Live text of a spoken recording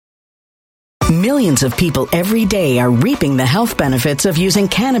Millions of people every day are reaping the health benefits of using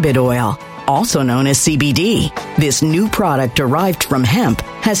cannabis oil, also known as CBD. This new product derived from hemp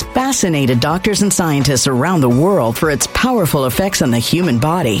has fascinated doctors and scientists around the world for its powerful effects on the human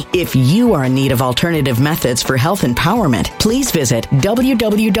body. If you are in need of alternative methods for health empowerment, please visit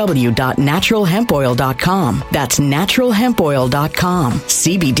www.naturalhempoil.com. That's naturalhempoil.com.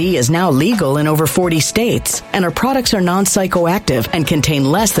 CBD is now legal in over 40 states, and our products are non-psychoactive and contain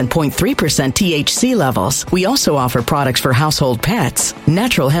less than 0.3% THC levels. We also offer products for household pets.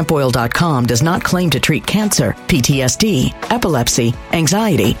 Naturalhempoil.com does not claim to treat cancer, PTSD, epilepsy,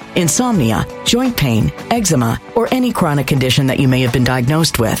 anxiety, insomnia, joint pain, eczema, or any chronic condition that you may have been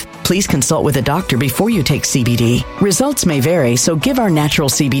diagnosed with. Please consult with a doctor before you take CBD. Results may vary, so give our natural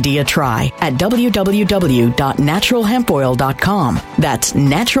CBD a try at www.naturalhempoil.com. That's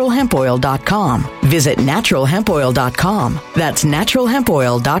naturalhempoil.com. Visit naturalhempoil.com. That's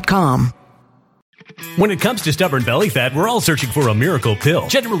naturalhempoil.com. When it comes to stubborn belly fat, we're all searching for a miracle pill.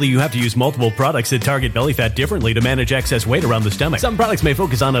 Generally, you have to use multiple products that target belly fat differently to manage excess weight around the stomach. Some products may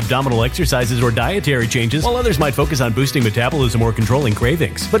focus on abdominal exercises or dietary changes, while others might focus on boosting metabolism or controlling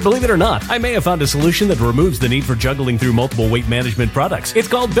cravings. But believe it or not, I may have found a solution that removes the need for juggling through multiple weight management products. It's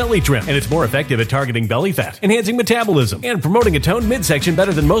called Belly Trim, and it's more effective at targeting belly fat, enhancing metabolism, and promoting a toned midsection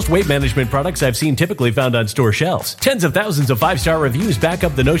better than most weight management products I've seen typically found on store shelves. Tens of thousands of 5-star reviews back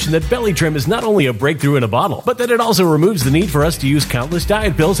up the notion that Belly Trim is not only a breakthrough in a bottle, but that it also removes the need for us to use countless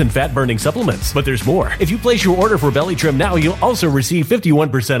diet pills and fat-burning supplements. But there's more. If you place your order for Belly Trim now, you'll also receive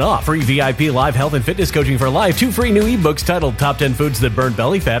 51% off, free VIP live health and fitness coaching for life, 2 free new ebooks titled Top 10 Foods That Burn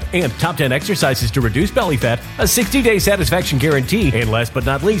Belly Fat and Top 10 Exercises to Reduce Belly Fat, a 60-day satisfaction guarantee, and last but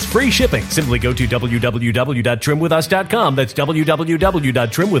not least, free shipping. Simply go to www.trimwithus.com. That's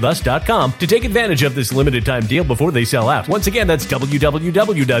www.trimwithus.com to take advantage of this limited time deal before they sell out. Once again, that's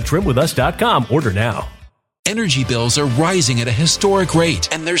www.trimwithus.com. Order now. Energy bills are rising at a historic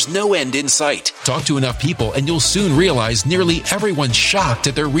rate, and there's no end in sight. Talk to enough people, and you'll soon realize nearly everyone's shocked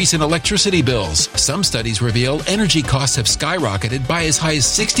at their recent electricity bills. Some studies reveal energy costs have skyrocketed by as high as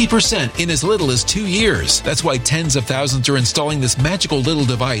 60% in as little as 2 years. That's why tens of thousands are installing this magical little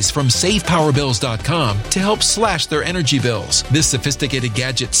device from SavePowerBills.com to help slash their energy bills. This sophisticated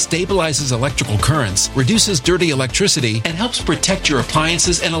gadget stabilizes electrical currents, reduces dirty electricity, and helps protect your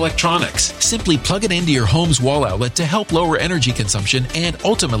appliances and electronics. Simply plug it into your home's wall outlet to help lower energy consumption and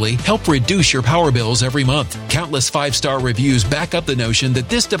ultimately help reduce your power bills every month. Countless 5-star reviews back up the notion that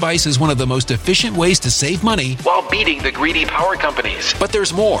this device is one of the most efficient ways to save money while beating the greedy power companies. But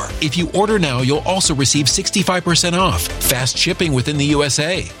there's more. If you order now, you'll also receive 65% off, fast shipping within the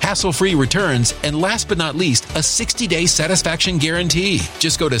USA, hassle-free returns, and last but not least, a 60-day satisfaction guarantee.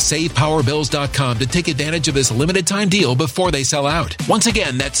 Just go to SavePowerBills.com to take advantage of this limited time deal before they sell out. Once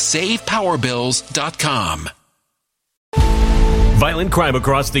again, that's SavePowerBills.com. Violent crime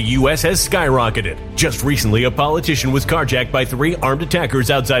across the U.S. has skyrocketed. Just recently, a politician was carjacked by 3 armed attackers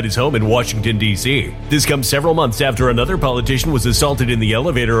outside his home in Washington, D.C. This comes several months after another politician was assaulted in the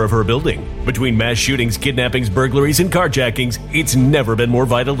elevator of her building. Between mass shootings, kidnappings, burglaries, and carjackings, it's never been more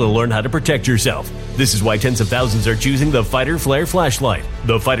vital to learn how to protect yourself. This is why tens of thousands are choosing the Fighter Flare flashlight.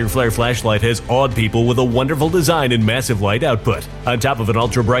 The Fighter Flare flashlight has awed people with a wonderful design and massive light output. On top of an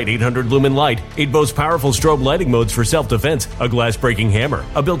ultra-bright 800-lumen light, it boasts powerful strobe lighting modes for self-defense, a glass-breaking hammer,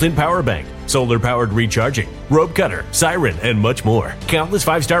 a built-in power bank, solar-powered recharging, rope cutter, siren, and much more. Countless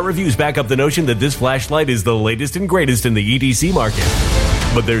 5-star reviews back up the notion that this flashlight is the latest and greatest in the EDC market.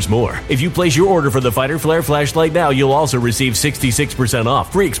 But there's more. If you place your order for the Fighter Flare flashlight now, you'll also receive 66%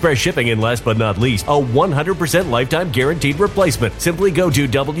 off, free express shipping, and last but not least, a 100% lifetime guaranteed replacement. Simply go to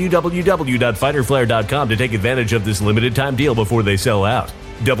www.fighterflare.com to take advantage of this limited time deal before they sell out.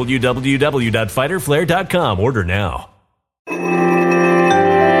 www.fighterflare.com. Order now.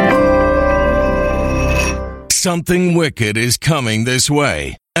 Something wicked is coming this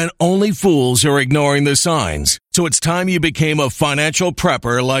way, and only fools are ignoring the signs. So it's time you became a financial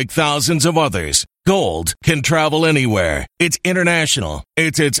prepper like thousands of others. Gold can travel anywhere. It's international.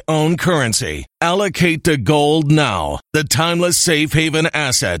 It's its own currency. Allocate to gold now, the timeless safe haven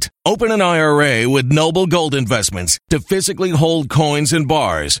asset. Open an IRA with Noble Gold Investments to physically hold coins and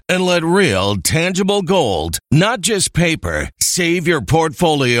bars and let real, tangible gold, not just paper, Save your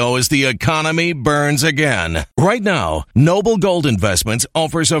portfolio as the economy burns again. Right now, Noble Gold Investments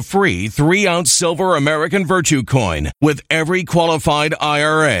offers a free 3-ounce silver American Virtue coin with every qualified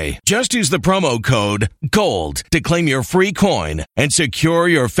IRA. Just use the promo code GOLD to claim your free coin and secure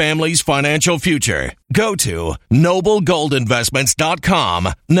your family's financial future. Go to noblegoldinvestments.com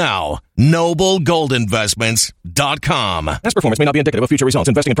now. noblegoldinvestments.com. Past performance may not be indicative of future results.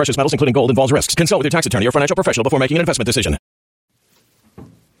 Investing in precious metals, including gold, involves risks. Consult with your tax attorney or financial professional before making an investment decision.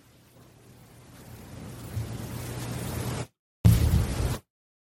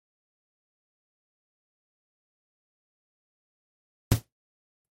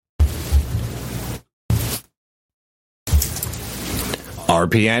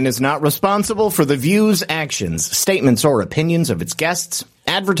 RPN is not responsible for the views, actions, statements, or opinions of its guests,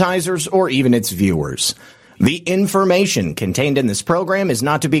 advertisers, or even its viewers. The information contained in this program is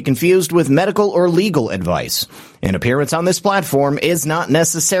not to be confused with medical or legal advice. An appearance on this platform is not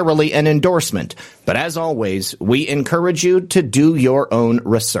necessarily an endorsement, but as always, we encourage you to do your own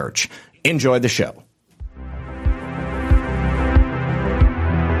research. Enjoy the show.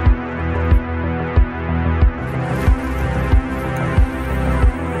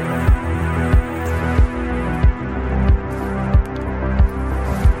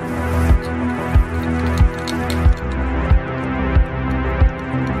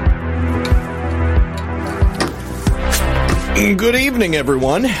 Good evening,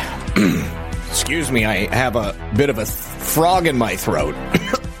 everyone. Excuse me, I have a bit of a frog in my throat.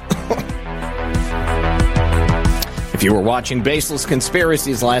 If you were watching Baseless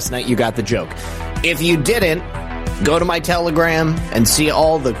Conspiracies last night, you got the joke. If you didn't, go to my Telegram and see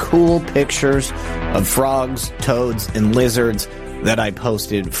all the cool pictures of frogs, toads, and lizards that I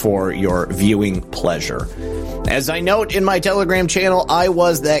posted for your viewing pleasure. As I note in my Telegram channel, I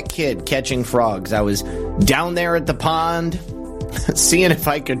was that kid catching frogs. I was down there at the pond, seeing if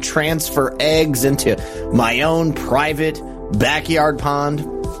I could transfer eggs into my own private backyard pond,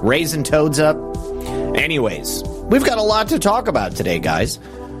 raising toads up. Anyways, we've got a lot to talk about today, guys.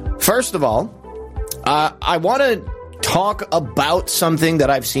 First of all, I want to talk about something that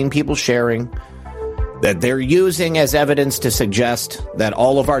I've seen people sharing that they're using as evidence to suggest that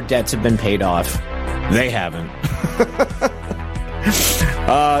all of our debts have been paid off. They haven't.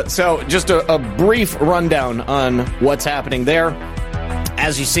 So just a brief rundown on what's happening there.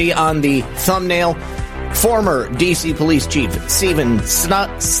 As you see on the thumbnail, former DC Police Chief Stephen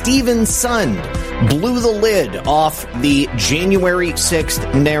Sund blew the lid off the January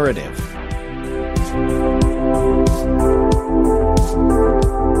 6th narrative.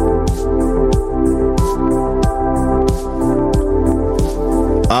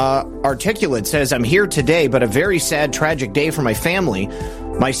 Articulate says, I'm here today, but a very sad, tragic day for my family.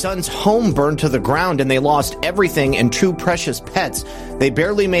 My son's home burned to the ground and they lost everything and two precious pets. They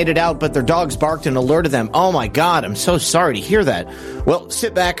barely made it out, but their dogs barked and alerted them. Oh my God, I'm so sorry to hear that. Well,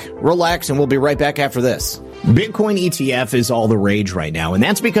 sit back, relax, and we'll be right back after this. Bitcoin ETF is all the rage right now, and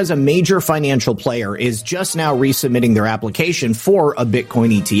that's because a major financial player is just now resubmitting their application for a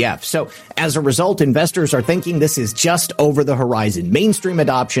Bitcoin ETF. So as a result, investors are thinking this is just over the horizon. Mainstream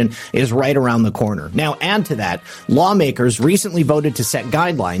adoption is right around the corner. Now, add to that, lawmakers recently voted to set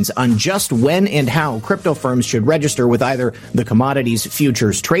guidelines on just when and how crypto firms should register with either the Commodities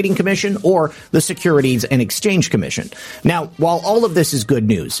Futures Trading Commission or the Securities and Exchange Commission. Now, while all of this is good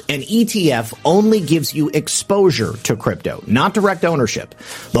news, an ETF only gives you exposure to crypto, not direct ownership.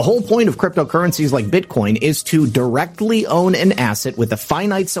 The whole point of cryptocurrencies like Bitcoin is to directly own an asset with a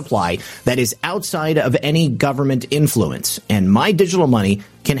finite supply that is outside of any government influence. And My Digital Money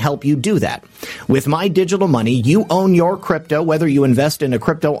can help you do that. With My Digital Money, you own your crypto, whether you invest in a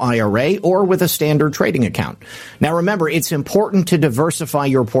crypto IRA or with a standard trading account. Now remember, it's important to diversify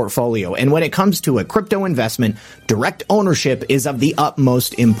your portfolio. And when it comes to a crypto investment, direct ownership is of the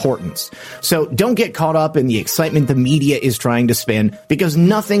utmost importance. So don't get caught up in the excitement the media is trying to spin, because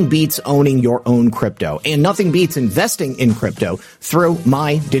nothing beats owning your own crypto and nothing beats investing in crypto through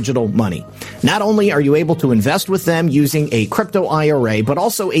My Digital Money. Not only are you able to invest with them using a crypto IRA, but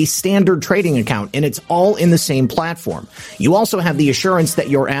also a standard trading account, and it's all in the same platform. You also have the assurance that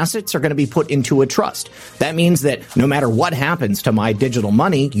your assets are going to be put into a trust. That means that no matter what happens to My Digital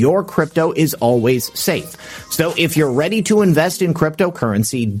Money, your crypto is always safe. So if you're ready to invest in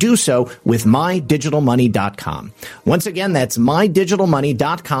cryptocurrency, do so with mydigitalmoney.com. Once again, that's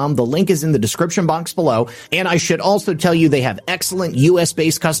mydigitalmoney.com. The link is in the description box below. And I should also tell you they have excellent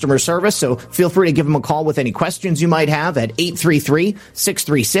US-based customer service, so feel free to give them a call with any questions you might have at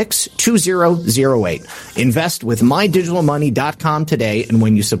 833-636-2008. Invest with mydigitalmoney.com today, and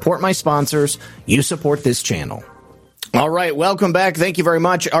when you support my sponsors, you support this channel. All right. Welcome back. Thank you very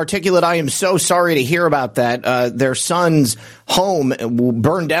much. Articulate, I am so sorry to hear about that. Their son's home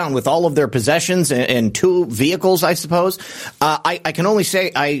burned down with all of their possessions and 2 vehicles, I suppose. I can only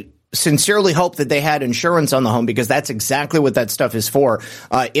say I sincerely hope that they had insurance on the home, because that's exactly what that stuff is for.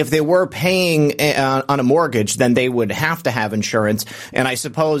 If they were paying on a mortgage, then they would have to have insurance. And I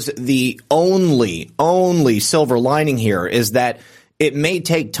suppose the only silver lining here is that it may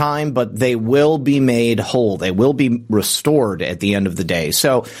take time, but they will be made whole. They will be restored at the end of the day.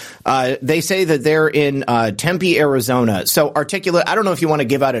 So they say that they're in Tempe, Arizona. So Articulate, I don't know if you want to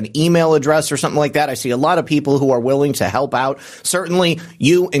give out an email address or something like that. I see a lot of people who are willing to help out. Certainly,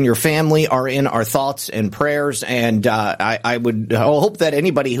 you and your family are in our thoughts and prayers. And I would hope that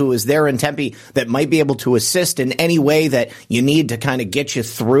anybody who is there in Tempe that might be able to assist in any way that you need to kind of get you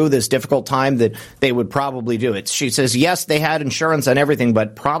through this difficult time, that they would probably do it. She says, yes, they had insurance on everything,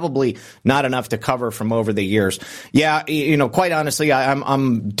 but probably not enough to cover from over the years. Yeah, quite honestly,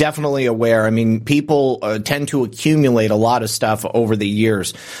 I'm definitely aware. I mean, people tend to accumulate a lot of stuff over the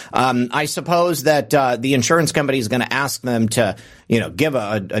years. I suppose that the insurance company is going to ask them to, give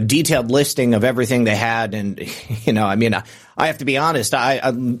a detailed listing of everything they had. And, I have to be honest,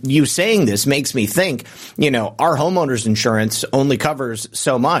 you saying this makes me think, our homeowners insurance only covers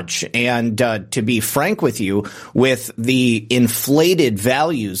so much. And to be frank with you, with the inflated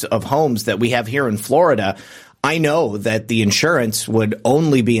values of homes that we have here in Florida, I know that the insurance would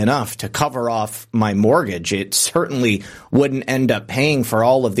only be enough to cover off my mortgage. It certainly wouldn't end up paying for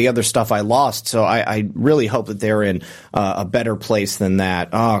all of the other stuff I lost. So I really hope that they're in a better place than that.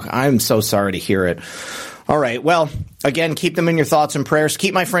 Oh, I'm so sorry to hear it. All right. Well, again, keep them in your thoughts and prayers.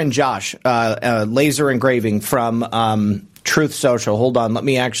 Keep my friend Josh, laser engraving from Truth Social. Hold on. Let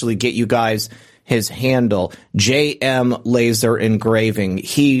me actually get you guys his handle, JM Laser Engraving.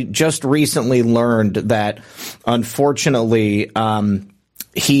 He just recently learned that, unfortunately,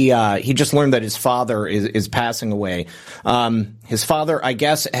 he just learned that his father is passing away. His father, I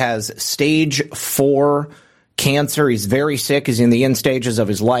guess, has stage 4 cancer. He's very sick. He's in the end stages of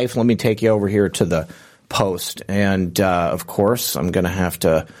his life. Let me take you over here to the post. And, of course, I'm going to have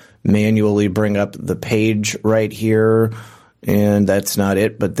to manually bring up the page right here. And that's not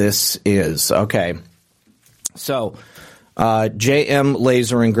it, but this is. Okay. So, JM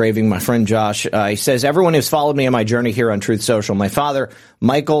Laser Engraving, my friend Josh, he says, everyone who's followed me on my journey here on Truth Social, my father,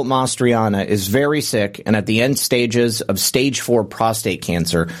 Michael Mastriana, is very sick and at the end stages of stage 4 prostate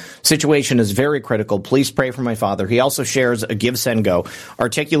cancer. Situation is very critical. Please pray for my father. He also shares a Give, Send, Go.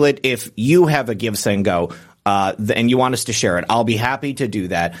 Articulate, if you have a Give, Send, Go, and you want us to share it, I'll be happy to do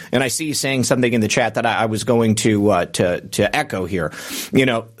that. And I see you saying something in the chat that I was going to echo here.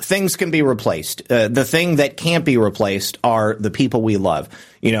 Things can be replaced. The thing that can't be replaced are the people we love.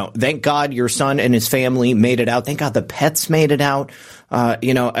 Thank God your son and his family made it out. Thank God the pets made it out.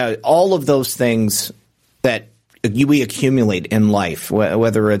 All of those things that we accumulate in life,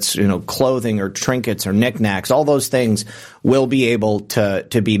 whether it's, clothing or trinkets or knickknacks, all those things will be able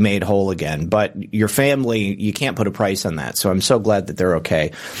to be made whole again. But your family, you can't put a price on that. So I'm so glad that they're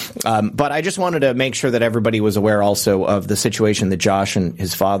okay. But I just wanted to make sure that everybody was aware also of the situation that Josh and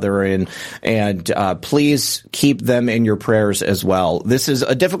his father are in. And please keep them in your prayers as well. This is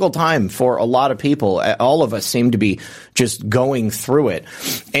a difficult time for a lot of people. All of us seem to be just going through it.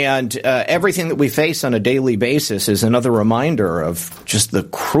 And everything that we face on a daily basis is another reminder of just the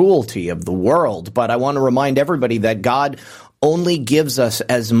cruelty of the world. But I want to remind everybody that God only gives us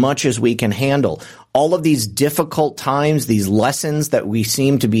as much as we can handle. All of these difficult times, these lessons that we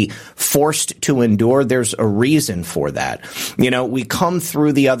seem to be forced to endure, there's a reason for that. We come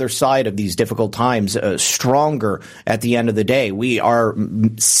through the other side of these difficult times stronger at the end of the day. We are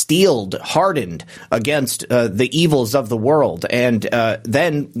steeled, hardened against the evils of the world. And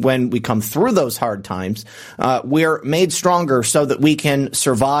then when we come through those hard times, we're made stronger so that we can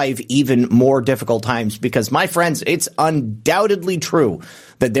survive even more difficult times. Because, my friends, it's undoubtedly true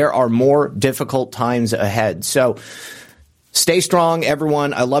that there are more difficult times ahead. So stay strong,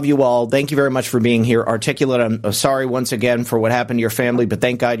 everyone. I love you all. Thank you very much for being here. Articulate, I'm sorry once again for what happened to your family, but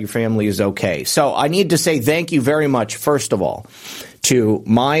thank God your family is okay. So I need to say thank you very much, first of all, to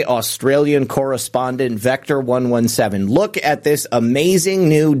my Australian correspondent, Vector117. Look at this amazing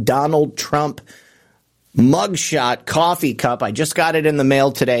new Donald Trump mugshot coffee cup. I just got it in the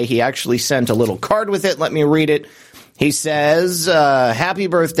mail today. He actually sent a little card with it. Let me read it. He says, happy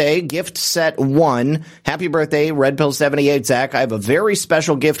birthday, gift set 1. Happy birthday, Red Pill 78, Zach. I have a very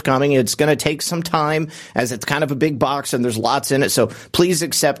special gift coming. It's going to take some time as it's kind of a big box and there's lots in it. So please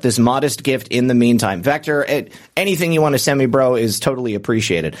accept this modest gift in the meantime. Vector, anything you want to send me, bro, is totally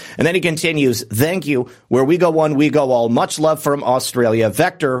appreciated. And then he continues, thank you. Where we go one, we go all. Much love from Australia.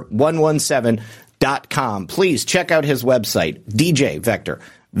 Vector117.com. Please check out his website, DJ Vector.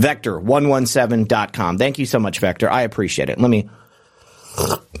 Vector117.com. Thank you so much, Vector. I appreciate it. Let me.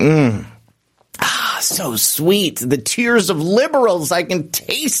 So sweet. The tears of liberals. I can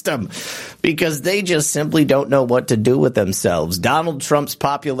taste them because they just simply don't know what to do with themselves. Donald Trump's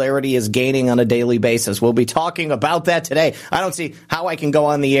popularity is gaining on a daily basis. We'll be talking about that today. I don't see how I can go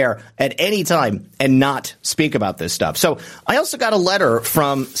on the air at any time and not speak about this stuff. So I also got a letter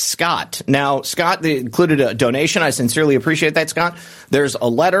from Scott. Now, Scott included a donation. I sincerely appreciate that, Scott. There's a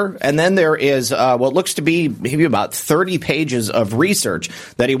letter, and then there is what looks to be maybe about 30 pages of research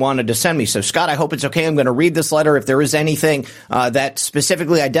that he wanted to send me. So, Scott, I hope it's okay. I'm going to read this letter. If there is anything that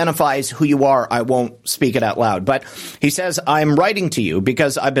specifically identifies who you are, I won't speak it out loud. But he says, I'm writing to you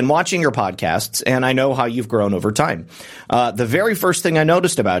because I've been watching your podcasts, and I know how you've grown over time. The very first thing I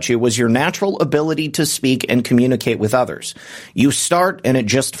noticed about you was your natural ability to speak and communicate with others. You start, and it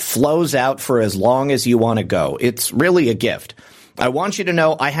just flows out for as long as you want to go. It's really a gift. I want you to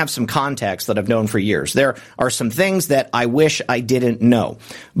know I have some contacts that I've known for years. There are some things that I wish I didn't know,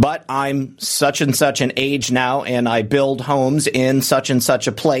 but I'm such and such an age now, and I build homes in such and such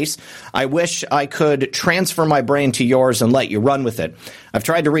a place. I wish I could transfer my brain to yours and let you run with it. I've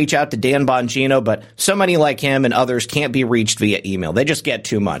tried to reach out to Dan Bongino, but so many like him and others can't be reached via email. They just get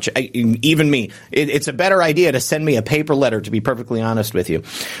too much. Even me. It's a better idea to send me a paper letter, to be perfectly honest with you.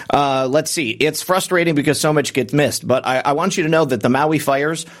 Let's see. It's frustrating because so much gets missed, but I want you to know that the Maui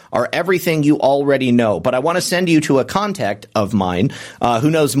fires are everything you already know. But I want to send you to a contact of mine who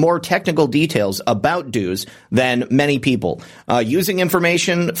knows more technical details about DEWs than many people. Using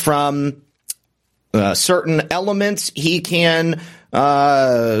information from certain elements, he can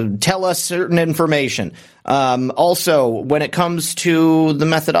tell us certain information. Also, when it comes to the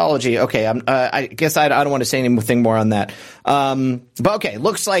methodology, okay, I guess I don't want to say anything more on that. But okay,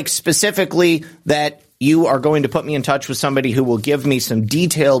 looks like specifically that you are going to put me in touch with somebody who will give me some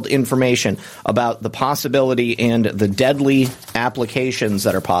detailed information about the possibility and the deadly applications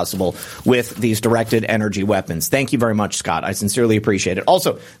that are possible with these directed energy weapons. Thank you very much, Scott. I sincerely appreciate it.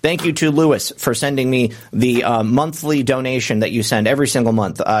 Also, thank you to Lewis for sending me the monthly donation that you send every single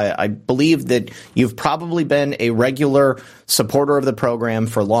month. I believe that you've probably been a regular supporter of the program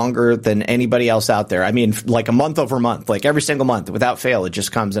for longer than anybody else out there. I mean, like a month over month, like every single month without fail, it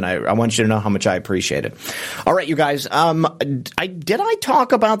just comes, and I want you to know how much I appreciate it. All right, you guys. Did I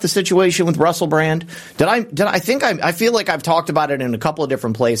talk about the situation with Russell Brand? I feel like I've talked about it in a couple of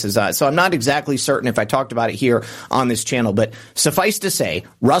different places. So I'm not exactly certain if I talked about it here on this channel, but suffice to say,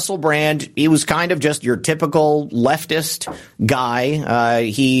 Russell Brand, he was kind of just your typical leftist guy.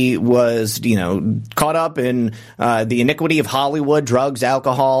 He was, caught up in the iniquity of Hollywood, drugs,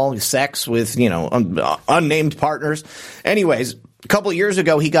 alcohol, sex with, unnamed partners. Anyways, a couple of years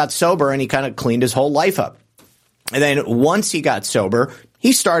ago, he got sober and he kind of cleaned his whole life up. And then once he got sober,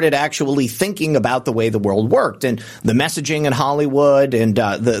 he started actually thinking about the way the world worked and the messaging in Hollywood and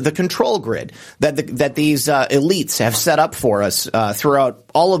the control grid that these elites have set up for us throughout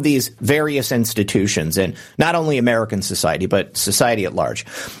all of these various institutions, and not only American society, but society at large.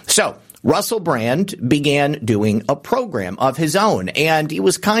 So Russell Brand began doing a program of his own, and he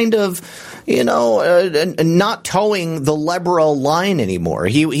was kind of, not towing the liberal line anymore.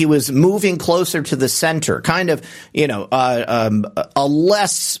 He was moving closer to the center, kind of, a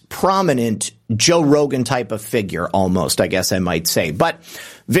less prominent Joe Rogan type of figure, almost, I guess I might say. But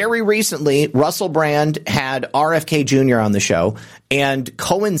very recently, Russell Brand had RFK Jr. on the show, and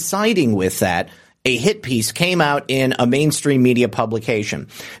coinciding with that, a hit piece came out in a mainstream media publication.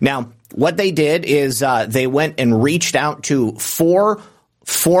 Now, what they did is they went and reached out to 4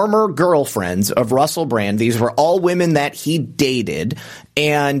 former girlfriends of Russell Brand. These were all women that he dated,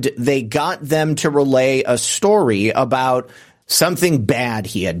 and they got them to relay a story about something bad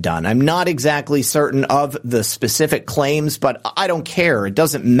he had done. I'm not exactly certain of the specific claims, but I don't care. It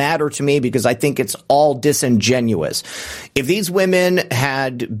doesn't matter to me because I think it's all disingenuous. If these women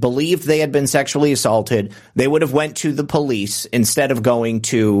had believed they had been sexually assaulted, they would have went to the police instead of going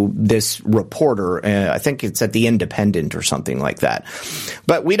to this reporter. I think it's at The Independent or something like that.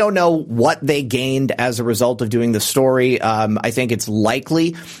 But we don't know what they gained as a result of doing the story. I think it's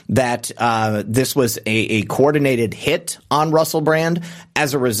likely that this was a coordinated hit on Russell Brand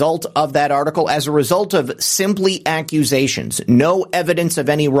as a result of that article, as a result of simply accusations, no evidence of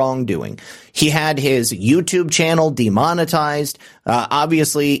any wrongdoing. He had his YouTube channel demonetized.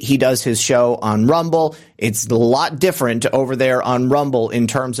 Obviously, he does his show on Rumble. It's a lot different over there on Rumble in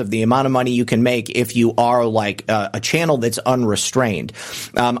terms of the amount of money you can make if you are like a channel that's unrestrained.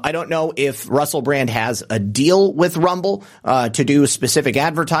 I don't know if Russell Brand has a deal with Rumble to do specific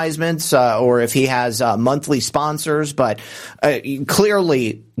advertisements or if he has monthly sponsors, but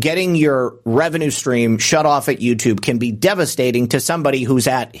clearly getting your revenue stream shut off at YouTube can be devastating to somebody who's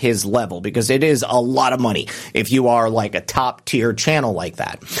at his level, because it is a lot of money if you are like a top tier channel like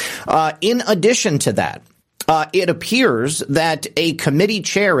that. In addition to that, it appears that a committee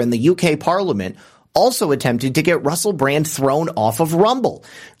chair in the UK Parliament also attempted to get Russell Brand thrown off of Rumble.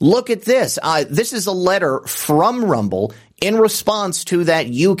 Look at this. This is a letter from Rumble in response to that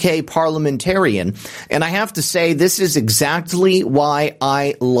UK parliamentarian. And I have to say, this is exactly why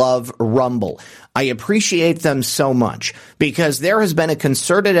I love Rumble. I appreciate them so much because there has been a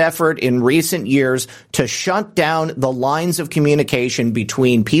concerted effort in recent years to shut down the lines of communication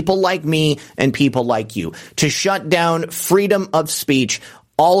between people like me and people like you, to shut down freedom of speech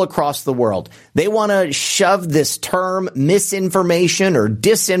all across the world. They want to shove this term misinformation or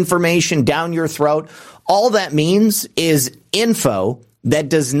disinformation down your throat. All that means is info that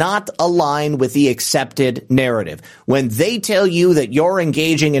does not align with the accepted narrative. When they tell you that you're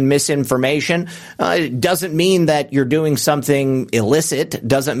engaging in misinformation, it doesn't mean that you're doing something illicit,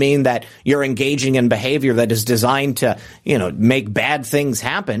 doesn't mean that you're engaging in behavior that is designed to, make bad things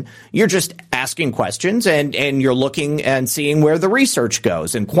happen. You're just asking questions and you're looking and seeing where the research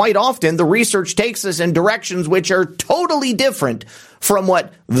goes. And quite often the research takes us in directions which are totally different from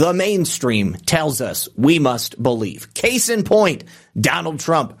what the mainstream tells us we must believe. Case in point, Donald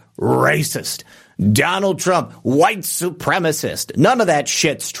Trump, racist. Donald Trump, white supremacist. None of that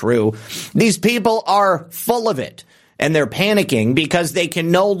shit's true. These people are full of it. And they're panicking because they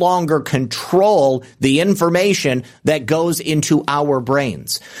can no longer control the information that goes into our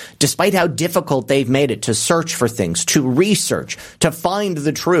brains. Despite how difficult they've made it to search for things, to research, to find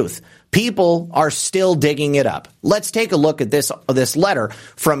the truth, people are still digging it up. Let's take a look at this letter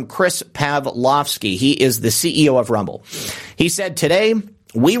from Chris Pavlovsky. He is the CEO of Rumble. He said, "Today,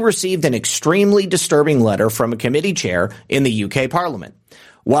 we received an extremely disturbing letter from a committee chair in the UK Parliament.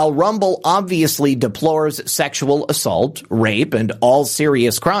 While Rumble obviously deplores sexual assault, rape, and all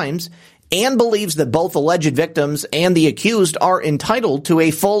serious crimes, and believes that both alleged victims and the accused are entitled to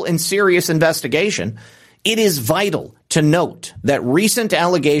a full and serious investigation, it is vital to note that recent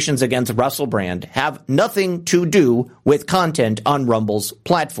allegations against Russell Brand have nothing to do with content on Rumble's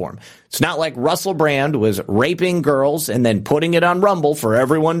platform. It's not like Russell Brand was raping girls and then putting it on Rumble for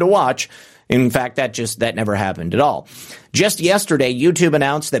everyone to watch. In fact, that never happened at all. Just yesterday, YouTube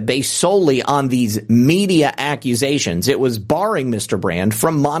announced that based solely on these media accusations, it was barring Mr. Brand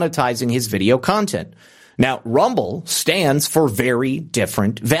from monetizing his video content. Now, Rumble stands for very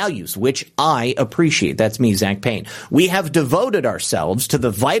different values, which I appreciate. That's me, Zach Payne. We have devoted ourselves to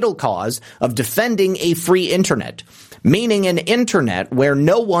the vital cause of defending a free internet, meaning an internet where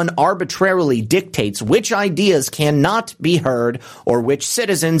no one arbitrarily dictates which ideas cannot be heard or which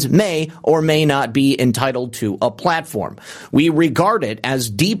citizens may or may not be entitled to a platform. We regard it as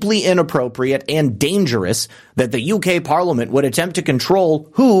deeply inappropriate and dangerous that the UK Parliament would attempt to control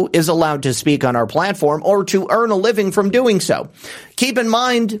who is allowed to speak on our platform or to earn a living from doing so. Keep in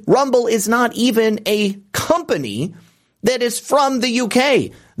mind, Rumble is not even a company that is from the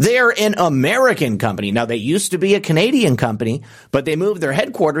UK. They're an American company. Now, they used to be a Canadian company, but they moved their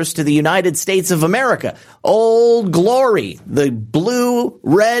headquarters to the United States of America. Old glory, the blue,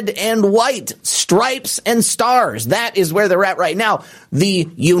 red, and white stripes and stars. That is where they're at right now. The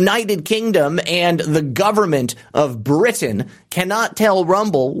United Kingdom and the government of Britain cannot tell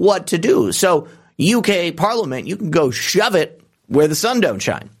Rumble what to do. So, UK Parliament, you can go shove it where the sun don't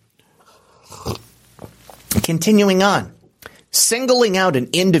shine. Continuing on. Singling out an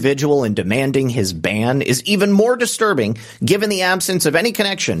individual and demanding his ban is even more disturbing given the absence of any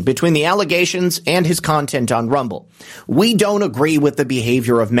connection between the allegations and his content on Rumble. We don't agree with the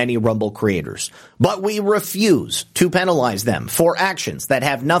behavior of many Rumble creators, but we refuse to penalize them for actions that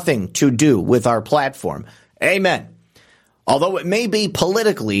have nothing to do with our platform. Amen. Although it may be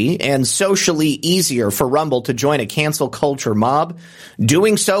politically and socially easier for Rumble to join a cancel culture mob,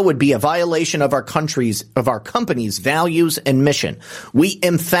 doing so would be a violation of our company's values and mission. We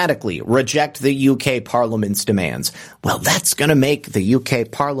emphatically reject the UK Parliament's demands. Well, that's going to make the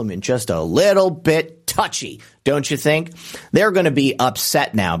UK Parliament just a little bit touchy, don't you think? They're going to be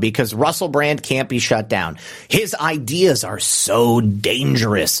upset now because Russell Brand can't be shut down. His ideas are so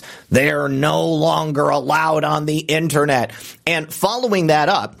dangerous. They're no longer allowed on the internet. And following that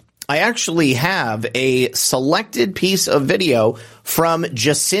up, I actually have a selected piece of video from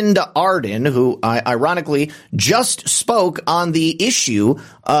Jacinda Ardern, who ironically just spoke on the issue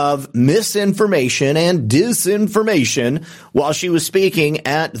of misinformation and disinformation while she was speaking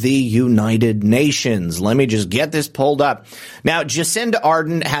at the United Nations. Let me just get this pulled up. Now, Jacinda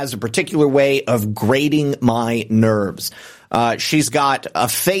Ardern has a particular way of grating my nerves. She's got a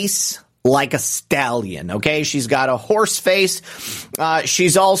face like a stallion, okay? She's got a horse face.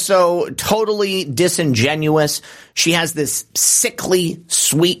 She's also totally disingenuous. She has this sickly,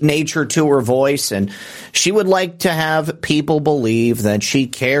 sweet nature to her voice, and she would like to have people believe that she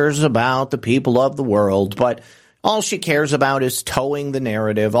cares about the people of the world, but all she cares about is towing the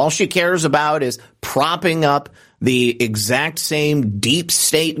narrative. All she cares about is propping up the exact same deep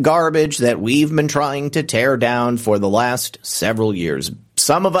state garbage that we've been trying to tear down for the last several years.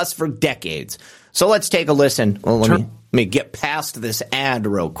 Some of us for decades. So let's take a listen. Well, let me get past this ad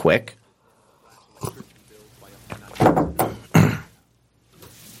real quick.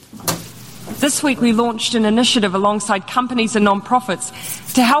 This week we launched an initiative alongside companies and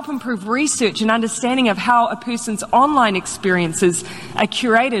non-profits to help improve research and understanding of how a person's online experiences are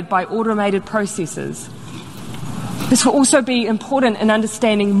curated by automated processes. This will also be important in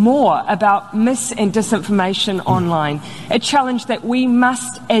understanding more about mis- and disinformation online, a challenge that we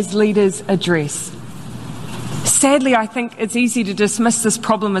must, as leaders, address. Sadly, I think it's easy to dismiss this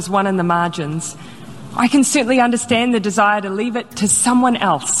problem as one in the margins. I can certainly understand the desire to leave it to someone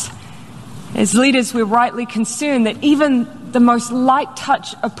else. As leaders, we're rightly concerned that even the most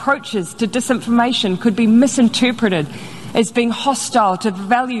light-touch approaches to disinformation could be misinterpreted as being hostile to the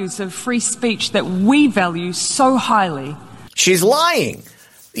values of free speech that we value so highly. She's lying.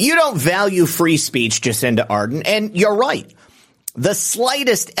 You don't value free speech, Jacinda Ardern, and you're right. The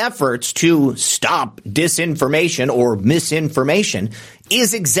slightest efforts to stop disinformation or misinformation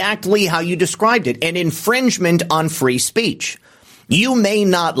is exactly how you described it, an infringement on free speech. You may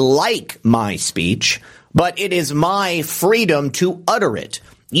not like my speech, but it is my freedom to utter it.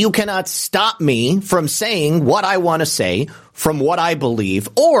 You cannot stop me from saying what I want to say, from what I believe,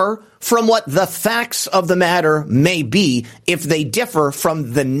 or from what the facts of the matter may be if they differ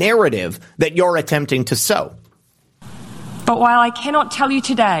from the narrative that you're attempting to sow. But while I cannot tell you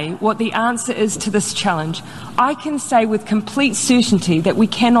today what the answer is to this challenge, I can say with complete certainty that we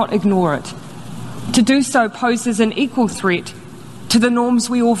cannot ignore it. To do so poses an equal threat to the norms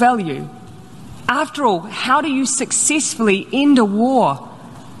we all value. After all, how do you successfully end a war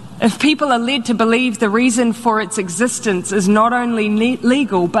if people are led to believe the reason for its existence is not only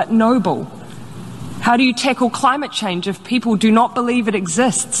legal but noble? How do you tackle climate change if people do not believe it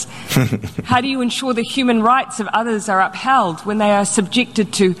exists? How do you ensure the human rights of others are upheld when they are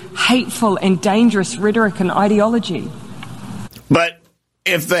subjected to hateful and dangerous rhetoric and ideology? But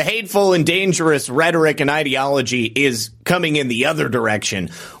if the hateful and dangerous rhetoric and ideology is coming in the other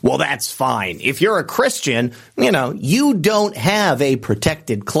direction, well, that's fine. If you're a Christian, you don't have a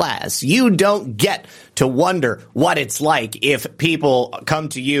protected class. You don't get to wonder what it's like if people come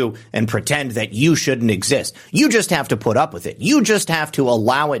to you and pretend that you shouldn't exist. You just have to put up with it. You just have to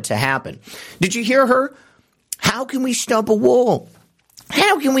allow it to happen. Did you hear her? How can we stop a war?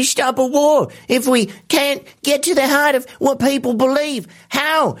 How can we stop a war if we can't get to the heart of what people believe?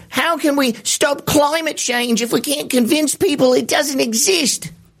 How? How can we stop climate change if we can't convince people it doesn't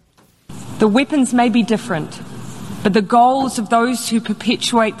exist? The weapons may be different, but the goals of those who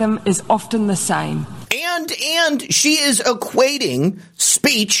perpetuate them is often the same. And she is equating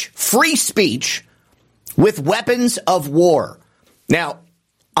speech, free speech, with weapons of war. Now,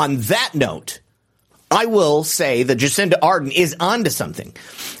 on that note, I will say that Jacinda Ardern is onto something,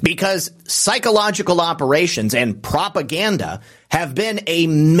 because psychological operations and propaganda have been a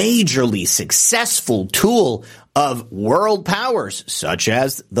majorly successful tool of world powers such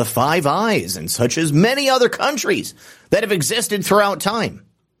as the Five Eyes and such as many other countries that have existed throughout time.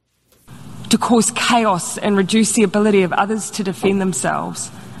 To cause chaos and reduce the ability of others to defend themselves,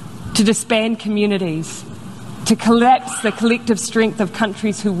 to disband communities, to collapse the collective strength of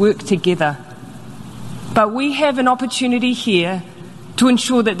countries who work together. But we have an opportunity here to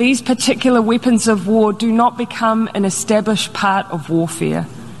ensure that these particular weapons of war do not become an established part of warfare.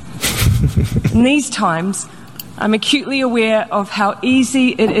 In these times, I'm acutely aware of how easy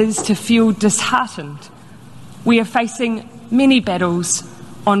it is to feel disheartened. We are facing many battles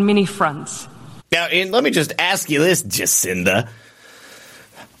on many fronts. Now, and let me just ask you this, Jacinda.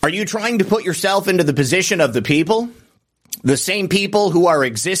 Are you trying to put yourself into the position of the people? The same people who are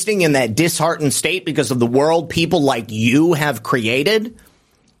existing in that disheartened state because of the world people like you have created?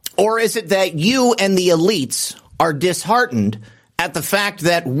 Or is it that you and the elites are disheartened at the fact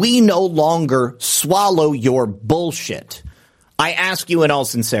that we no longer swallow your bullshit? I ask you in all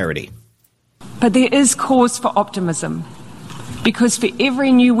sincerity. But there is cause for optimism, because for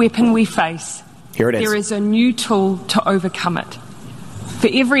every new weapon we face, there is a new tool to overcome it. For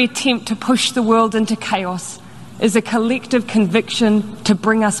every attempt to push the world into chaos is a collective conviction to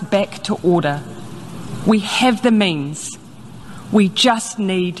bring us back to order. We have the means. We just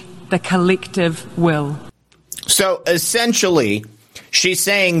need the collective will. So essentially, she's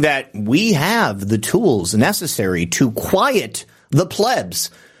saying that we have the tools necessary to quiet the plebs,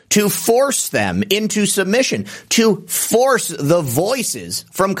 to force them into submission, to force the voices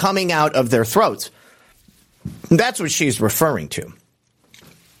from coming out of their throats. That's what she's referring to.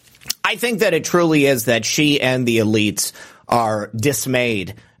 I think that it truly is that she and the elites are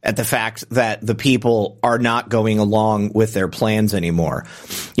dismayed at the fact that the people are not going along with their plans anymore.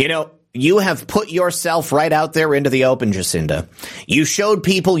 You know, you have put yourself right out there into the open, Jacinda. You showed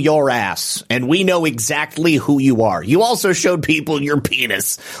people your ass, and we know exactly who you are. You also showed people your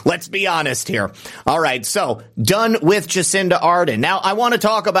penis. Let's be honest here. All right, so done with Jacinda Ardern. Now, I want to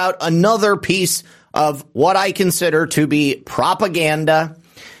talk about another piece of what I consider to be propaganda,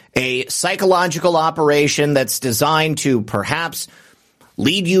 a psychological operation that's designed to perhaps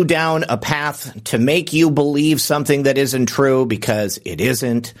lead you down a path to make you believe something that isn't true because it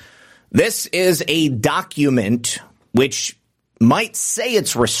isn't. This is a document which might say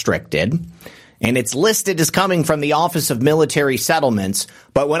it's restricted, and it's listed as coming from the Office of Military Settlements.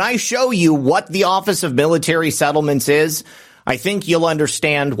 But when I show you what the Office of Military Settlements is, I think you'll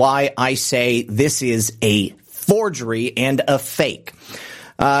understand why I say this is a forgery and a fake.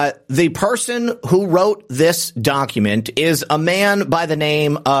 The person who wrote this document is a man by the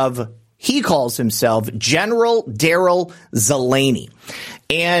name of, he calls himself General Daryl Zeleny.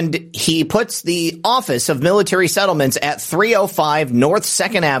 And he puts the Office of Military Settlements at 305 North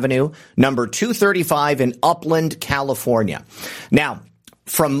 2nd Avenue, number 235 in Upland, California. Now,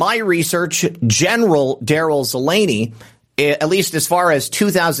 from my research, General Daryl Zeleny, at least as far as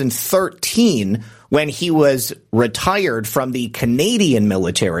 2013, when he was retired from the Canadian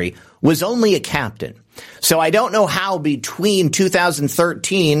military, was only a captain. So I don't know how between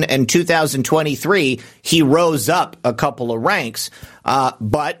 2013 and 2023 he rose up a couple of ranks,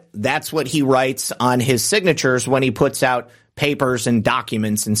 but that's what he writes on his signatures when he puts out papers and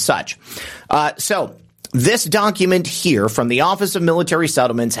documents and such. So this document here from the Office of Military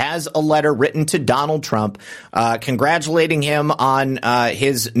Settlements has a letter written to Donald Trump congratulating him on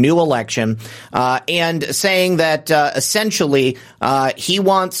his new election and saying that essentially he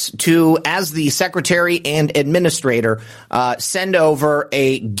wants to, as the secretary and administrator, send over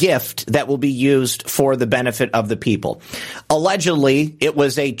a gift that will be used for the benefit of the people. Allegedly, it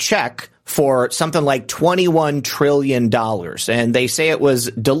was a check for something like $21 trillion. And they say it was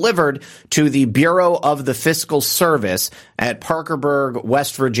delivered to the Bureau of the Fiscal Service at Parkersburg,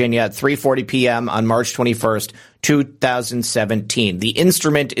 West Virginia at 3:40 p.m. on March 21st, 2017. The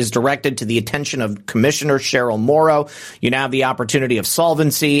instrument is directed to the attention of Commissioner Cheryl Morrow. You now have the opportunity of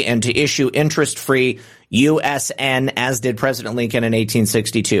solvency and to issue interest-free USN, as did President Lincoln in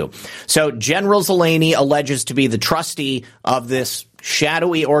 1862. So General Zeleny alleges to be the trustee of this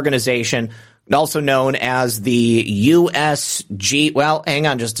shadowy organization, also known as the USG. Well, hang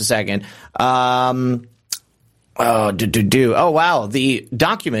on just a second. Oh, wow. The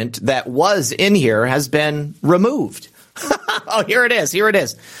document that was in here has been removed. Oh, here it is. Here it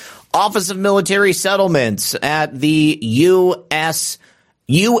is. Office of Military Settlements at the UNGSE.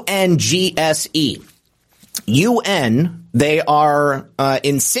 UN, they are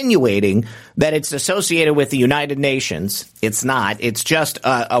insinuating that it's associated with the United Nations. It's not. It's just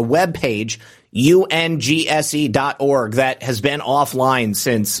a web page, UNGSE.org, that has been offline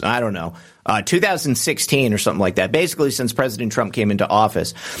since, I don't know, 2016 or something like that, basically since President Trump came into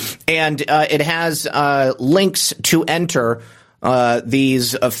office. And it has links to enter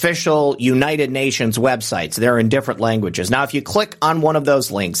these official United Nations websites. They're in different languages. Now, if you click on one of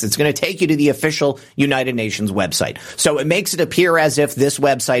those links, it's going to take you to the official United Nations website. So it makes it appear as if this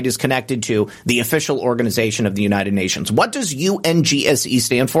website is connected to the official organization of the United Nations. What does UNGSE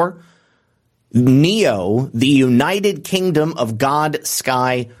stand for? NEO, the United Kingdom of God,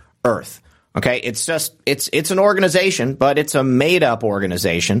 Sky, Earth. Okay, it's an organization, but it's a made-up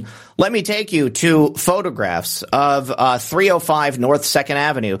organization. Let me take you to photographs of 305 North 2nd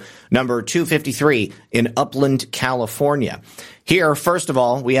Avenue, number 253 in Upland, California. Here, first of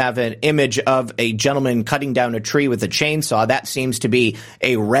all, we have an image of a gentleman cutting down a tree with a chainsaw. That seems to be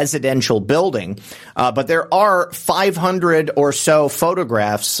a residential building. But there are 500 or so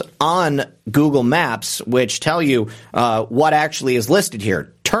photographs on Google Maps which tell you what actually is listed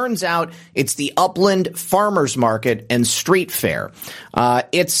here. Turns out it's the Upland Farmers Market and Street Fair.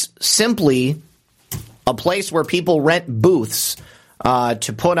 It's simply a place where people rent booths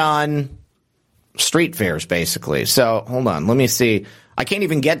to put on street fairs, basically. So hold on, let me see. I can't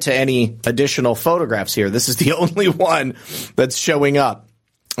even get to any additional photographs here. This is the only one that's showing up.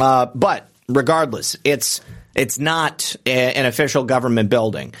 But regardless, it's not an official government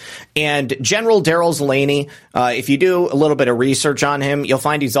building. And General Daryl Zeleny, if you do a little bit of research on him, you'll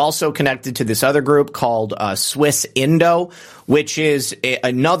find he's also connected to this other group called Swiss Indo, which is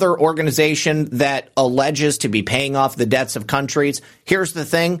another organization that alleges to be paying off the debts of countries. Here's the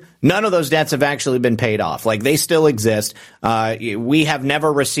thing. None of those debts have actually been paid off. Like, they still exist. We have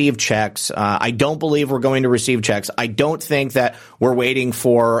never received checks. I don't believe we're going to receive checks. I don't think that we're waiting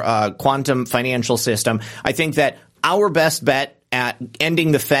for a quantum financial system. I think that our best bet at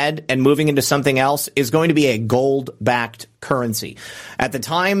ending the Fed and moving into something else is going to be a gold-backed currency. At the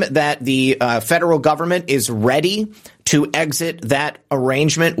time that the federal government is ready to exit that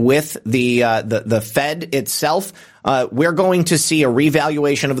arrangement with the Fed itself, we're going to see a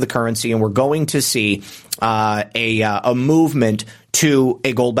revaluation of the currency, and we're going to see a movement to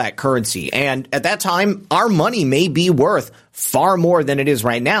a gold-backed currency. And at that time, our money may be worth far more than it is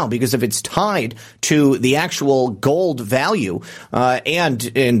right now, because if it's tied to the actual gold value,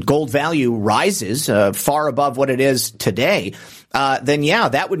 and gold value rises far above what it is today, then yeah,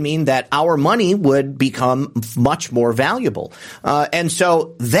 that would mean that our money would become much more valuable. And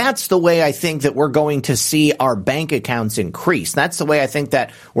so that's the way I think that we're going to see our bank accounts increase. That's the way I think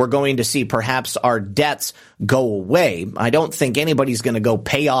that we're going to see perhaps our debts go away. I don't think anybody's going to go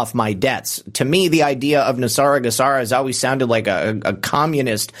pay off my debts. To me, the idea of Nasara Gassara has always sounded like a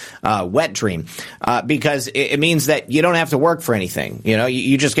communist wet dream, because it means that you don't have to work for anything. You know,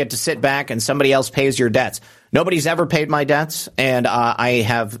 you just get to sit back and somebody else pays your debts. Nobody's ever paid my debts, and I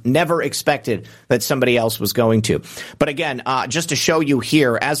have never expected that somebody else was going to. But again, just to show you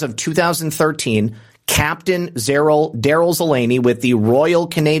here, as of 2013, Captain Daryl Zeleny with the Royal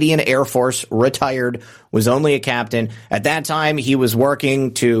Canadian Air Force, retired, was only a captain. At that time, he was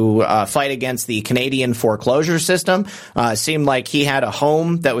working to fight against the Canadian foreclosure system. Seemed like he had a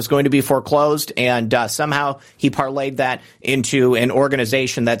home that was going to be foreclosed, and somehow he parlayed that into an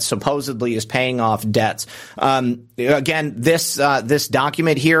organization that supposedly is paying off debts. Again, this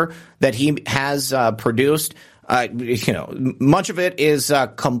document here that he has produced, much of it is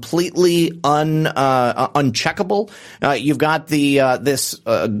completely uncheckable. You've got this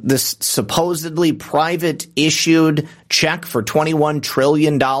supposedly private issued check for $21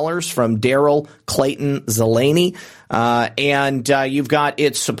 trillion from Daryl Clayton Zeleny, and you've got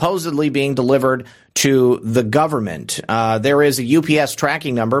it supposedly being delivered to the government. There is a UPS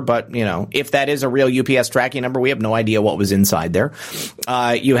tracking number, but, if that is a real UPS tracking number, we have no idea what was inside there.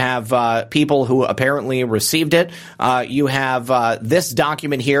 You have people who apparently received it. You have this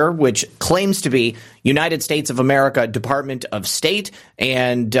document here, which claims to be United States of America Department of State.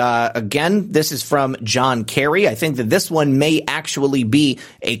 And again, this is from John Kerry. I think that this one may actually be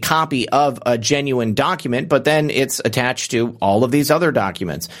a copy of a genuine document, but then it's attached to all of these other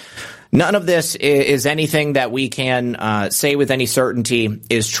documents. None of this is anything that we can say with any certainty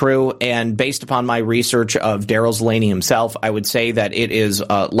is true, and based upon my research of Daryl Zeleny himself, I would say that it is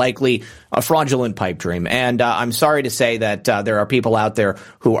likely a fraudulent pipe dream. And I'm sorry to say that there are people out there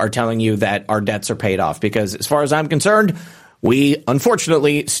who are telling you that our debts are paid off, because as far as I'm concerned, we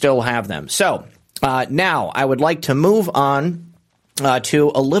unfortunately still have them. So now I would like to move on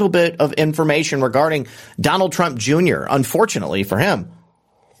to a little bit of information regarding Donald Trump Jr. Unfortunately for him,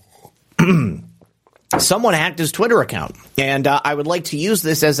 someone hacked his Twitter account, and I would like to use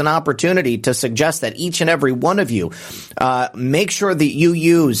this as an opportunity to suggest that each and every one of you make sure that you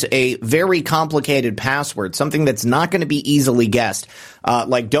use a very complicated password, something that's not going to be easily guessed,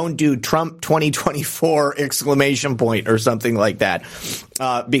 like don't do Trump 2024 ! Or something like that,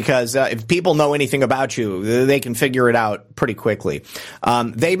 because if people know anything about you, they can figure it out pretty quickly.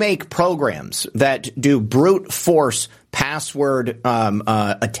 They make programs that do brute force password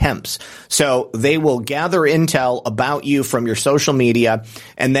attempts. So they will gather intel about you from your social media,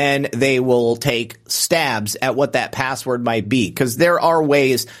 and then they will take stabs at what that password might be. Because there are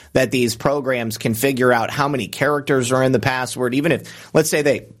ways that these programs can figure out how many characters are in the password. Even if, let's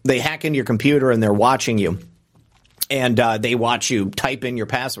say they hack into your computer and they're watching you, and they watch you type in your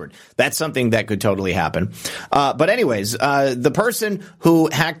password. That's something that could totally happen. But anyways, the person who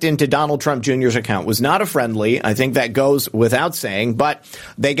hacked into Donald Trump Jr.'s account was not a friendly. I think that goes without saying. But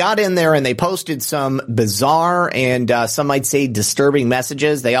they got in there and they posted some bizarre and some might say disturbing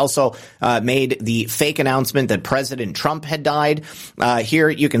messages. They also made the fake announcement that President Trump had died. Here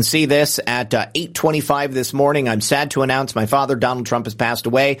you can see this at 8:25 this morning. I'm sad to announce my father, Donald Trump, has passed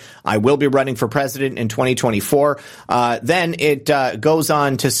away. I will be running for president in 2024. Then it goes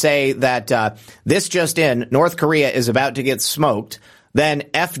on to say that this just in, North Korea is about to get smoked. Then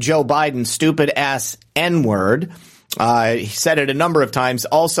F Joe Biden, stupid ass N-word. He said it a number of times.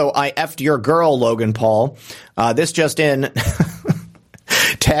 Also, I F'd your girl, Logan Paul. This just in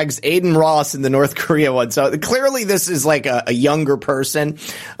tags Aiden Ross in the North Korea one. So clearly this is like a younger person.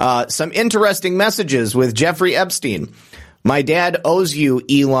 Some interesting messages with Jeffrey Epstein. My dad owns you,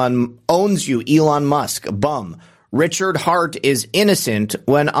 Elon Musk, bum. Richard Hart is innocent.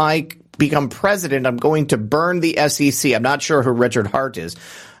 When I become president, I'm going to burn the SEC. I'm not sure who Richard Hart is.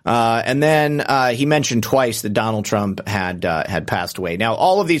 And then he mentioned twice that Donald Trump had passed away. Now,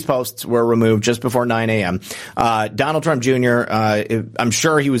 all of these posts were removed just before 9 a.m. Donald Trump Jr., I'm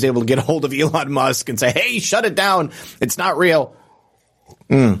sure he was able to get a hold of Elon Musk and say, hey, shut it down. It's not real.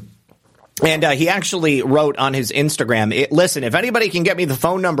 And he actually wrote on his Instagram, listen, if anybody can get me the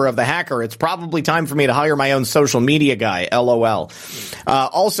phone number of the hacker, it's probably time for me to hire my own social media guy, LOL.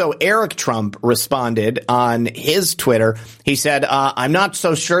 Also, Eric Trump responded on his Twitter. He said, I'm not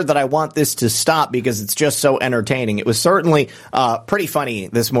so sure that I want this to stop because it's just so entertaining. It was certainly pretty funny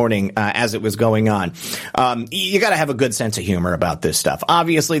this morning as it was going on. You got to have a good sense of humor about this stuff.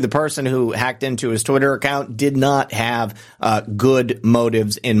 Obviously, the person who hacked into his Twitter account did not have good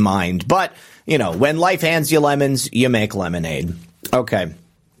motives in mind. But, you know, when life hands you lemons, you make lemonade. Okay.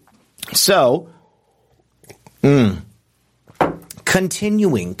 So,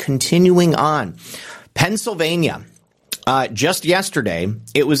 continuing on. Pennsylvania. Just yesterday,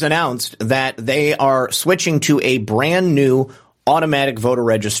 it was announced that they are switching to a brand new automatic voter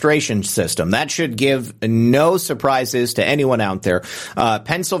registration system. That should give no surprises to anyone out there.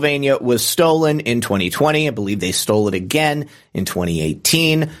 Pennsylvania was stolen in 2020. I believe they stole it again in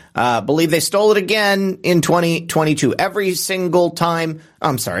 2018. I believe they stole it again in 2022. Every single time.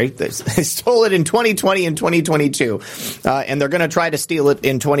 I'm sorry. They stole it in 2020 and 2022. And they're going to try to steal it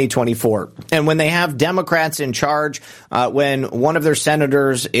in 2024. And when they have Democrats in charge, when one of their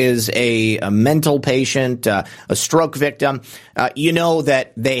senators is a mental patient, a stroke victim, you know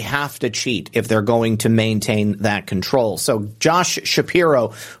that they have to cheat if they're going to maintain that control. So Josh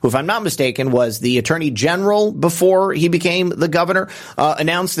Shapiro, who, if I'm not mistaken, was the attorney general before he became the governor,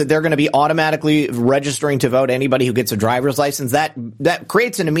 announced that they're going to be automatically registering to vote anybody who gets a driver's license. That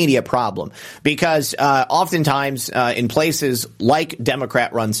creates an immediate problem because oftentimes in places like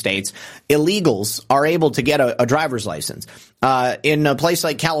Democrat-run states, illegals are able to get a driver's license. In a place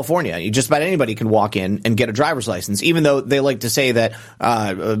like California, just about anybody can walk in and get a driver's license, even though they like to say that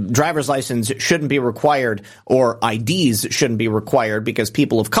driver's license shouldn't be required or IDs shouldn't be required because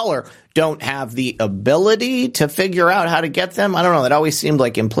people of color don't have the ability to figure out how to get them. I don't know. That always seemed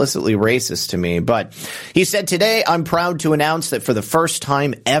like implicitly racist to me. But he said, today I'm proud to announce that for the first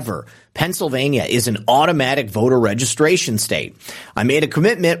time ever, Pennsylvania is an automatic voter registration state. I made a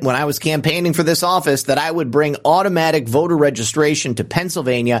commitment when I was campaigning for this office that I would bring automatic voter registration to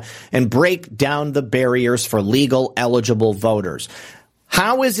Pennsylvania and break down the barriers for legal eligible voters.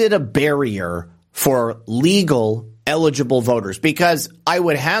 How is it a barrier for legal eligible voters? Because I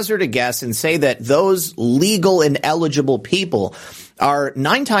would hazard a guess and say that those legal and eligible people are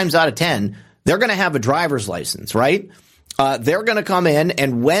 9 times out of 10, they're going to have a driver's license, right? They're going to come in,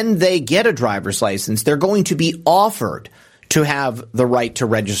 and when they get a driver's license, they're going to be offered to have the right to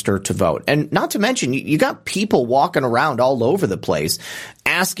register to vote. And not to mention, you got people walking around all over the place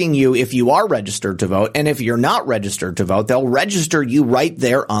asking you if you are registered to vote. And if you're not registered to vote, they'll register you right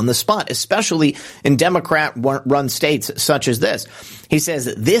there on the spot, especially in Democrat-run states such as this. He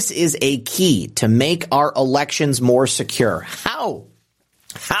says, this is a key to make our elections more secure. How?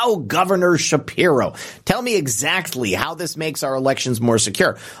 How, Governor Shapiro? Tell me exactly how this makes our elections more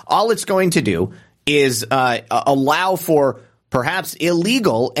secure. All it's going to do is allow for perhaps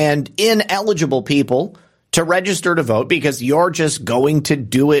illegal and ineligible people to register to vote because you're just going to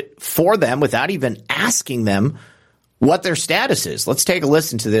do it for them without even asking them what their status is. Let's take a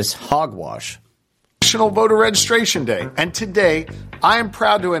listen to this hogwash. National Voter Registration Day. And today, I am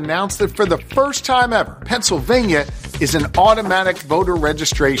proud to announce that for the first time ever, Pennsylvania is an automatic voter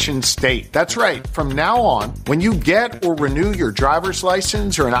registration state. That's right. From now on, when you get or renew your driver's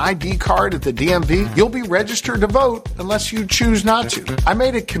license or an ID card at the DMV, you'll be registered to vote unless you choose not to. I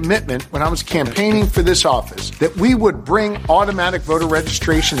made a commitment when I was campaigning for this office that we would bring automatic voter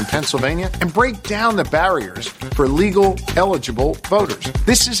registration in Pennsylvania and break down the barriers for legal, eligible voters.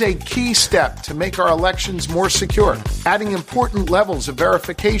 This is a key step to make our elections more secure, adding important levels of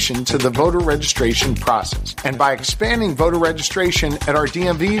verification to the voter registration process. And by expanding voter registration at our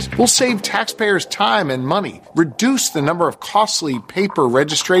DMVs, we'll save taxpayers time and money, reduce the number of costly paper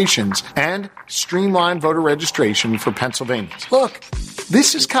registrations, and streamline voter registration for Pennsylvanians. Look,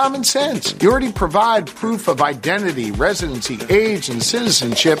 this is common sense. You already provide proof of identity, residency, age, and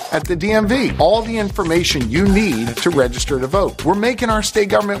citizenship at the DMV. All the information you need to register to vote. We're making our state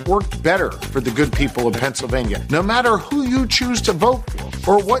government work better for the good people of Pennsylvania. No matter who you choose to vote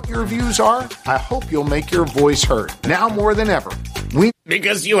for or what your views are, I hope you'll make your voice heard. Now more than ever,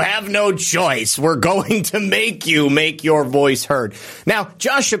 because you have no choice. We're going to make you make your voice heard. Now,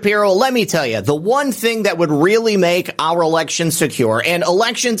 Josh Shapiro, let me tell you, the one thing that would really make our elections secure and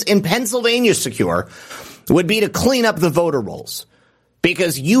elections in Pennsylvania secure would be to clean up the voter rolls.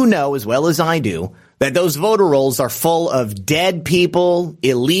 Because you know as well as I do that those voter rolls are full of dead people,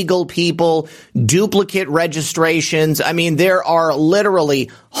 illegal people, duplicate registrations. I mean, there are literally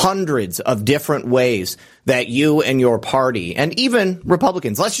hundreds of different ways that you and your party, and even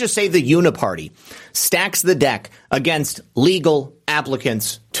Republicans, let's just say the Uniparty, stacks the deck against legal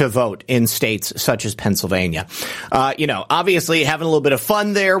applicants to vote in states such as Pennsylvania. Obviously having a little bit of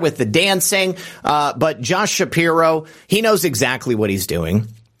fun there with the dancing, but Josh Shapiro, he knows exactly what he's doing.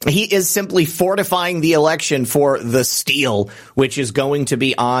 He is simply fortifying the election for the steal, which is going to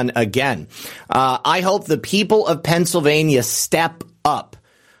be on again. I hope the people of Pennsylvania step up.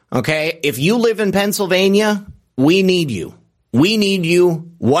 Okay, if you live in Pennsylvania, we need you. We need you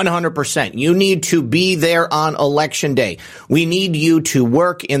 100%. You need to be there on election day. We need you to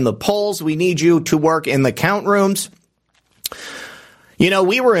work in the polls. We need you to work in the count rooms. You know,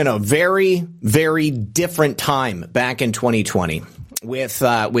 we were in a very, very different time back in 2020 with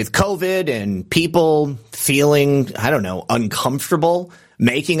COVID and people feeling, uncomfortable,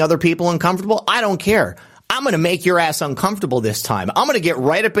 making other people uncomfortable. I don't care. I'm going to make your ass uncomfortable this time. I'm going to get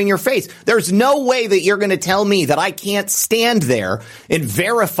right up in your face. There's no way that you're going to tell me that I can't stand there and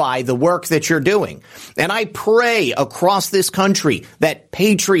verify the work that you're doing. And I pray across this country that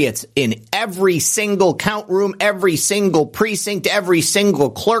patriots in every single count room, every single precinct, every single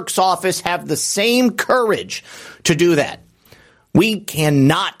clerk's office have the same courage to do that. We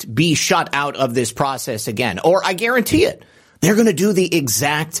cannot be shut out of this process again, or I guarantee it, they're going to do the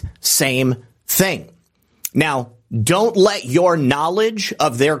exact same thing. Now, don't let your knowledge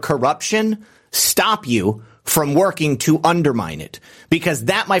of their corruption stop you from working to undermine it, because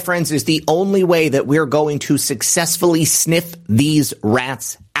that, my friends, is the only way that we're going to successfully sniff these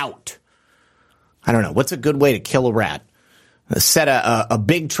rats out. I don't know. What's a good way to kill a rat? Set a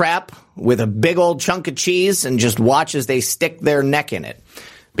big trap with a big old chunk of cheese and just watch as they stick their neck in it,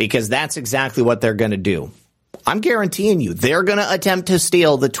 because that's exactly what they're going to do. I'm guaranteeing you they're going to attempt to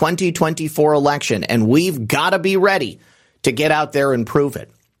steal the 2024 election, and we've got to be ready to get out there and prove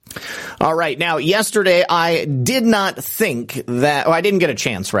it. All right. Now, yesterday, I did not think that, I didn't get a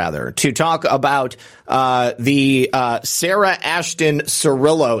chance, rather, to talk about the Sarah Ashton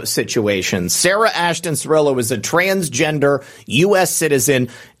Cirillo situation. Sarah Ashton Cirillo is a transgender U.S. citizen,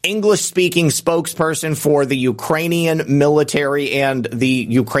 English-speaking spokesperson for the Ukrainian military and the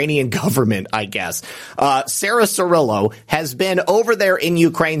Ukrainian government, I guess. Sarah Cirillo has been over there in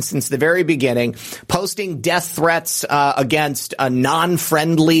Ukraine since the very beginning, posting death threats against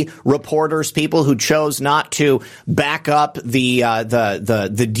non-friendly reporters, people who chose not to back up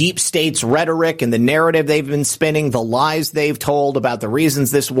the deep state's rhetoric and the narrative they've been spinning, the lies they've told about the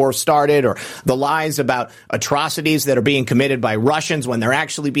reasons this war started, or the lies about atrocities that are being committed by Russians when they're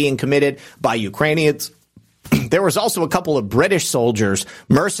actually being committed by Ukrainians. There was also a couple of British soldiers,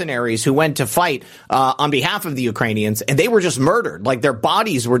 mercenaries, who went to fight on behalf of the Ukrainians, and they were just murdered. Like, their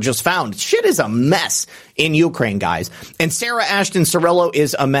bodies were just found. Shit is a mess in Ukraine, guys. And Sarah Ashton Cirillo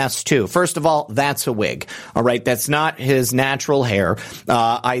is a mess, too. First of all, that's a wig. All right, that's not his natural hair.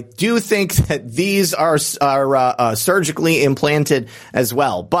 I do think that these are surgically implanted as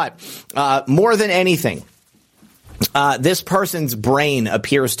well. But more than anything, This person's brain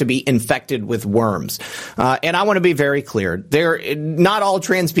appears to be infected with worms. And I want to be very clear. Not all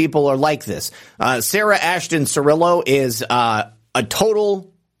trans people are like this. Sarah Ashton Cirillo is a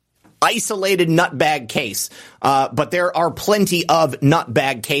total isolated nutbag case. But there are plenty of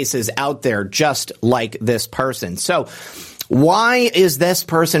nutbag cases out there just like this person. So why is this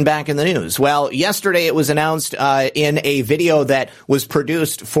person back in the news? Well, yesterday it was announced in a video that was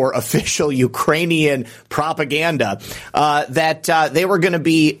produced for official Ukrainian propaganda that they were going to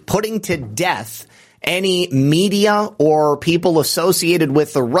be putting to death any media or people associated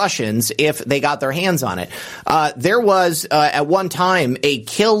with the Russians if they got their hands on it. There was at one time a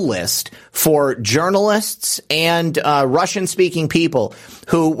kill list for journalists and Russian-speaking people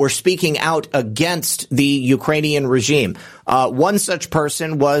who were speaking out against the Ukrainian regime. One such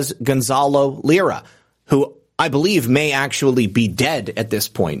person was Gonzalo Lira, who I believe may actually be dead at this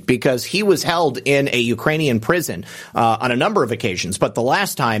point because he was held in a Ukrainian prison on a number of occasions. But the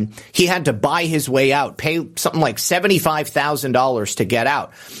last time he had to buy his way out, pay something like $75,000 to get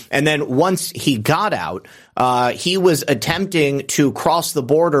out. And then once he got out, he was attempting to cross the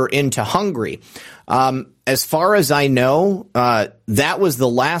border into Hungary. As far as I know, that was the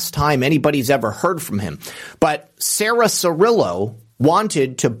last time anybody's ever heard from him. But Sarah Cirillo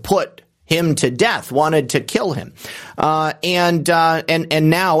wanted to put him to death, wanted to kill him. And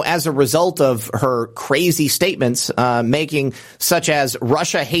now, as a result of her crazy statements, making such as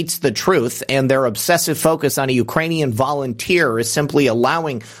Russia hates the truth and their obsessive focus on a Ukrainian volunteer is simply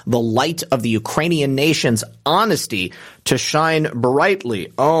allowing the light of the Ukrainian nation's honesty to shine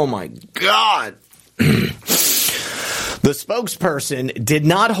brightly. Oh my God. The spokesperson did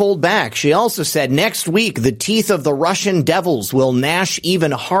not hold back. She also said next week the teeth of the Russian devils will gnash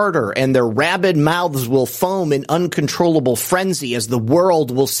even harder and their rabid mouths will foam in uncontrollable frenzy as the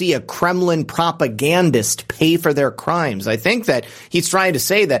world will see a Kremlin propagandist pay for their crimes. I think that he's trying to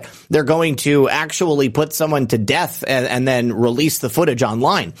say that they're going to actually put someone to death and then release the footage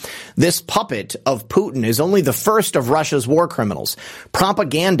online. This puppet of Putin is only the first of Russia's war criminals.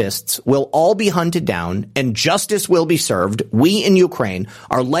 Propagandists will all be hunted down and justice will be served. We in Ukraine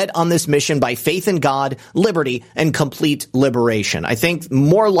are led on this mission by faith in God, liberty, and complete liberation. I think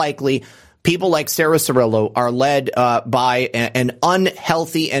more likely people like Sarah Cirillo are led by an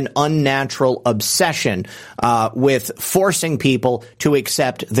unhealthy and unnatural obsession with forcing people to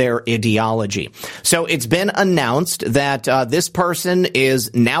accept their ideology. So it's been announced that this person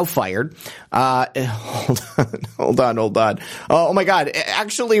is now fired. Hold on. Oh my God.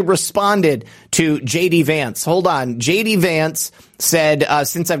 Actually responded to J.D. Vance. Hold on. J.D. Vance said,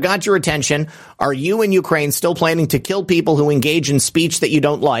 since I've got your attention, are you in Ukraine still planning to kill people who engage in speech that you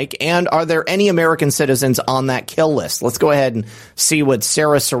don't like? And are there any American citizens on that kill list? Let's go ahead and see what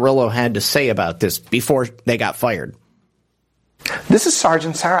Sarah Cirillo had to say about this before they got fired. This is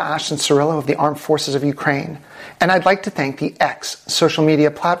Sergeant Sarah Ashton Cirillo of the Armed Forces of Ukraine, and I'd like to thank the X social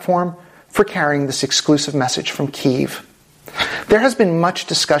media platform for carrying this exclusive message from Kyiv. There has been much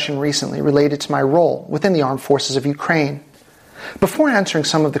discussion recently related to my role within the Armed Forces of Ukraine. Before answering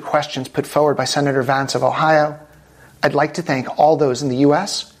some of the questions put forward by Senator Vance of Ohio, I'd like to thank all those in the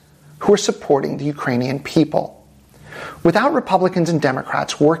U.S. who are supporting the Ukrainian people. Without Republicans and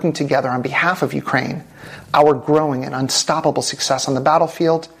Democrats working together on behalf of Ukraine, our growing and unstoppable success on the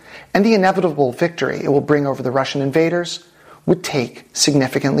battlefield and the inevitable victory it will bring over the Russian invaders would take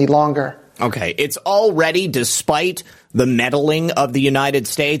significantly longer. Okay, it's already, despite the meddling of the United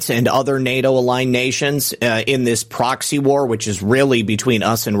States and other NATO-aligned nations in this proxy war, which is really between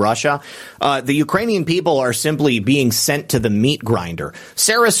us and Russia, the Ukrainian people are simply being sent to the meat grinder.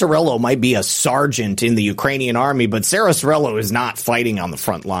 Sarah Cirillo might be a sergeant in the Ukrainian army, but Sarah Cirillo is not fighting on the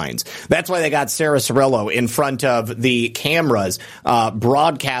front lines. That's why they got Sarah Cirillo in front of the cameras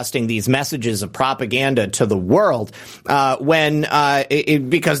broadcasting these messages of propaganda to the world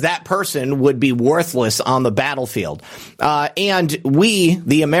because that person would be worthless on the battlefield. And we,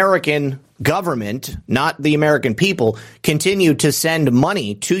 the American government, not the American people, continue to send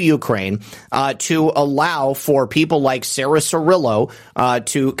money to Ukraine to allow for people like Sarah Cirillo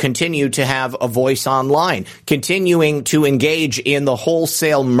to continue to have a voice online, continuing to engage in the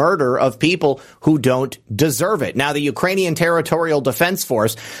wholesale murder of people who don't deserve it. Now, the Ukrainian Territorial Defense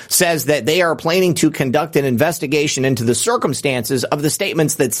Force says that they are planning to conduct an investigation into the circumstances of the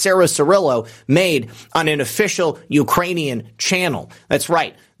statements that Sarah Cirillo made on an official Ukrainian channel. That's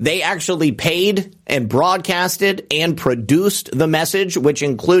right. They actually paid and broadcasted and produced the message, which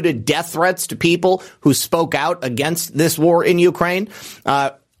included death threats to people who spoke out against this war in Ukraine.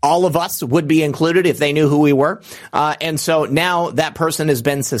 all of us would be included if they knew who we were. And so now that person has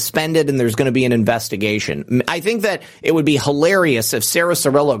been suspended and there's going to be an investigation. I think that it would be hilarious if Sarah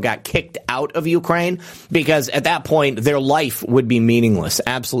Cirillo got kicked out of Ukraine, because at that point their life would be meaningless,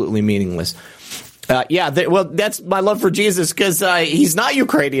 absolutely meaningless. Well, that's my love for Jesus, because he's not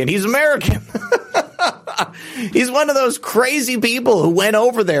Ukrainian. He's American. He's one of those crazy people who went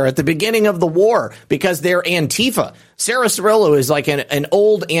over there at the beginning of the war because they're Antifa. Sarah Cirillo is like an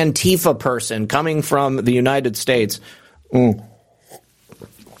old Antifa person coming from the United States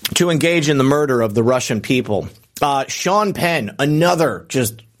to engage in the murder of the Russian people. Sean Penn, another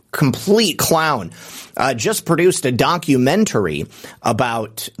just complete clown, just produced a documentary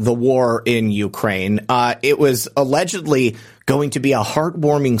about the war in Ukraine. It was allegedly going to be a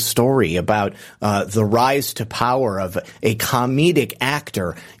heartwarming story about the rise to power of a comedic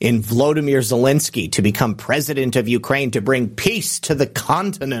actor in Volodymyr Zelensky to become president of Ukraine, to bring peace to the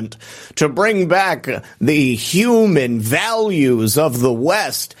continent, to bring back the human values of the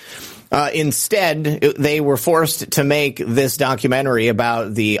West. Instead, they were forced to make this documentary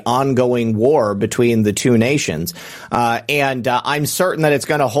about the ongoing war between the two nations. And I'm certain that it's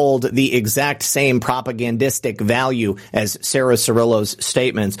going to hold the exact same propagandistic value as Sarah Cirillo's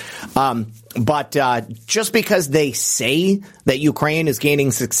statements. But just because they say that Ukraine is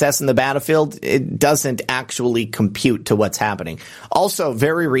gaining success in the battlefield, it doesn't actually compute to what's happening. Also,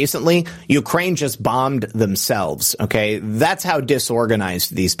 very recently, Ukraine just bombed themselves. Okay, that's how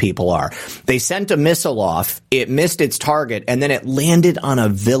disorganized these people are. They sent a missile off, it missed its target, and then it landed on a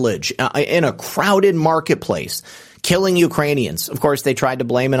village in a crowded marketplace, killing Ukrainians. Of course, they tried to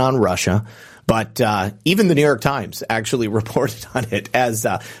blame it on Russia. But even the New York Times actually reported on it as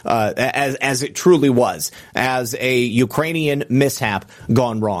it truly was, as a Ukrainian mishap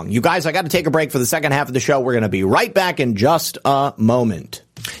gone wrong. You guys, I got to take a break for the second half of the show. We're going to be right back in just a moment.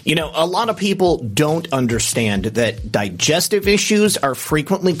 You know, a lot of people don't understand that digestive issues are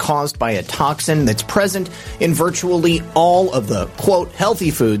frequently caused by a toxin that's present in virtually all of the, quote,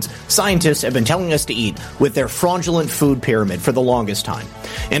 healthy foods scientists have been telling us to eat with their fraudulent food pyramid for the longest time.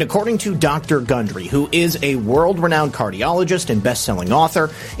 And according to Dr. Gundry, who is a world-renowned cardiologist and best-selling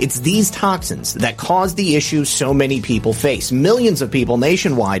author, it's these toxins that cause the issues so many people face. Millions of people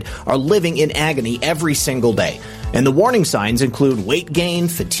nationwide are living in agony every single day. And the warning signs include weight gain,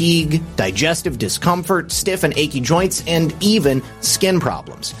 fatigue, digestive discomfort, stiff and achy joints, and even skin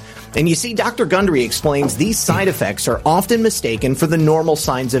problems. And you see, Dr. Gundry explains these side effects are often mistaken for the normal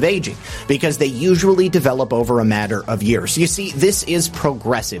signs of aging because they usually develop over a matter of years. You see, this is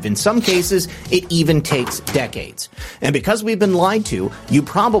progressive. In some cases, it even takes decades. And because we've been lied to, you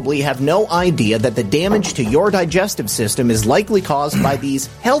probably have no idea that the damage to your digestive system is likely caused by these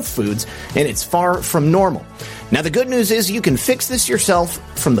health foods, and it's far from normal. Now, the good news is you can fix this yourself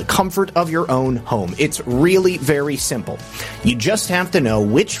from the comfort of your own home. It's really very simple. You just have to know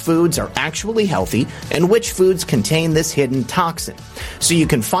which foods are actually healthy and which foods contain this hidden toxin. So you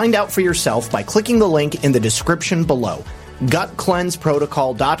can find out for yourself by clicking the link in the description below,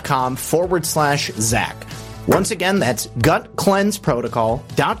 gutcleanseprotocol.com/Zach. Once again, that's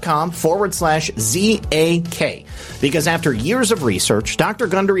gutcleanseprotocol.com/ZAK. Because after years of research, Dr.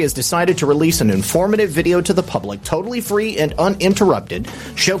 Gundry has decided to release an informative video to the public, totally free and uninterrupted,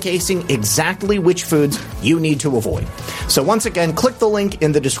 showcasing exactly which foods you need to avoid. So once again, click the link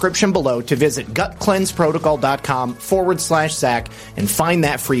in the description below to visit gutcleanseprotocol.com/Zach and find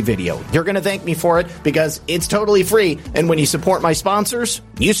that free video. You're going to thank me for it because it's totally free. And when you support my sponsors,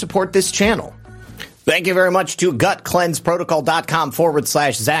 you support this channel. Thank you very much to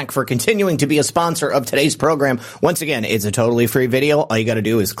gutcleanseprotocol.com/Zach for continuing to be a sponsor of today's program. Once again, it's a totally free video. All you got to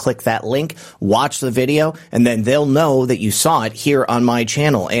do is click that link, watch the video, and then they'll know that you saw it here on my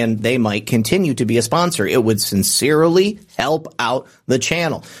channel, and they might continue to be a sponsor. It would sincerely help out the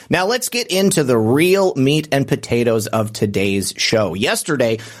channel. Now let's get into the real meat and potatoes of today's show.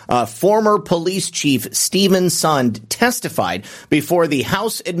 Yesterday, former police chief Stephen Sund testified before the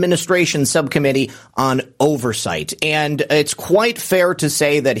House Administration Subcommittee on Oversight, and it's quite fair to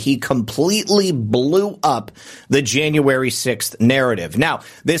say that he completely blew up the January 6th narrative. Now,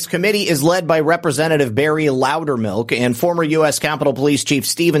 this committee is led by Representative Barry Loudermilk, and former U.S. Capitol Police Chief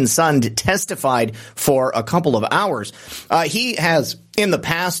Stephen Sund testified for a couple of hours. He has in the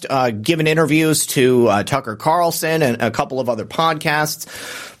past given interviews to Tucker Carlson and a couple of other podcasts.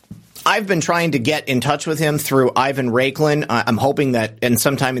 I've been trying to get in touch with him through Ivan Raiklin. I'm hoping that in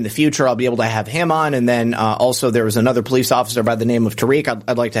sometime in the future I'll be able to have him on. And then also there was another police officer by the name of Tariq.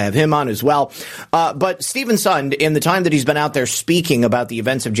 I'd like to have him on as well. But Stephen Sund, in the time that he's been out there speaking about the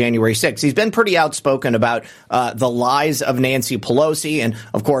events of January 6th, he's been pretty outspoken about the lies of Nancy Pelosi and,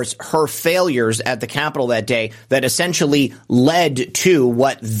 of course, her failures at the Capitol that day that essentially led to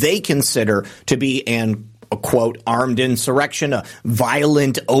what they consider to be a quote, armed insurrection, a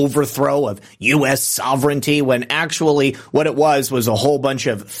violent overthrow of U.S. sovereignty, when actually what it was a whole bunch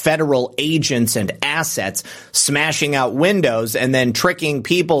of federal agents and assets smashing out windows and then tricking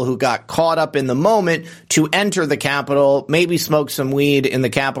people who got caught up in the moment to enter the Capitol, maybe smoke some weed in the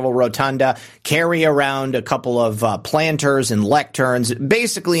Capitol Rotunda, carry around a couple of planters and lecterns,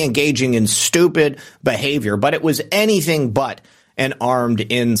 basically engaging in stupid behavior. But it was anything but an armed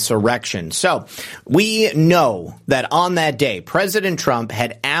insurrection. So we know that on that day, President Trump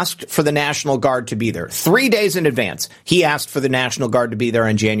had asked for the National Guard to be there. 3 days in advance, he asked for the National Guard to be there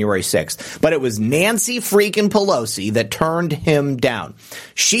on January 6th. But it was Nancy freaking Pelosi that turned him down.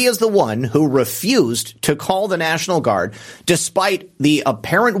 She is the one who refused to call the National Guard despite the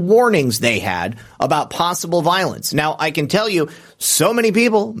apparent warnings they had about possible violence. Now, I can tell you, so many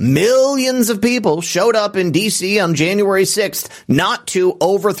people, millions of people, showed up in D.C. on January 6th not to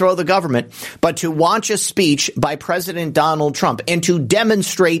overthrow the government, but to watch a speech by President Donald Trump and to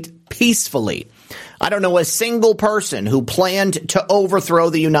demonstrate peacefully. I don't know a single person who planned to overthrow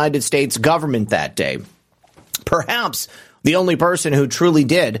the United States government that day. Perhaps the only person who truly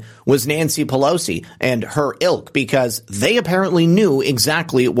did was Nancy Pelosi and her ilk, because they apparently knew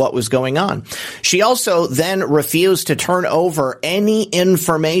exactly what was going on. She also then refused to turn over any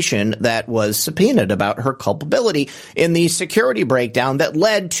information that was subpoenaed about her culpability in the security breakdown that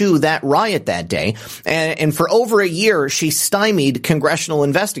led to that riot that day. And for over a year, she stymied congressional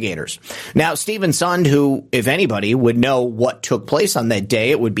investigators. Now, Stephen Sund, who, if anybody, would know what took place on that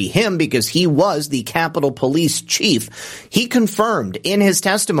day, it would be him, because he was the Capitol Police chief. He confirmed in his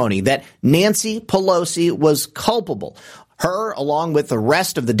testimony that Nancy Pelosi was culpable. Her, along with the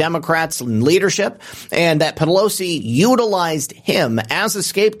rest of the Democrats in leadership, and that Pelosi utilized him as a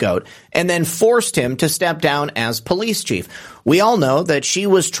scapegoat and then forced him to step down as police chief. We all know that she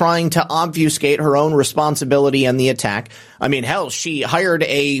was trying to obfuscate her own responsibility in the attack. I mean, hell, she hired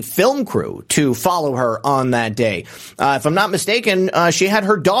a film crew to follow her on that day. If I'm not mistaken, she had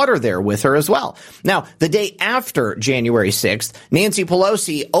her daughter there with her as well. Now, the day after January 6th, Nancy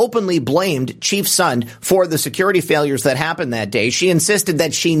Pelosi openly blamed Chief Sund for the security failures that happened that day. She insisted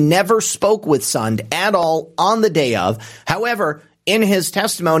that she never spoke with Sund at all on the day of. However, in his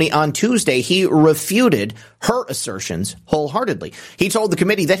testimony on Tuesday, he refuted her assertions wholeheartedly. He told the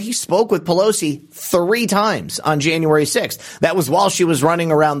committee that he spoke with Pelosi 3 times on January 6th. That was while she was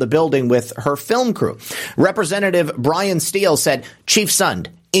running around the building with her film crew. Representative Brian Steele said, "Chief Sund,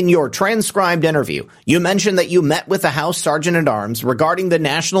 in your transcribed interview, you mentioned that you met with the House Sergeant-at-Arms regarding the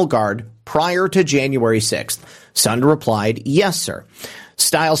National Guard prior to January 6th. Sund replied, "Yes, sir."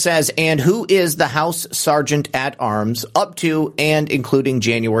 Style says, "And who is the House Sergeant-at-Arms up to and including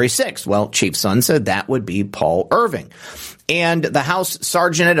January 6th? Well, Chief Sund said that would be Paul Irving. "And the House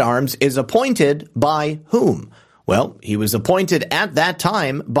Sergeant-at-Arms is appointed by whom? Well, he was appointed at that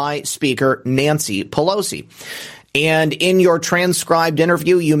time by Speaker Nancy Pelosi. "And in your transcribed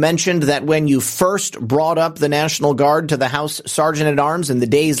interview, you mentioned that when you first brought up the National Guard to the House Sergeant-at-Arms in the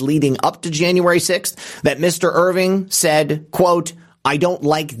days leading up to January 6th, that Mr. Irving said, quote, 'I don't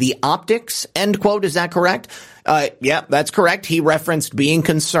like the optics,' end quote. Is that correct?" Yeah, that's correct. He referenced being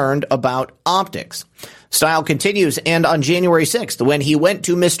concerned about optics. Style continues, "And on January 6th, when he went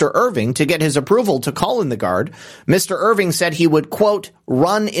to Mr. Irving to get his approval to call in the Guard, Mr. Irving said he would, quote,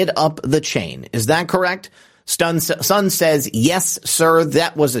 'run it up the chain.' Is that correct?" Sund says, "Yes, sir,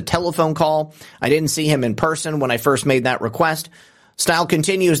 that was a telephone call. I didn't see him in person when I first made that request." Style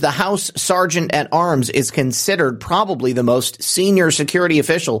continues, "The House Sergeant-at-Arms is considered probably the most senior security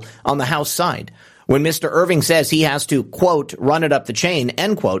official on the House side. When Mr. Irving says he has to, quote, 'run it up the chain,'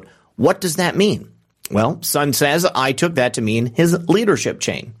 end quote, what does that mean?" Well, Sund says, "I took that to mean his leadership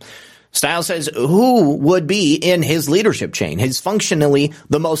chain." Style says, "Who would be in his leadership chain? He's functionally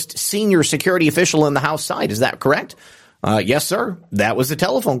the most senior security official in the House side. Is that correct?" Yes, sir. That was a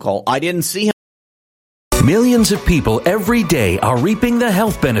telephone call. I didn't see him." Millions of people every day are reaping the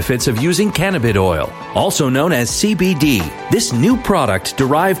health benefits of using cannabis oil, also known as CBD. This new product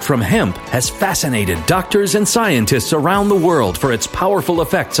derived from hemp has fascinated doctors and scientists around the world for its powerful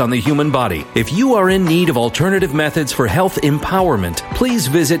effects on the human body. If you are in need of alternative methods for health empowerment, please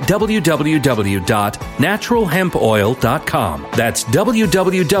visit www.naturalhempoil.com. That's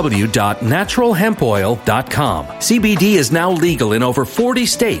www.naturalhempoil.com. CBD is now legal in over 40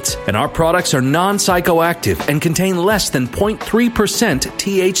 states, and our products are non-psychoactive and contain less than 0.3%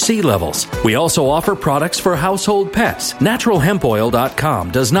 THC levels. We also offer products for household pets.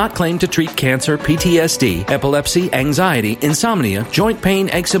 NaturalHempOil.com does not claim to treat cancer, PTSD, epilepsy, anxiety, insomnia, joint pain,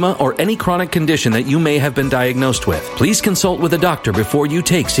 eczema, or any chronic condition that you may have been diagnosed with. Please consult with a doctor before you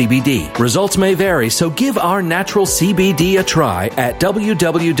take CBD. Results may vary, so give our natural CBD a try at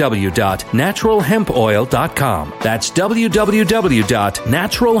www.naturalhempoil.com. That's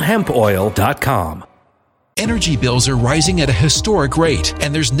www.naturalhempoil.com. Energy bills are rising at a historic rate,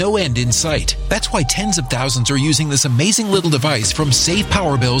 and there's no end in sight. That's why tens of thousands are using this amazing little device from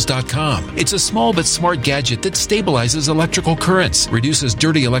SavePowerBills.com. It's a small but smart gadget that stabilizes electrical currents, reduces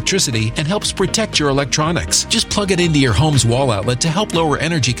dirty electricity, and helps protect your electronics. Just plug it into your home's wall outlet to help lower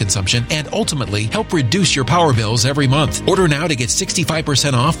energy consumption and ultimately help reduce your power bills every month. Order now to get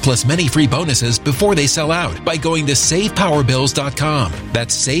 65% off plus many free bonuses before they sell out by going to SavePowerBills.com.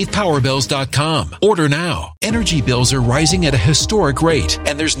 That's SavePowerBills.com. Order now. Energy bills are rising at a historic rate,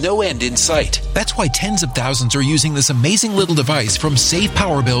 and there's no end in sight. That's why tens of thousands are using this amazing little device from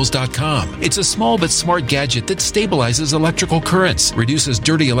SavePowerBills.com. It's a small but smart gadget that stabilizes electrical currents, reduces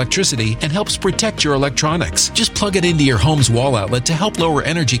dirty electricity, and helps protect your electronics. Just plug it into your home's wall outlet to help lower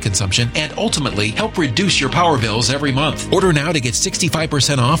energy consumption and ultimately help reduce your power bills every month. Order now to get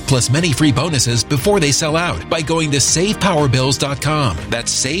 65% off plus many free bonuses before they sell out by going to SavePowerBills.com.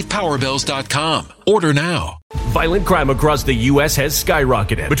 That's SavePowerBills.com. Order now. Violent crime across the U.S. has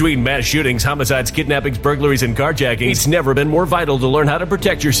skyrocketed. Between mass shootings, homicides, kidnappings, burglaries, and carjackings, it's never been more vital to learn how to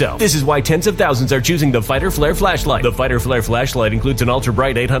protect yourself. This is why tens of thousands are choosing the Fighter Flare flashlight. The Fighter Flare flashlight includes an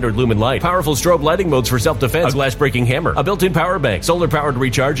ultra-bright 800 lumen light, powerful strobe lighting modes for self-defense, a glass-breaking hammer, a built-in power bank, solar-powered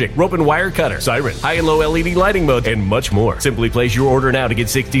recharging, rope and wire cutter, siren, high and low LED lighting mode, and much more. Simply place your order now to get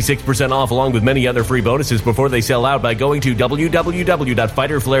 66% off along with many other free bonuses before they sell out by going to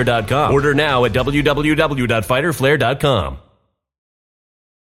www.fighterflare.com. Order now at www.fighterflare.com.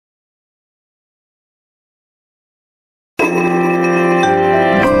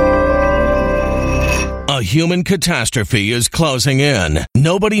 A human catastrophe is closing in.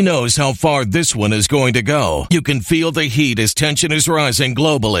 Nobody knows how far this one is going to go. You can feel the heat as tension is rising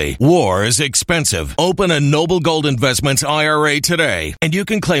globally. War is expensive. Open a Noble Gold Investments IRA today, and you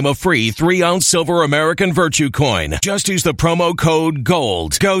can claim a free 3-ounce silver American Virtue coin. Just use the promo code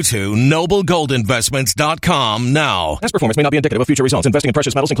GOLD. Go to noblegoldinvestments.com now. Past performance may not be indicative of future results. Investing in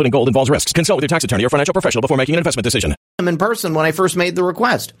precious metals, including gold, involves risks. Consult with your tax attorney or financial professional before making an investment decision. In person when I first made the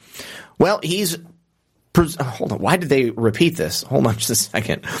request. Well, he's... Hold on. Why did they repeat this? Hold on just a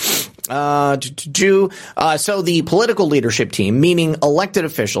second. So the political leadership team, meaning elected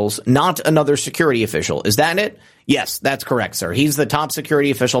officials, not another security official. Is that it? Yes, that's correct, sir. He's the top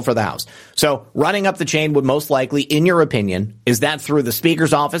security official for the House. So running up the chain would most likely, in your opinion, is that through the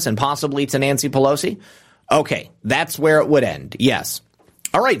Speaker's office and possibly to Nancy Pelosi? Okay, that's where it would end. Yes.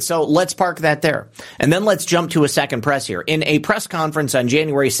 All right, so let's park that there. And then let's jump to a second press here. In a press conference on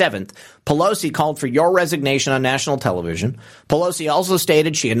January 7th, Pelosi called for your resignation on national television. Pelosi also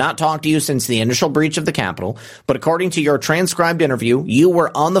stated she had not talked to you since the initial breach of the Capitol, but according to your transcribed interview, you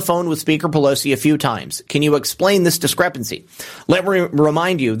were on the phone with Speaker Pelosi a few times. Can you explain this discrepancy? Let me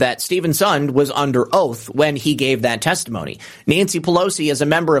remind you that Stephen Sund was under oath when he gave that testimony. Nancy Pelosi, as a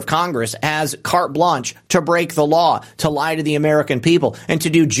member of Congress, has carte blanche to break the law, to lie to the American people, and to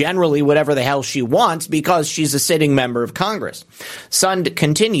do generally whatever the hell she wants because she's a sitting member of Congress. Sund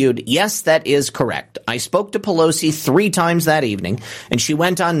continued, yes, that is correct. I spoke to Pelosi 3 times that evening, and she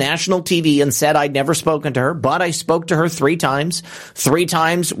went on national TV and said I'd never spoken to her, but I spoke to her 3 times. 3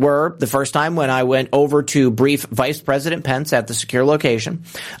 times were the first time when I went over to brief Vice President Pence at the secure location.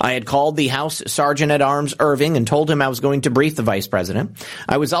 I had called the House Sergeant at Arms Irving and told him I was going to brief the Vice President.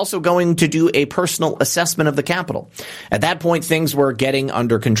 I was also going to do a personal assessment of the Capitol. At that point, things were getting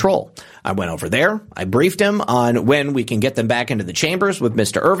under control. I went over there. I briefed him on when we can get them back into the chambers with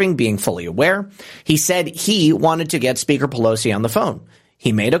Mr. Irving being fully aware. He said he wanted to get Speaker Pelosi on the phone.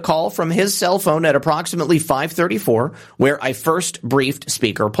 He made a call from his cell phone at approximately 5:34, where I first briefed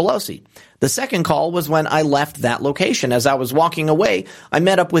Speaker Pelosi. The second call was when I left that location. As I was walking away, I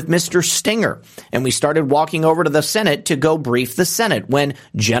met up with Mr. Stinger, and we started walking over to the Senate to go brief the Senate when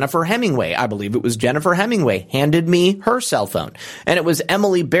Jennifer Hemingway, I believe it was Jennifer Hemingway, handed me her cell phone. And it was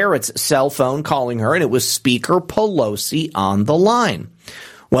Emily Barrett's cell phone calling her, and it was Speaker Pelosi on the line.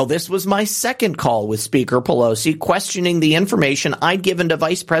 Well, this was my second call with Speaker Pelosi questioning the information I'd given to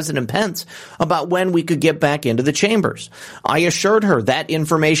Vice President Pence about when we could get back into the chambers. I assured her that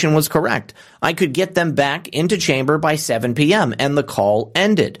information was correct. I could get them back into chamber by 7 p.m. and the call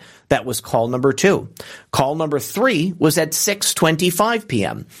ended. That was call number 2. Call number 3 was at 6:25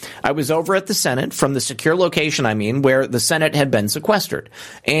 p.m. I was over at the Senate from the secure location, where the Senate had been sequestered.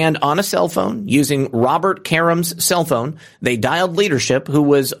 And on a cell phone, using Robert Karem's cell phone, they dialed leadership, who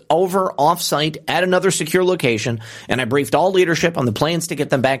was over off-site at another secure location, and I briefed all leadership on the plans to get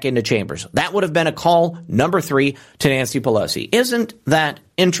them back into chambers. That would have been a call number 3 to Nancy Pelosi. Isn't that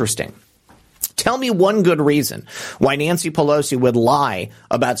interesting? Tell me one good reason why Nancy Pelosi would lie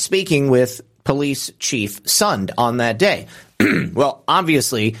about speaking with Police Chief Sund on that day. Well,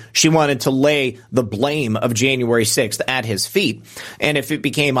 obviously, she wanted to lay the blame of January 6th at his feet. And if it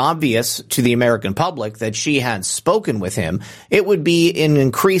became obvious to the American public that she had spoken with him, it would be an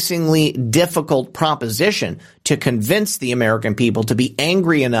increasingly difficult proposition to convince the American people to be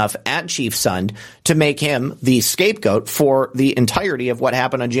angry enough at Chief Sund to make him the scapegoat for the entirety of what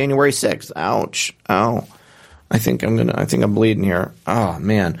happened on January 6th. Ouch. Ow. I think I'm bleeding here. Oh,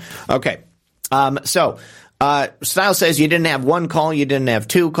 man. Okay. Stiles says you didn't have one call, you didn't have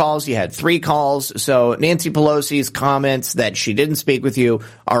 2 calls, you had 3 calls. So Nancy Pelosi's comments that she didn't speak with you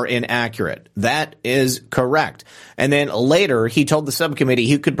are inaccurate. That is correct. And then later, he told the subcommittee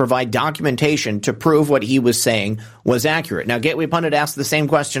he could provide documentation to prove what he was saying was accurate. Now, Gateway Pundit asked the same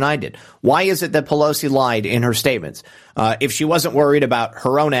question I did. Why is it that Pelosi lied in her statements if she wasn't worried about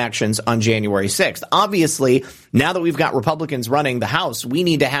her own actions on January 6th? Obviously, now that we've got Republicans running the House, we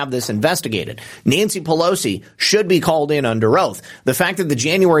need to have this investigated. Nancy Pelosi should be called in under oath. The fact that the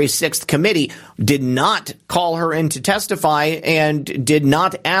January 6th committee did not call her in to testify and did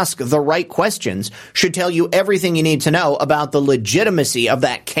not ask the right questions should tell you everything you need to know about the legitimacy of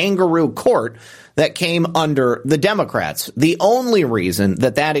that kangaroo court that came under the Democrats. The only reason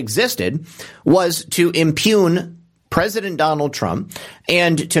that existed was to impugn President Donald Trump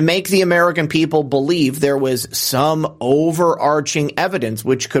and to make the American people believe there was some overarching evidence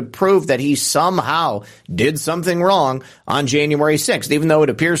which could prove that he somehow did something wrong on January 6th, even though it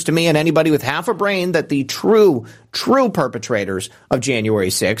appears to me and anybody with half a brain that the true perpetrators of January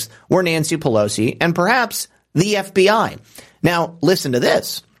 6th were Nancy Pelosi and perhaps the FBI. Now, listen to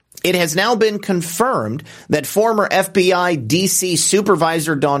this. It has now been confirmed that former FBI D.C.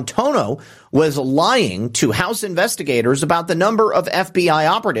 Supervisor D'Antonio was lying to House investigators about the number of FBI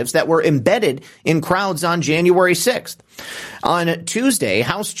operatives that were embedded in crowds on January 6th. On Tuesday,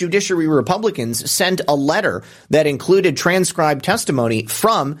 House Judiciary Republicans sent a letter that included transcribed testimony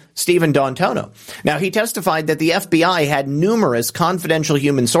from Stephen D'Antonio. Now, he testified that the FBI had numerous confidential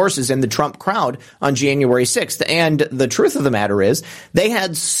human sources in the Trump crowd on January 6th. And the truth of the matter is they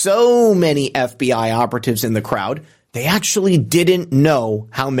had so many FBI operatives in the crowd, they actually didn't know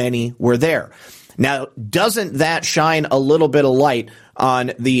how many were there. Now, doesn't that shine a little bit of light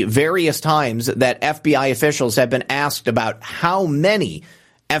on the various times that FBI officials have been asked about how many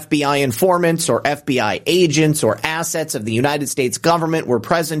FBI informants or FBI agents or assets of the United States government were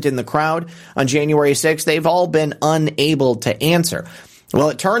present in the crowd on January 6th? They've all been unable to answer. Well,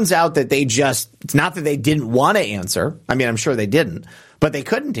 it turns out that it's not that they didn't want to answer. I mean, I'm sure they didn't, but they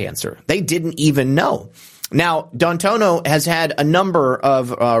couldn't answer. They didn't even know. Now, D'Antonio has had a number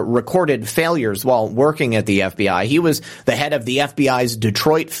of recorded failures while working at the FBI. He was the head of the FBI's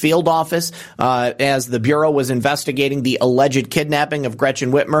Detroit field office as the Bureau was investigating the alleged kidnapping of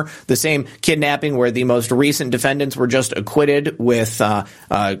Gretchen Whitmer, the same kidnapping where the most recent defendants were just acquitted with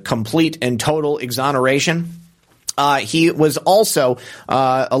complete and total exoneration. He was also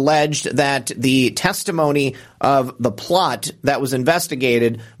alleged that the testimony of the plot that was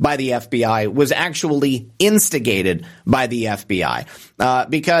investigated by the FBI was actually instigated by the FBI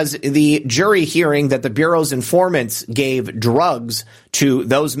because the jury hearing that the Bureau's informants gave drugs to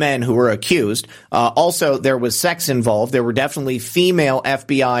those men who were accused. Also, there was sex involved. There were definitely female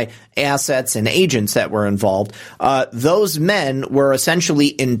FBI assets and agents that were involved. Those men were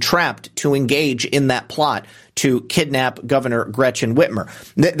essentially entrapped to engage in that plot to kidnap Governor Gretchen Whitmer.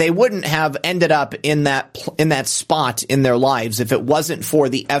 They wouldn't have ended up in that that spot in their lives if it wasn't for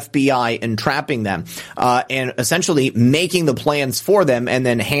the FBI entrapping them and essentially making the plans for them and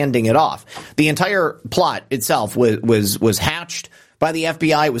then handing it off. The entire plot itself was hatched by the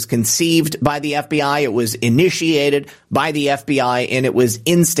FBI, it was conceived by the FBI, it was initiated by the FBI, and it was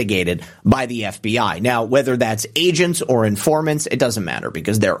instigated by the FBI. Now, whether that's agents or informants, it doesn't matter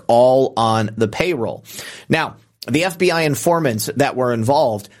because they're all on the payroll. Now, the FBI informants that were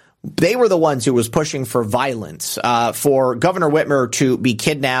involved, they were the ones who was pushing for violence, for Governor Whitmer to be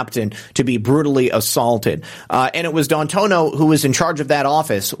kidnapped and to be brutally assaulted. And it was D'Antonio who was in charge of that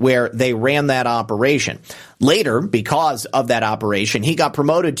office where they ran that operation. Later, because of that operation, he got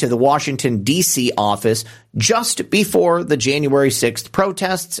promoted to the Washington, D.C. office just before the January 6th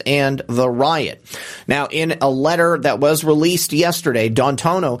protests and the riot. Now, in a letter that was released yesterday,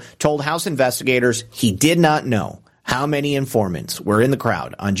 D'Antonio told House investigators he did not know how many informants were in the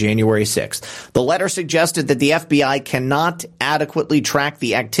crowd on January 6th. The letter suggested that the FBI cannot adequately track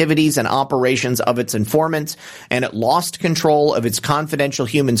the activities and operations of its informants, and it lost control of its confidential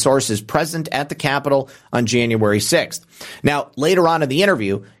human sources present at the Capitol on January 6th. Now, later on in the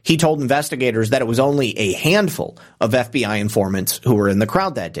interview, he told investigators that it was only a handful of FBI informants who were in the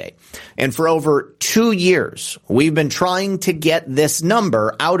crowd that day. And for over 2 years, we've been trying to get this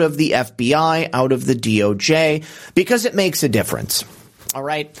number out of the FBI, out of the DOJ, because it makes a difference. All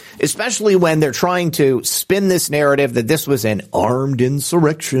right. Especially when they're trying to spin this narrative that this was an armed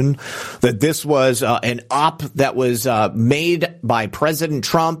insurrection, that this was an op that was made by President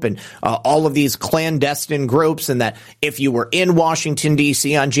Trump and all of these clandestine groups, and that if you were in Washington,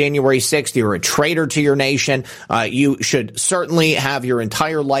 D.C. on January 6th, you're a traitor to your nation. You should certainly have your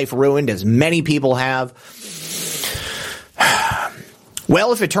entire life ruined, as many people have.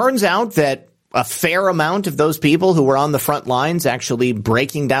 Well, if it turns out that a fair amount of those people who were on the front lines actually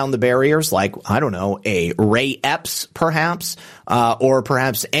breaking down the barriers, like, I don't know, a Ray Epps, perhaps, or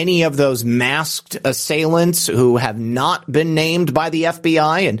perhaps any of those masked assailants who have not been named by the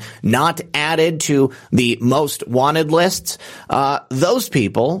FBI and not added to the most wanted lists, those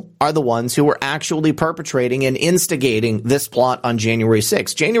people are the ones who were actually perpetrating and instigating this plot on January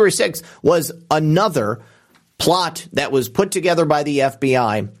 6th. January 6th was another plot that was put together by the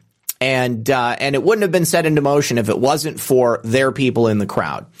FBI. And it wouldn't have been set into motion if it wasn't for their people in the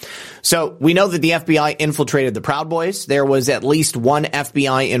crowd. So we know that the FBI infiltrated the Proud Boys. There was at least one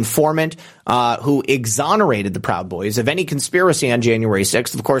FBI informant who exonerated the Proud Boys of any conspiracy on January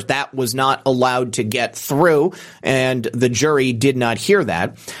 6th. Of course, that was not allowed to get through, and the jury did not hear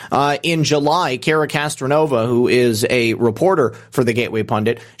that. In July, Kara Castronova, who is a reporter for the Gateway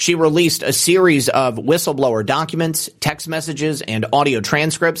Pundit, she released a series of whistleblower documents, text messages, and audio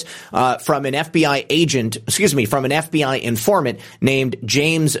transcripts from an FBI informant named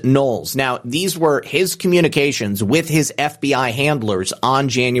James Knowles. Now, these were his communications with his FBI handlers on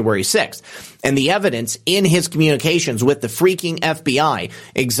January 6th. And the evidence in his communications with the freaking FBI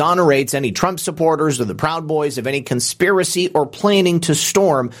exonerates any Trump supporters or the Proud Boys of any conspiracy or planning to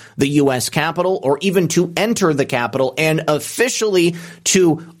storm the U.S. Capitol or even to enter the Capitol and officially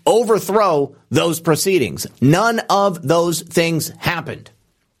to overthrow those proceedings. None of those things happened.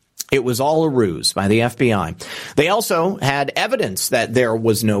 It was all a ruse by the FBI. They also had evidence that there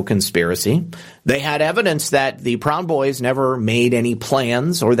was no conspiracy. They had evidence that the Proud Boys never made any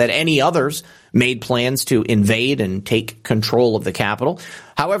plans or that any others made plans to invade and take control of the Capitol.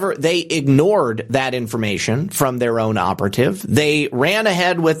 However, they ignored that information from their own operative. They ran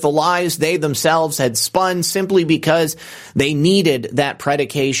ahead with the lies they themselves had spun simply because they needed that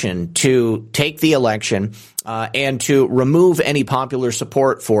predication to take the election and to remove any popular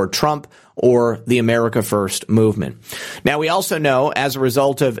support for Trump or the America First movement. Now, we also know, as a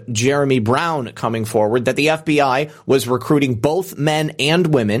result of Jeremy Brown coming forward, that the FBI was recruiting both men and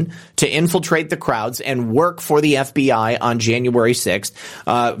women to infiltrate the crowds and work for the FBI on January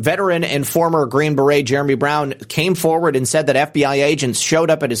 6th. Veteran and former Green Beret Jeremy Brown came forward and said that FBI agents showed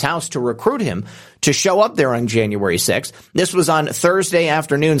up at his house to recruit him to show up there on January 6th. This was on Thursday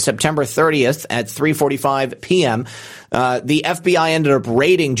afternoon, September 30th at 3:45 p.m. The FBI ended up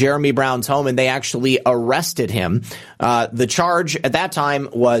raiding Jeremy Brown's home, and they actually arrested him. The charge at that time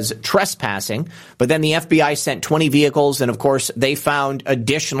was trespassing, but then the FBI sent 20 vehicles, and of course, they found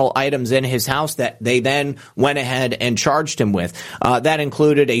additional items in his house that they then went ahead and charged him with. That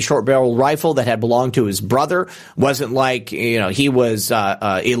included a short-barrel rifle that had belonged to his brother. Wasn't like, he was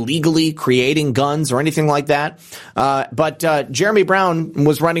illegally creating guns funds or anything like that. But Jeremy Brown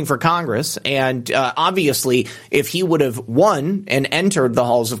was running for Congress, and obviously, if he would have won and entered the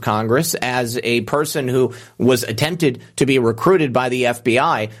halls of Congress as a person who was attempted to be recruited by the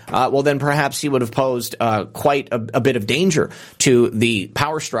FBI, well, then perhaps he would have posed quite a bit of danger to the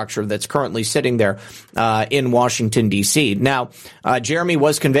power structure that's currently sitting there in Washington, D.C. Now, Jeremy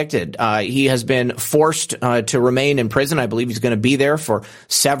was convicted. He has been forced to remain in prison. I believe he's going to be there for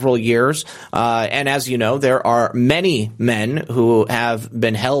several years. And as you know, there are many men who have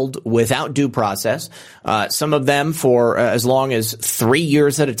been held without due process, some of them for as long as 3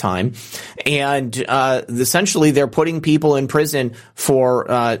 years at a time. And essentially, they're putting people in prison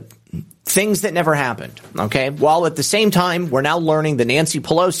for things that never happened, okay? While at the same time, we're now learning that Nancy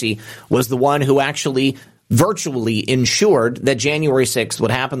Pelosi was the one who actually virtually ensured that January 6th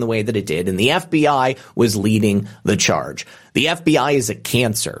would happen the way that it did, and the FBI was leading the charge. The FBI is a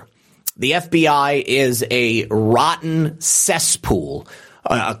cancer. The FBI is a rotten cesspool,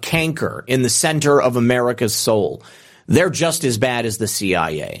 a canker in the center of America's soul. They're just as bad as the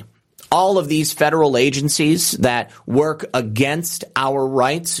CIA. All of these federal agencies that work against our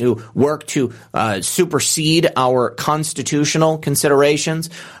rights, who work to supersede our constitutional considerations,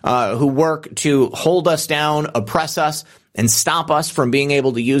 who work to hold us down, oppress us, and stop us from being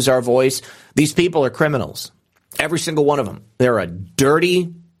able to use our voice, these people are criminals. Every single one of them. They're a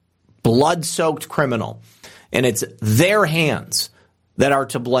dirty, blood-soaked criminal. And it's their hands that are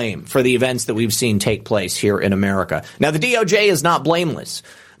to blame for the events that we've seen take place here in America. Now, the DOJ is not blameless.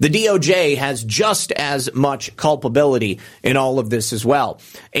 The DOJ has just as much culpability in all of this as well.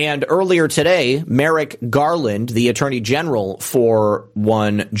 And earlier today, Merrick Garland, the Attorney General for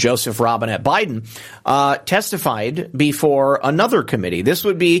one Joseph Robinette Biden, testified before another committee. This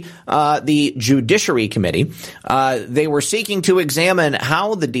would be the Judiciary Committee. They were seeking to examine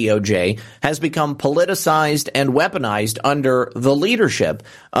how the DOJ has become politicized and weaponized under the leadership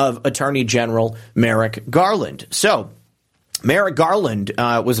of Attorney General Merrick Garland. So, Merrick Garland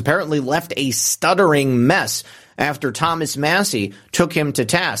was apparently left a stuttering mess after Thomas Massie took him to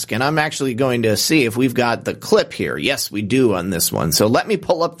task. And I'm actually going to see if we've got the clip here. Yes, we do on this one. So let me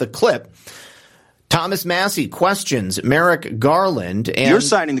pull up the clip. Thomas Massie questions Merrick Garland. And you're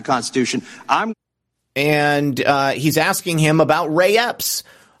signing the Constitution. And he's asking him about Ray Epps.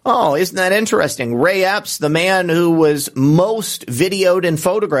 Oh, isn't that interesting? Ray Epps, the man who was most videoed and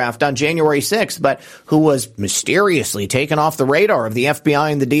photographed on January 6th, but who was mysteriously taken off the radar of the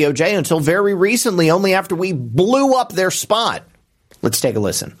FBI and the DOJ until very recently, only after we blew up their spot. Let's take a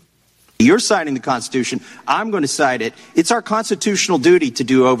listen. You're signing the Constitution. I'm going to cite it. It's our constitutional duty to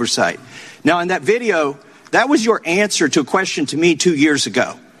do oversight. Now, in that video, that was your answer to a question to me 2 years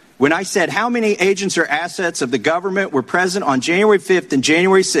ago, when I said how many agents or assets of the government were present on January 5th and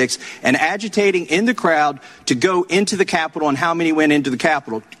January 6th and agitating in the crowd to go into the Capitol, and how many went into the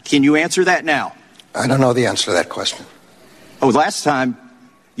Capitol. Can you answer that now? I don't know the answer to that question. Oh, last time,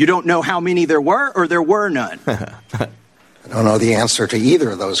 you don't know how many there were, or there were none? I don't know the answer to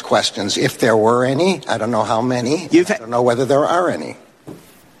either of those questions. If there were any, I don't know how many. I don't know whether there are any.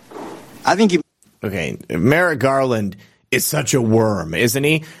 I think you... Okay, Merrick Garland is such a worm, isn't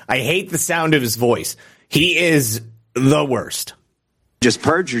he? I hate the sound of his voice. He is the worst. Just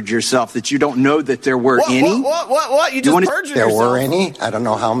perjured yourself that you don't know that there were any? What? You just perjured yourself. There were any? I don't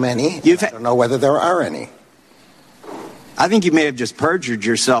know how many. I don't know whether there are any. I think you may have just perjured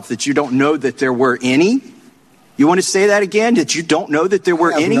yourself that you don't know that there were any. You want to say that again, that you don't know that there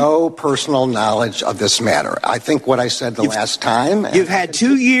were any? I have no personal knowledge of this matter. I think what I said last time... You've had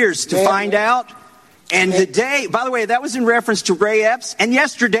 2 years to find out. And today, by the way, that was in reference to Ray Epps, and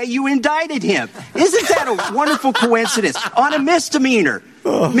yesterday you indicted him. Isn't that a wonderful coincidence? On a misdemeanor.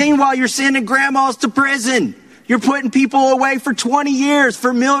 Meanwhile, you're sending grandmas to prison. You're putting people away for 20 years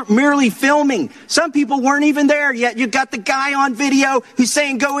for merely filming. Some people weren't even there yet. You got the guy on video who's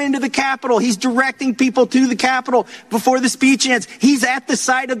saying go into the Capitol. He's directing people to the Capitol before the speech ends. He's at the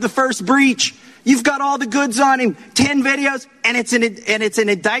site of the first breach. You've got all the goods on him, 10 videos, and it's an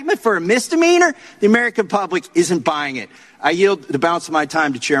indictment for a misdemeanor? The American public isn't buying it. I yield the balance of my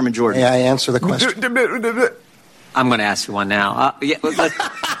time to Chairman Jordan. May I answer the question? I'm going to ask you one now. We'll let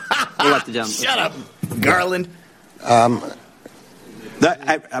the gentleman. Shut up, Garland.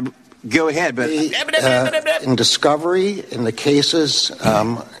 Go ahead. But in discovery, in the cases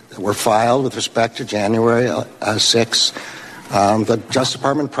that were filed with respect to January 6th, the Justice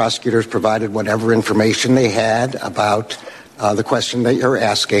Department prosecutors provided whatever information they had about the question that you're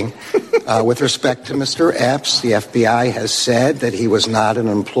asking. With respect to Mr. Epps, the FBI has said that he was not an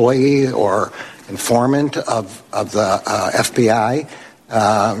employee or informant of the FBI.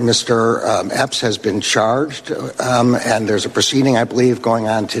 Mr. Epps has been charged, and there's a proceeding, I believe, going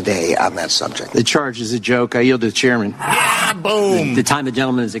on today on that subject. The charge is a joke. I yield to the chairman. Yeah, boom. The time the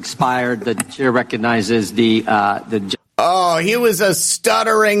gentleman has expired. The chair recognizes the. Oh, he was a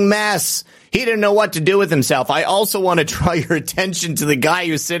stuttering mess. He didn't know what to do with himself. I also want to draw your attention to the guy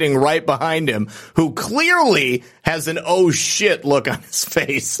who's sitting right behind him, who clearly has an oh shit look on his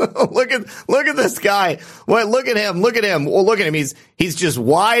face. look at this guy. Well, look at him. Well, look at him. He's just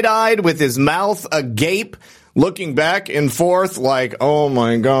wide-eyed with his mouth agape, looking back and forth like, oh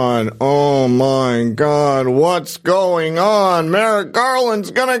my God, what's going on? Merrick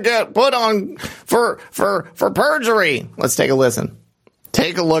Garland's gonna get put on for perjury. Let's take a listen.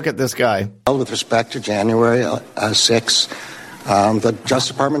 Take a look at this guy. With respect to January 6, the Justice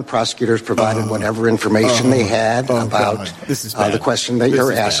Department prosecutors provided whatever information they had about the question that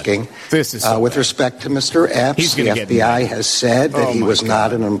you're asking. This is so with respect to Mr. Epps, the FBI has said that he was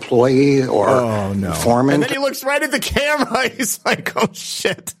not an employee or informant. And then he looks right at the camera. He's like, oh,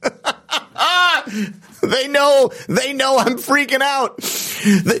 shit. They know I'm freaking out.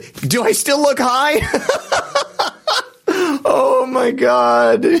 Do I still look high? Oh, my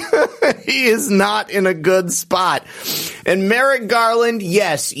God. He is not in a good spot. And Merrick Garland,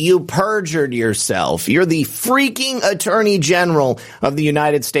 yes, you perjured yourself. You're the freaking Attorney General of the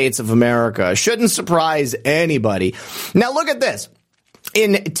United States of America. Shouldn't surprise anybody. Now, look at this.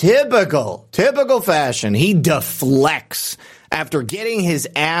 In typical fashion, he deflects. After getting his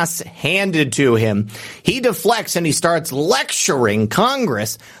ass handed to him, he deflects and he starts lecturing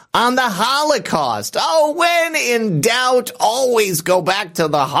Congress on the Holocaust. Oh, when in doubt, always go back to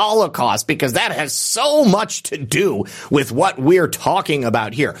the Holocaust, because that has so much to do with what we're talking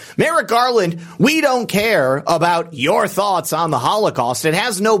about here. Merrick Garland, we don't care about your thoughts on the Holocaust. It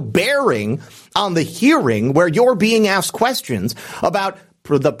has no bearing on the hearing where you're being asked questions about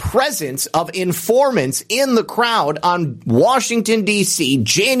the presence of informants in the crowd on Washington, D.C.,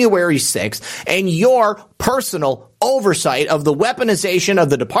 January 6th, and your personal oversight of the weaponization of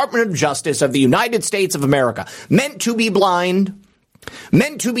the Department of Justice of the United States of America. Meant to be blind,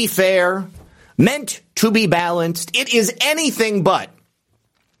 meant to be fair, meant to be balanced. It is anything but.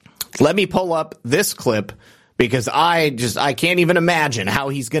 Let me pull up this clip, because I can't even imagine how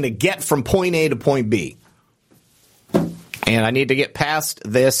he's going to get from point A to point B. And I need to get past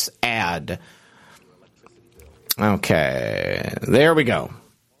this ad. Okay, there we go.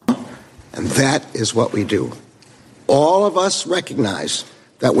 And that is what we do. All of us recognize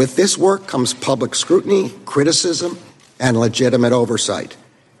that with this work comes public scrutiny, criticism, and legitimate oversight.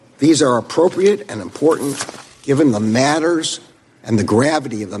 These are appropriate and important given the matters and the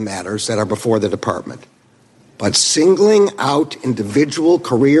gravity of the matters that are before the department. But singling out individual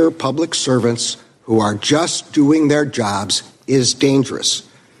career public servants who are just doing their jobs is dangerous,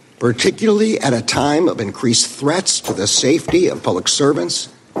 particularly at a time of increased threats to the safety of public servants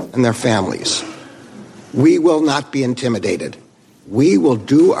and their families. We will not be intimidated. We will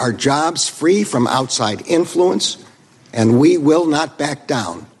do our jobs free from outside influence, and we will not back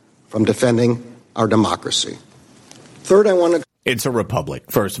down from defending our democracy. Third, I want to... It's a republic.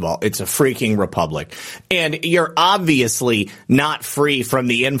 First of all, it's a freaking republic. And you're obviously not free from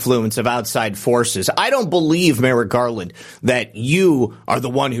the influence of outside forces. I don't believe, Merrick Garland, that you are the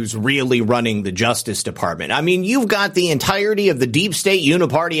one who's really running the Justice Department. I mean, you've got the entirety of the deep state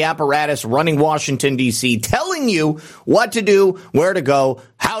uniparty apparatus running Washington, D.C., telling you what to do, where to go,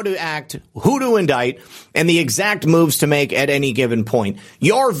 how to act, who to indict, and the exact moves to make at any given point.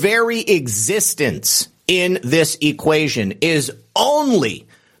 Your very existence in this equation is only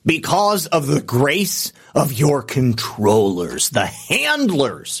because of the grace of your controllers, the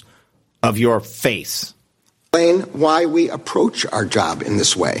handlers of your face. Explain why we approach our job in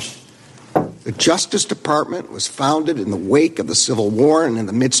this way. The Justice Department was founded in the wake of the Civil War and in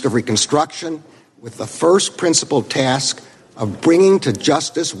the midst of Reconstruction with the first principal task of bringing to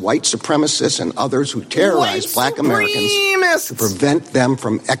justice white supremacists and others who terrorize black Americans to prevent them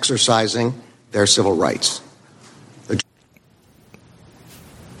from exercising their civil rights.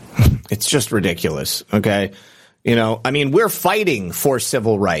 It's just ridiculous, okay? You know, I mean, we're fighting for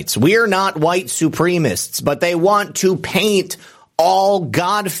civil rights. We're not white supremacists, but they want to paint all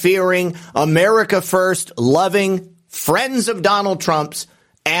God-fearing, America first, loving friends of Donald Trump's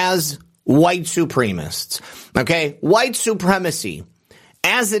as white supremacists, okay? White supremacy,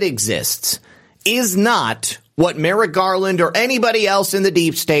 as it exists, is not what Merrick Garland or anybody else in the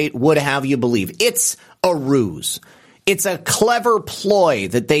deep state would have you believe. It's a ruse. It's a clever ploy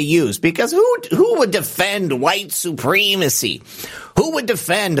that they use, because who would defend white supremacy? Who would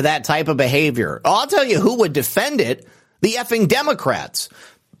defend that type of behavior? I'll tell you who would defend it. The effing Democrats.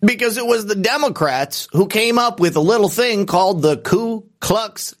 Because it was the Democrats who came up with a little thing called the Ku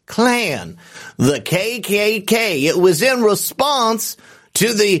Klux Klan, the KKK. It was in response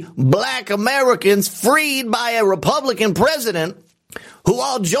to the black Americans freed by a Republican president who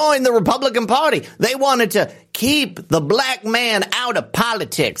all joined the Republican Party. They wanted to keep the black man out of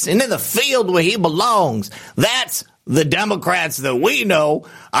politics and in the field where he belongs. That's the Democrats that we know.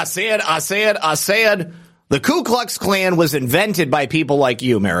 I said. The Ku Klux Klan was invented by people like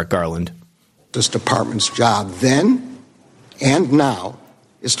you, Merrick Garland. This department's job then and now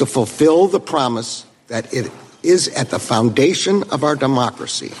is to fulfill the promise that it is at the foundation of our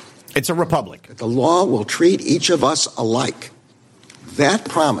democracy. It's a republic. That the law will treat each of us alike. That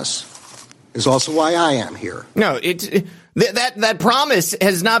promise is also why I am here. No, that promise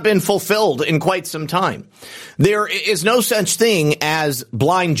has not been fulfilled in quite some time. There is no such thing as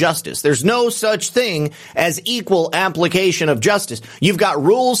blind justice. There's no such thing as equal application of justice. You've got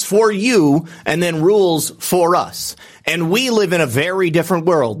rules for you and then rules for us. And we live in a very different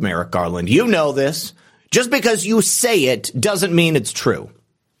world, Merrick Garland. You know this. Just because you say it doesn't mean it's true.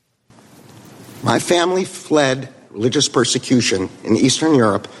 My family fled religious persecution in Eastern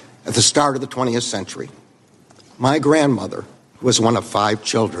Europe at the start of the 20th century. My grandmother, who was one of 5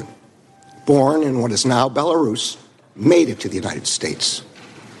 children, born in what is now Belarus, made it to the United States,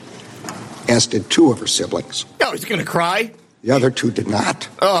 as did 2 of her siblings. Oh, he's going to cry? The other 2 did not.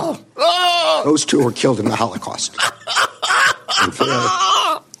 Oh! Those 2 were killed in the Holocaust. And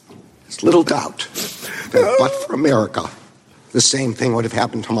there's little doubt that but for America, the same thing would have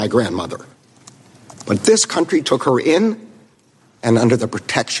happened to my grandmother. But this country took her in and under the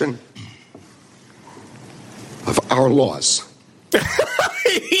protection of our laws.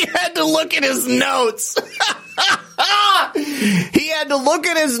 He had to look at his notes. He had to look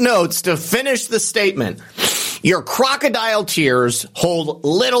at his notes to finish the statement. Your crocodile tears hold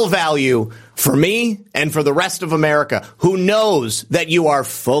little value for me and for the rest of America, who knows that you are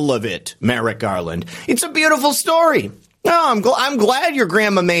full of it, Merrick Garland. It's a beautiful story. Oh, I'm glad your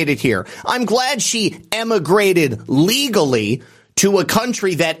grandma made it here. I'm glad she emigrated legally to a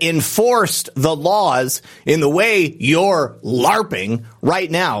country that enforced the laws in the way you're LARPing right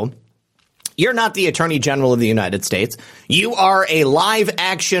now. You're not the Attorney General of the United States. You are a live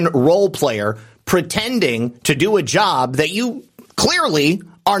action role player pretending to do a job that you clearly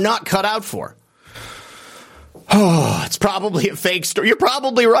are not cut out for. Oh, it's probably a fake story. You're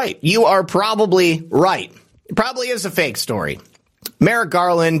probably right. You are probably right. It probably is a fake story. Merrick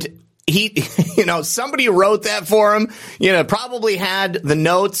Garland, somebody wrote that for him, probably had the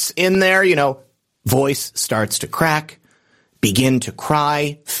notes in there, voice starts to crack, begin to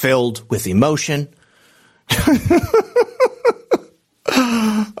cry, filled with emotion.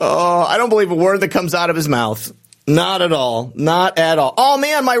 Oh, I don't believe a word that comes out of his mouth. Not at all. Not at all. Oh,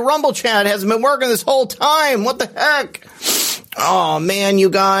 man, my Rumble chat hasn't been working this whole time. What the heck? Oh, man, you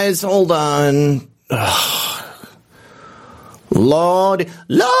guys, hold on. Lord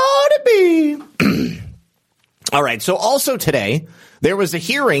be. All right. So also today, there was a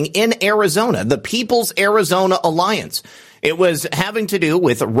hearing in Arizona, the People's Arizona Alliance. It was having to do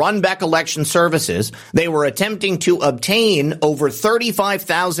with Runback Election Services. They were attempting to obtain over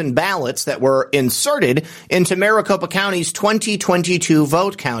 35,000 ballots that were inserted into Maricopa County's 2022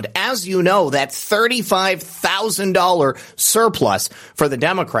 vote count. As you know, that $35,000 surplus for the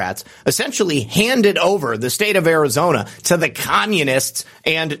Democrats essentially handed over the state of Arizona to the communists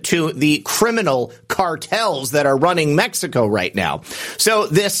and to the criminal cartels that are running Mexico right now. So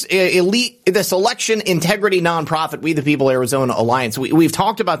this election integrity nonprofit, We the People Arizona Alliance, we've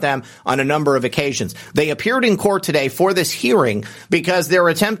talked about them on a number of occasions. They appeared in court today for this hearing because they're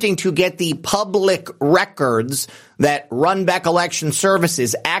attempting to get the public records that Runback Election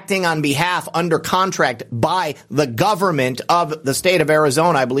Services, acting on behalf under contract by the government of the state of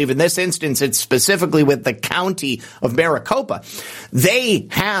Arizona, I believe in this instance it's specifically with the county of Maricopa, they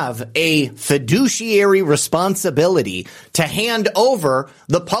have a fiduciary responsibility to hand over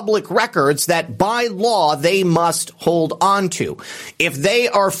the public records that by law they must hold on to. If they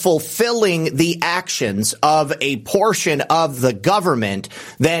are fulfilling the actions of a portion of the government,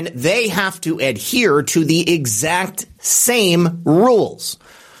 then they have to adhere to the exact same rules.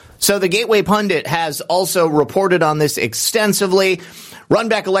 So the Gateway Pundit has also reported on this extensively.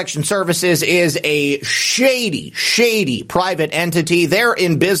 Runback Election Services is a shady private entity. They're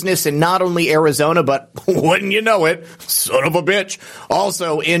in business in not only Arizona, but wouldn't you know it, son of a bitch,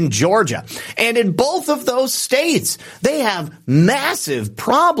 also in Georgia. And in both of those states, they have massive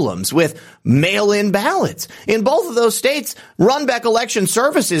problems with mail-in ballots. In both of those states, Runback Election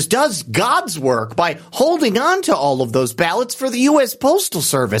Services does God's work by holding on to all of those ballots for the U.S. Postal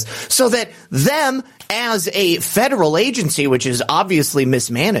Service so that them, as a federal agency, which is obviously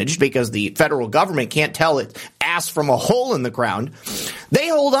mismanaged because the federal government can't tell its ass from a hole in the ground, they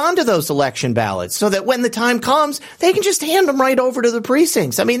hold on to those election ballots so that when the time comes, they can just hand them right over to the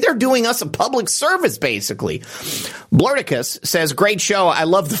precincts. I mean, they're doing us a public service, basically. Blurticus says, great show. I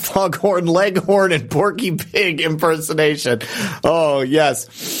love the foghorn, leghorn, and Porky Pig impersonation. Oh,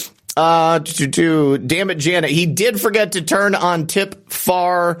 yes. Damn it, Janet. He did forget to turn on Tip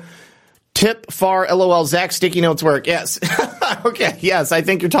far, LOL, Zach, sticky notes work. Yes. Okay. Yes. I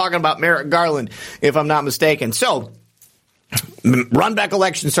think you're talking about Merrick Garland, if I'm not mistaken. So, Runback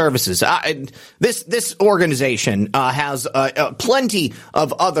Election Services. This organization has plenty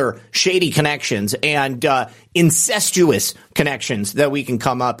of other shady connections and incestuous connections that we can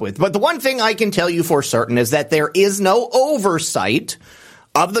come up with. But the one thing I can tell you for certain is that there is no oversight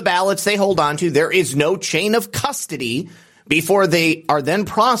of the ballots they hold on to. There is no chain of custody before they are then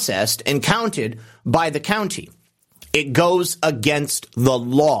processed and counted by the county. It goes against the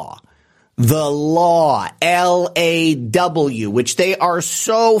law. The law, L-A-W, which they are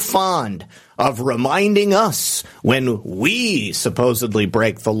so fond of reminding us when we supposedly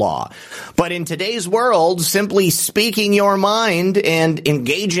break the law. But in today's world, simply speaking your mind and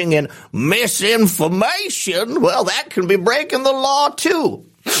engaging in misinformation, well, that can be breaking the law too.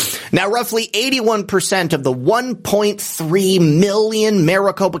 Now, roughly 81% of the 1.3 million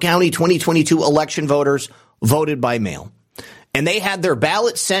Maricopa County 2022 election voters voted by mail. And they had their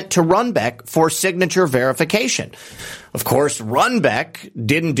ballot sent to Runbeck for signature verification. Of course, Runbeck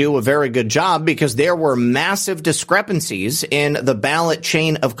didn't do a very good job because there were massive discrepancies in the ballot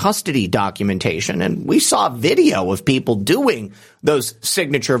chain of custody documentation. And we saw video of people doing those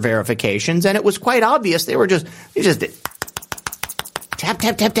signature verifications, and it was quite obvious they just tap,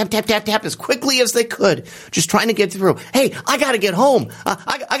 tap, tap, tap, tap, tap, tap as quickly as they could, just trying to get through. Hey, I got to get home.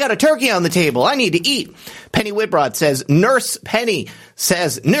 I got a turkey on the table. I need to eat. Penny Whitbrod says, Nurse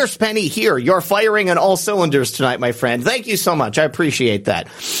Penny here. You're firing on all cylinders tonight, my friend. Thank you so much. I appreciate that.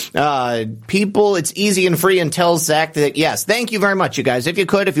 People, it's easy and free, and tell Zach that, yes, thank you very much, you guys. If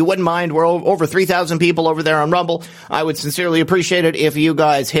you wouldn't mind, we're over 3,000 people over there on Rumble. I would sincerely appreciate it if you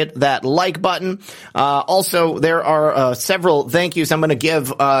guys hit that like button. Also, there are several thank yous I'm going to give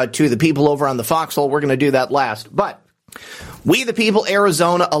to the people over on the Foxhole. We're going to do that last. But We the People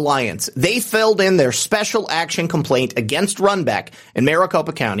Arizona Alliance, they filled in their special action complaint against Runbeck in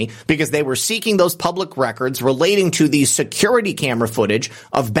Maricopa County because they were seeking those public records relating to the security camera footage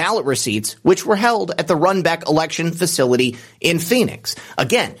of ballot receipts which were held at the Runbeck election facility in Phoenix.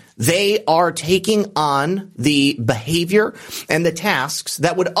 Again, they are taking on the behavior and the tasks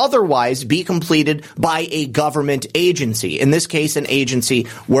that would otherwise be completed by a government agency. In this case, an agency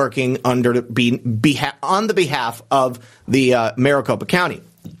working on the behalf of the Maricopa County.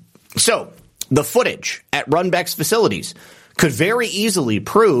 So the footage at Runbeck's facilities could very easily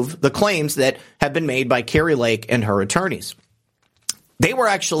prove the claims that have been made by Carrie Lake and her attorneys. They were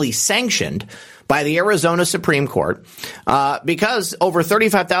actually sanctioned by the Arizona Supreme Court because over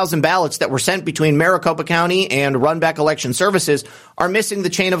 35,000 ballots that were sent between Maricopa County and Runbeck Election Services are missing the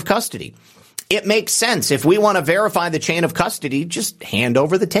chain of custody. It makes sense. If we want to verify the chain of custody, just hand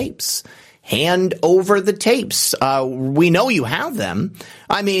over the tapes. Hand over the tapes. We know you have them.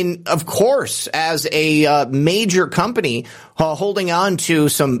 I mean, of course, as a major company holding on to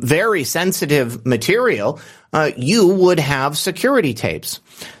some very sensitive material, you would have security tapes.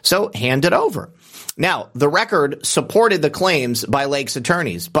 So hand it over. Now, the record supported the claims by Lake's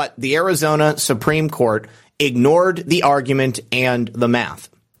attorneys, but the Arizona Supreme Court ignored the argument and the math.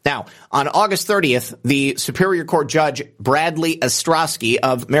 Now, on August 30th, the Superior Court Judge Bradley Ostrowski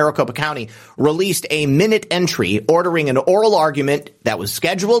of Maricopa County released a minute entry ordering an oral argument that was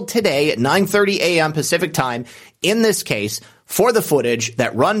scheduled today at 9:30 a.m. Pacific time in this case for the footage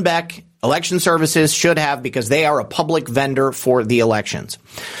that Runbeck Election Services should have because they are a public vendor for the elections.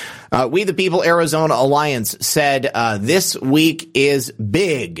 We the People Arizona Alliance said this week is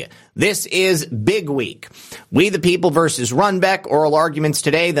big. This is big week. We the People versus Runbeck, oral arguments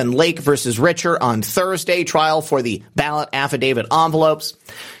today, then Lake versus Richer on Thursday, trial for the ballot affidavit envelopes.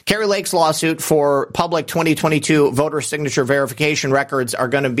 Kari Lake's lawsuit for public 2022 voter signature verification records are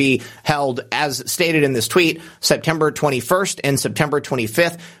going to be held, as stated in this tweet, September 21st and September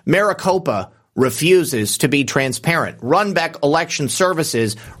 25th. Maricopa refuses to be transparent. Runbeck Election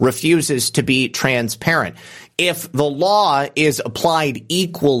Services refuses to be transparent. If the law is applied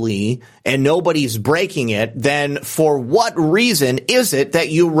equally and nobody's breaking it, then for what reason is it that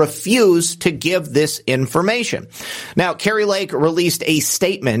you refuse to give this information? Now, Kari Lake released a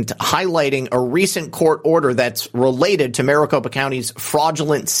statement highlighting a recent court order that's related to Maricopa County's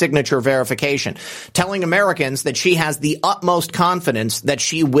fraudulent signature verification, telling Americans that she has the utmost confidence that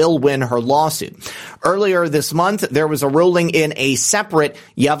she will win her lawsuit. Earlier this month, there was a ruling in a separate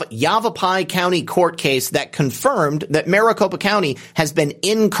Yavapai County court case that confirmed that Maricopa County has been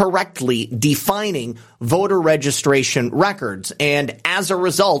incorrectly defining voter registration records and, as a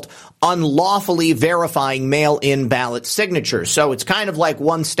result, unlawfully verifying mail-in ballot signatures. So it's kind of like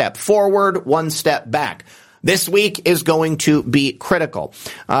one step forward, one step back. This week is going to be critical.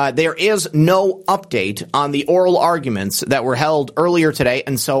 There is no update on the oral arguments that were held earlier today,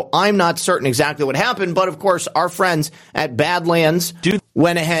 and so I'm not certain exactly what happened, but of course our friends at Badlands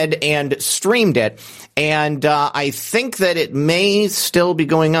went ahead and streamed it, and I think that it may still be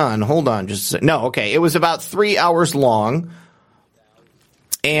going on. Hold on just a second. No, okay. It was about 3 hours long,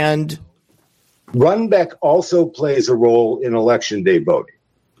 and Runbeck also plays a role in Election Day voting.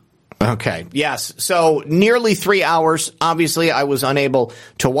 Okay. Yes. So nearly 3 hours. Obviously, I was unable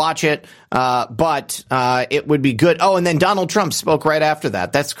to watch it, but it would be good. Oh, and then Donald Trump spoke right after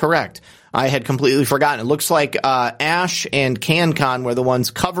that. That's correct. I had completely forgotten. It looks like Ash and CanCon were the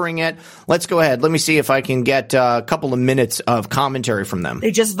ones covering it. Let's go ahead. Let me see if I can get a couple of minutes of commentary from them. They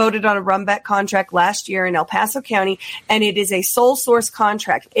just voted on a Runbeck contract last year in El Paso County, and it is a sole source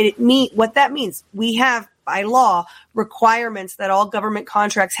contract. What that means, we have, by law, requirements that all government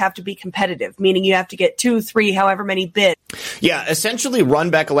contracts have to be competitive, meaning you have to get 2, 3, however many bids. Yeah, essentially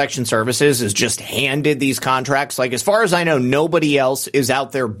Runbeck Election Services is just handed these contracts. Like, as far as I know, nobody else is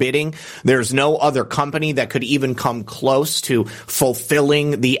out there bidding. There's no other company that could even come close to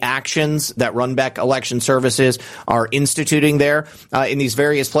fulfilling the actions that Runbeck Election Services are instituting there in these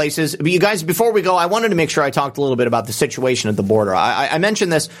various places. But you guys, before we go, I wanted to make sure I talked a little bit about the situation at the border. I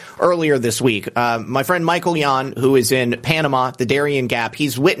mentioned this earlier this week. My friend Michael Yan, who is in Panama, the Darien Gap,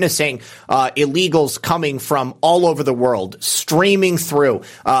 he's witnessing illegals coming from all over the world, streaming through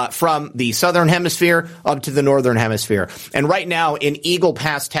from the southern hemisphere up to the northern hemisphere. And right now in Eagle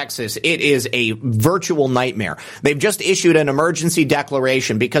Pass, Texas, it is a virtual nightmare. They've just issued an emergency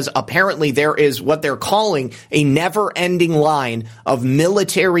declaration because apparently there is what they're calling a never-ending line of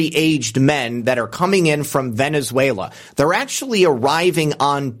military-aged men that are coming in from Venezuela. They're actually arriving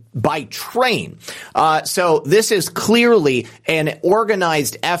by train. So this is clearly an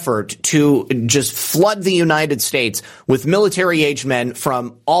organized effort to just flood the United States with military-aged men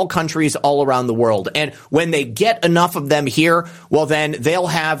from all countries all around the world. And when they get enough of them here, well, then they'll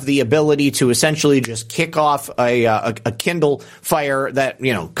have the ability to essentially just kick off a Kindle fire that,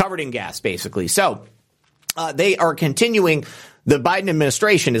 covered in gas, basically. So they are continuing. The Biden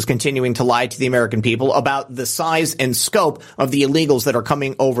administration is continuing to lie to the American people about the size and scope of the illegals that are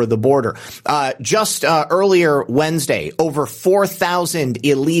coming over the border. Just earlier Wednesday, over 4,000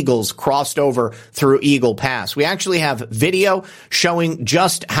 illegals crossed over through Eagle Pass. We actually have video showing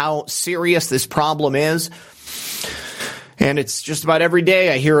just how serious this problem is. And it's just about every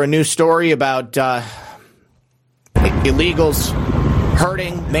day I hear a new story about illegals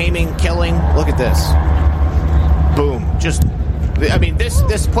hurting, maiming, killing. Look at this. Boom.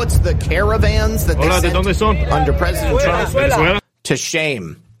 This puts the caravans that they sent under President Trump to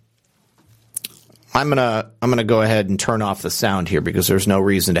shame. I'm gonna go ahead and turn off the sound here because there's no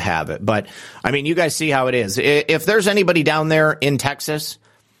reason to have it. But you guys see how it is. If there's anybody down there in Texas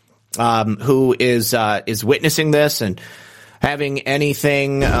who is witnessing this and having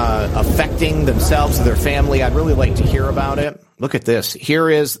anything affecting themselves or their family, I'd really like to hear about it. Look at this. Here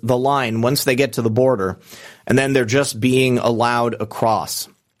is the line once they get to the border, and then they're just being allowed across.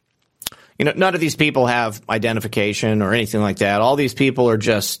 None of these people have identification or anything like that. All these people are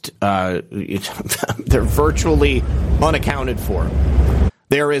just, they're virtually unaccounted for.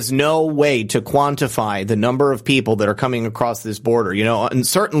 There is no way to quantify the number of people that are coming across this border, and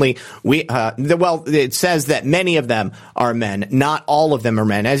certainly it says that many of them are men. Not all of them are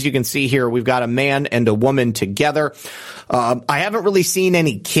men. As you can see here, we've got a man and a woman together. I haven't really seen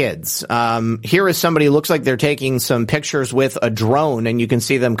any kids. Here is somebody who looks like they're taking some pictures with a drone, and you can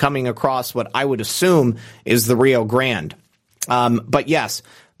see them coming across what I would assume is the Rio Grande. But yes,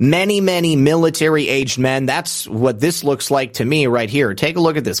 many military-aged men. That's what this looks like to me right here. Take a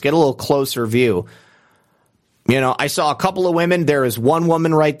look at this. Get a little closer view. I saw a couple of women. There is one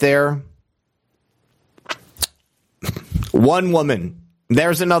woman right there. One woman.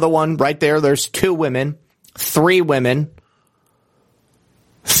 There's another one right there. There's two women. Three women.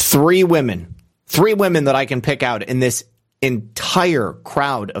 Three women that I can pick out in this entire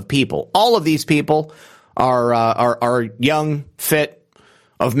crowd of people. All of these people are young, fit,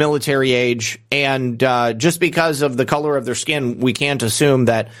 of military age, and just because of the color of their skin, we can't assume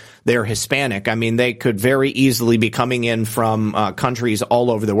that they're Hispanic. I mean, they could very easily be coming in from countries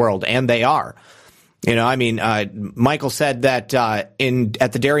all over the world, and they are. Michael said that at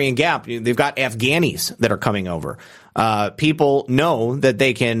the Darien Gap, they've got Afghanis that are coming over. People know that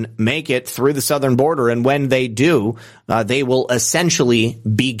they can make it through the southern border, and when they do, they will essentially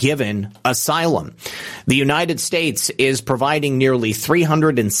be given asylum. The United States is providing nearly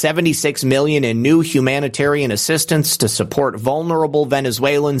 $376 million in new humanitarian assistance to support vulnerable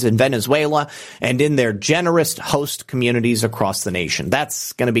Venezuelans in Venezuela and in their generous host communities across the nation.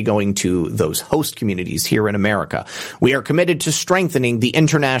 That's going to be going to those host communities here in America. We are committed to strengthening the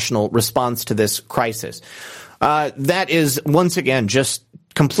international response to this crisis. That is, once again, just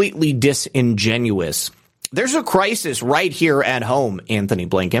completely disingenuous. There's a crisis right here at home, Anthony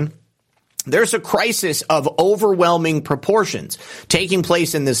Blinken. There's a crisis of overwhelming proportions taking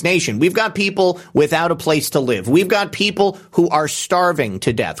place in this nation. We've got people without a place to live. We've got people who are starving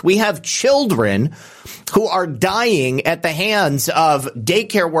to death. We have children who are dying at the hands of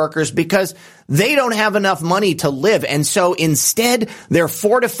daycare workers because they don't have enough money to live. And so instead, they're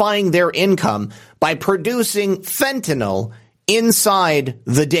fortifying their income by producing fentanyl inside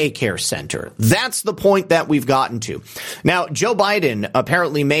the daycare center. That's the point that we've gotten to. Now, Joe Biden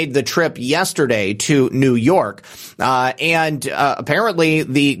apparently made the trip yesterday to New York, and apparently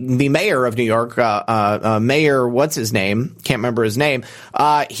the mayor of New York, Mayor, what's his name? Can't remember his name.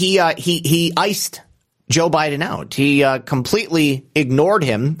 He iced Joe Biden out. He completely ignored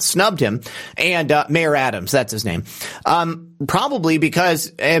him, snubbed him, and Mayor Adams, that's his name. Probably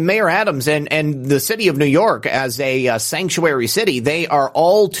because Mayor Adams and the city of New York as a sanctuary city, they are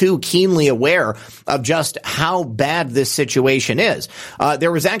all too keenly aware of just how bad this situation is.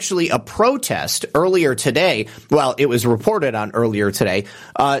 There was actually a protest earlier today. Well, it was reported on earlier today.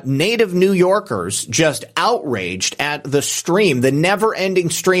 Native New Yorkers just outraged at the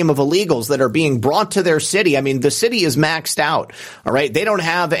never-ending stream of illegals that are being brought to their city. I mean, the city is maxed out. All right. They don't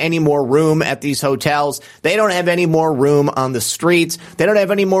have any more room at these hotels. They don't have any more room on the streets. They don't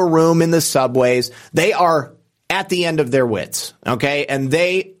have any more room in the subways. They are at the end of their wits. Okay. And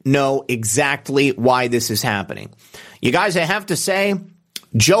they know exactly why this is happening. You guys, I have to say,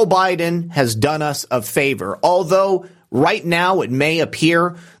 Joe Biden has done us a favor. Although right now it may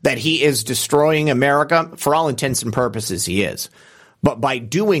appear that he is destroying America, for all intents and purposes, he is. But by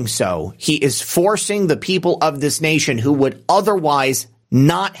doing so, he is forcing the people of this nation who would otherwise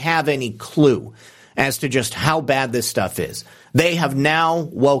not have any clue as to just how bad this stuff is. They have now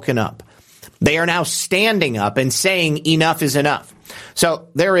woken up. They are now standing up and saying enough is enough. So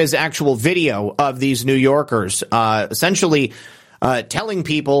there is actual video of these New Yorkers essentially telling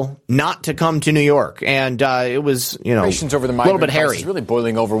people not to come to New York. And it was, a little bit hairy. It's really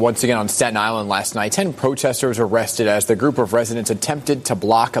boiling over once again on Staten Island last night. 10 protesters arrested as the group of residents attempted to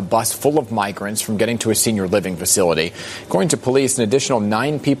block a bus full of migrants from getting to a senior living facility. According to police, an additional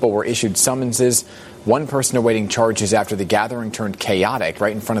 9 people were issued summonses. One person awaiting charges after the gathering turned chaotic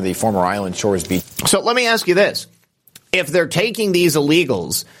right in front of the former Island Shores Beach. So let me ask you this. If they're taking these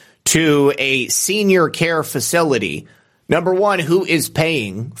illegals to a senior care facility, number one, who is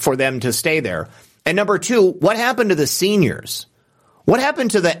paying for them to stay there? And number two, what happened to the seniors? What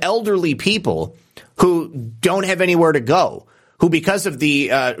happened to the elderly people who don't have anywhere to go? Who, because of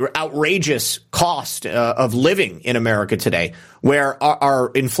the outrageous cost of living in America today, where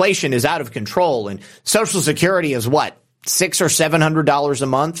our inflation is out of control and Social Security is what, $600 or $700 a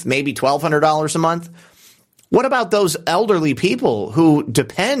month, maybe $1,200 a month? What about those elderly people who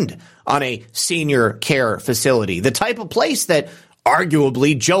depend on a senior care facility, the type of place that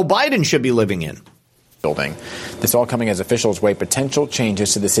arguably Joe Biden should be living in? Building. This all coming as officials weigh potential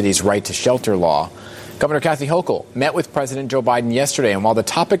changes to the city's right to shelter law. Governor Kathy Hochul met with President Joe Biden yesterday, and while the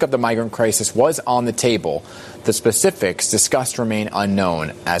topic of the migrant crisis was on the table, the specifics discussed remain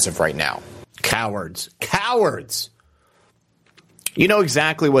unknown as of right now. Cowards. Cowards. You know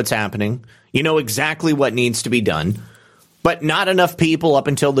exactly what's happening. You know exactly what needs to be done. But not enough people up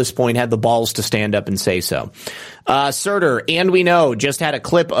until this point had the balls to stand up and say so. Surtur, and we know, just had a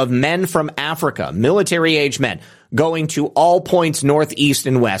clip of men from Africa, military-age men, going to all points north, east,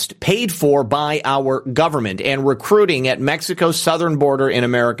 and west, paid for by our government, and recruiting at Mexico's southern border in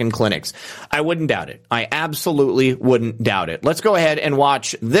American clinics. I wouldn't doubt it. I absolutely wouldn't doubt it. Let's go ahead and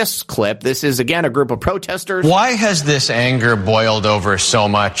watch this clip. This is, again, a group of protesters. Why has this anger boiled over so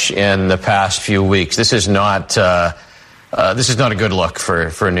much in the past few weeks? This is not a good look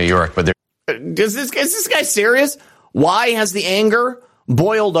for New York. But is this guy serious? Why has the anger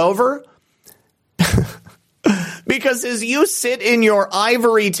boiled over? Because as you sit in your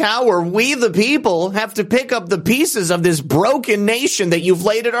ivory tower, we the people have to pick up the pieces of this broken nation that you've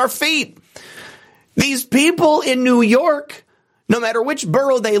laid at our feet. These people in New York, no matter which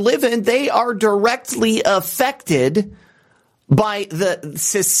borough they live in, they are directly affected by the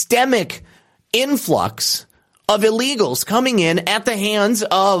systemic influx of illegals coming in at the hands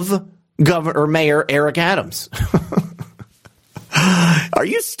of Mayor Eric Adams. Are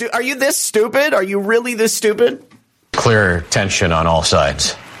you this stupid? Are you really this stupid? Clear tension on all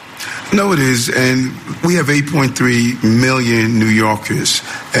sides. No, it is. And we have 8.3 million New Yorkers,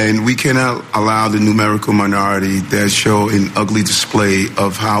 and we cannot allow the numerical minority that show an ugly display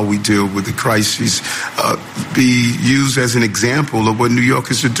of how we deal with the crises be used as an example of what New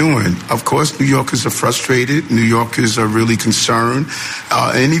Yorkers are doing. Of course, New Yorkers are frustrated. New Yorkers are really concerned.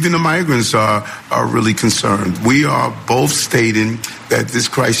 And even the migrants are really concerned. We are both stating that this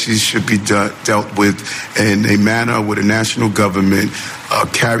crisis should be dealt with in a manner where the national government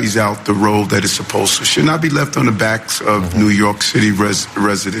carries out the role that it's supposed to. It should not be left on the backs of New York City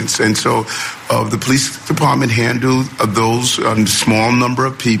residents. And so the police department handled those small number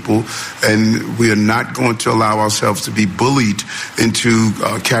of people, and we are not going to allow ourselves to be bullied into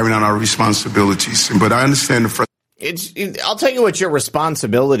carrying out our responsibilities. But I understand the frustration. I'll tell you what your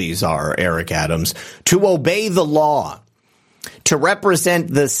responsibilities are, Eric Adams: to obey the law, to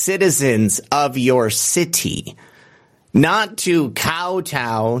represent the citizens of your city, not to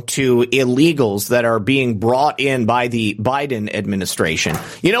kowtow to illegals that are being brought in by the Biden administration.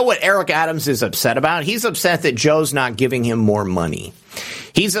 You know what Eric Adams is upset about? He's upset that Joe's not giving him more money.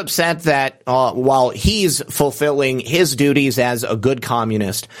 He's upset that while he's fulfilling his duties as a good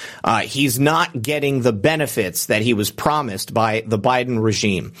communist, he's not getting the benefits that he was promised by the Biden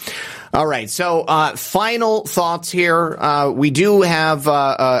regime. All right, so final thoughts here. We do have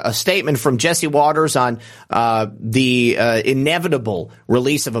a statement from Jesse Waters on the inevitable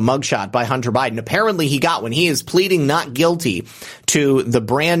release of a mugshot by Hunter Biden. Apparently he got one. He is pleading not guilty to the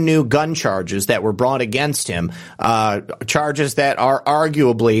brand new gun charges that were brought against him, charges that are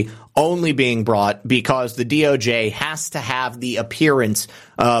arguably only being brought because the DOJ has to have the appearance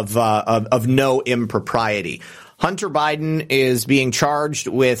of no impropriety. Hunter Biden is being charged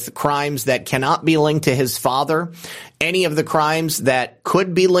with crimes that cannot be linked to his father. Any of the crimes that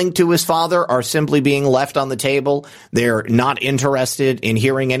could be linked to his father are simply being left on the table. They're not interested in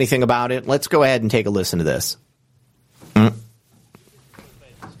hearing anything about it. Let's go ahead and take a listen to this.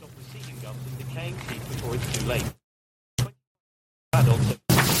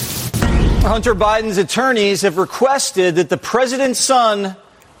 Hunter Biden's attorneys have requested that the president's son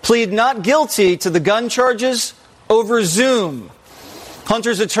plead not guilty to the gun charges over Zoom.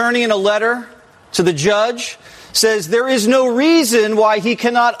 Hunter's attorney, in a letter to the judge, says there is no reason why he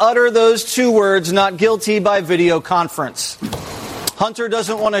cannot utter those two words, not guilty, by video conference. Hunter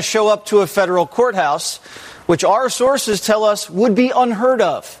doesn't want to show up to a federal courthouse, which our sources tell us would be unheard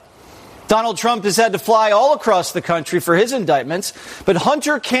of. Donald Trump has had to fly all across the country for his indictments, but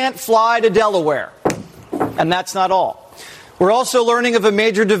Hunter can't fly to Delaware. And that's not all. We're also learning of a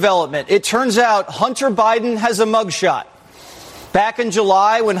major development. It turns out Hunter Biden has a mugshot. Back in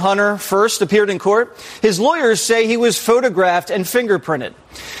July, when Hunter first appeared in court, his lawyers say he was photographed and fingerprinted.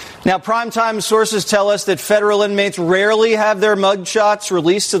 Now, primetime sources tell us that federal inmates rarely have their mugshots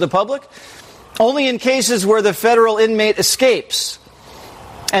released to the public, only in cases where the federal inmate escapes.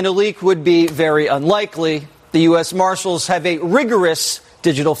 And a leak would be very unlikely. The U.S. Marshals have a rigorous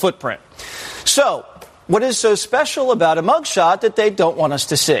digital footprint. So, what is so special about a mugshot that they don't want us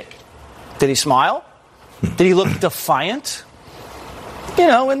to see? Did he smile? Did he look defiant? You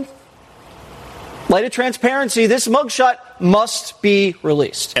know, in light of transparency, this mugshot must be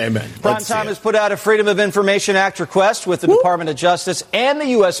released. Amen. Prime Time has put out a Freedom of Information Act request with the Department of Justice and the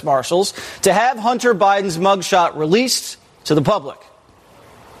U.S. Marshals to have Hunter Biden's mugshot released to the public.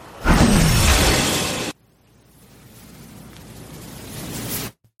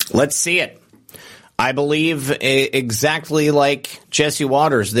 Let's see it. I believe exactly like Jesse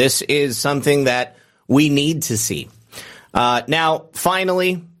Waters, this is something that we need to see. Now,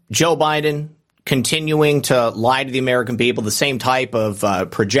 finally, Joe Biden continuing to lie to the American people, the same type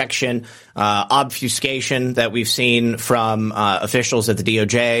of projection, obfuscation that we've seen from officials at the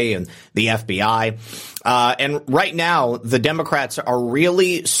DOJ and the FBI. And right now, the Democrats are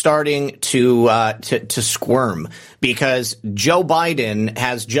really starting to squirm because Joe Biden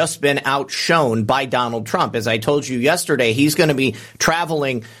has just been outshone by Donald Trump. As I told you yesterday, he's going to be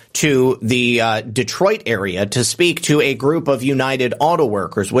traveling to the Detroit area to speak to a group of United Auto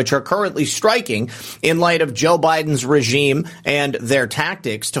Workers, which are currently striking in light of Joe Biden's regime and their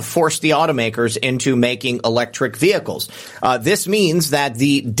tactics to force the automakers into making electric vehicles. This means that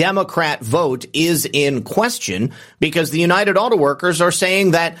the Democrat vote is in question because the United Auto Workers are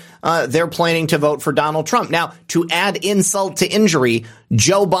saying that they're planning to vote for Donald Trump. Now, to add insult to injury,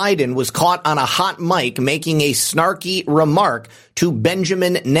 Joe Biden was caught on a hot mic making a snarky remark to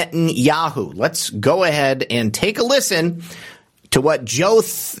Benjamin Netanyahu. Let's go ahead and take a listen to what Joe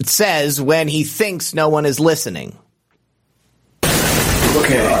says when he thinks no one is listening.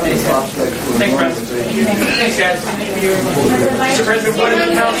 Okay. Thanks, President. Thanks, guys. Mr. President, what are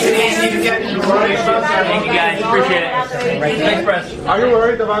the Palestinians need to get? Thank you, guys. Appreciate it. Thanks, President. Are you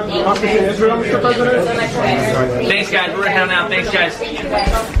worried about democracy in Israel, Mr. President? Thanks, guys. We're heading out. Thanks, guys.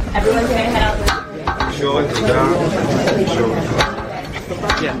 Everyone's going to head out. Show it down. Show it.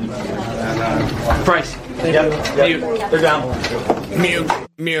 Yeah. Price. Mute. They're down.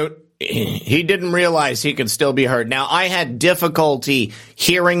 Mute. He didn't realize he could still be heard. Now, I had difficulty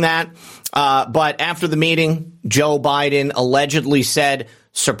hearing that, but after the meeting, Joe Biden allegedly said,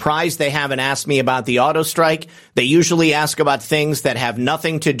 surprised they haven't asked me about the auto strike. They usually ask about things that have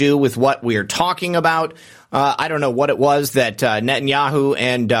nothing to do with what we're talking about. I don't know what it was that Netanyahu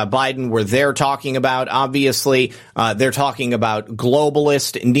and Biden were there talking about. Obviously, they're talking about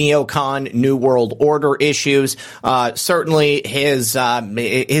globalist, neocon, New World Order issues. Certainly, his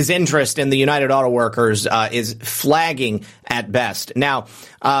interest in the United Auto Workers is flagging at best. Now,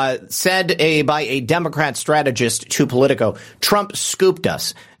 said by a Democrat strategist to Politico, Trump scooped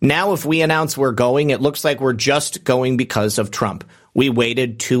us. Now, if we announce we're going, it looks like we're just going because of Trump. We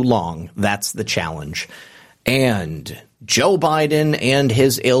waited too long. That's the challenge. And Joe Biden and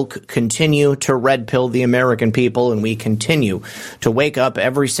his ilk continue to red pill the American people, and we continue to wake up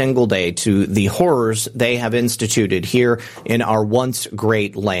every single day to the horrors they have instituted here in our once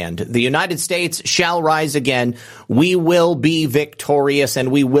great land. The United States shall rise again. We will be victorious,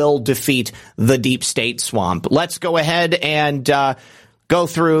 and we will defeat the deep state swamp. Let's go ahead and go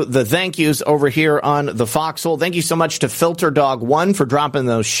through the thank yous over here on the Foxhole. Thank you so much to Filter Dog 1 for dropping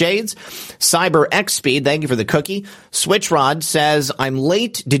those shades. Cyber X Speed, thank you for the cookie. Switchrod says, I'm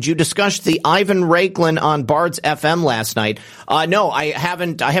late. Did you discuss the Ivan Raiklin on Bard's FM last night? No, I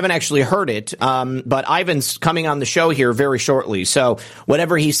haven't actually heard it. But Ivan's coming on the show here very shortly. So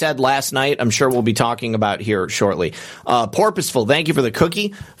whatever he said last night, I'm sure we'll be talking about here shortly. Porpoiseful, thank you for the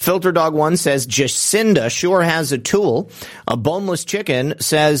cookie. Filter Dog 1 says, Jacinda sure has a tool. A boneless chicken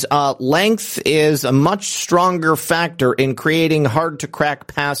says length is a much stronger factor in creating hard-to-crack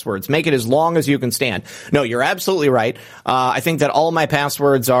passwords. Make it as long as you can stand. No, you're absolutely right. I think that all my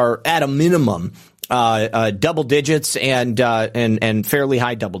passwords are at a minimum double digits and fairly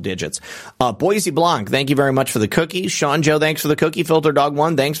high double digits. Boise Blanc, thank you very much for the cookie. Sean Joe, thanks for the cookie. Filter Dog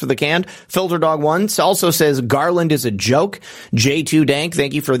 1, thanks for the can. Filter Dog 1 also says Garland is a joke. J2 Dank,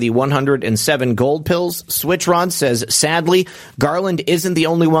 thank you for the 107 gold pills. Switchrod says, sadly, Garland isn't the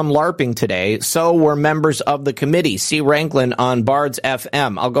only one LARPing today. So were members of the committee. See Ranklin on Bard's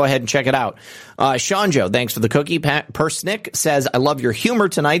FM. I'll go ahead and check it out. Sean Joe, thanks for the cookie. Persnick says, I love your humor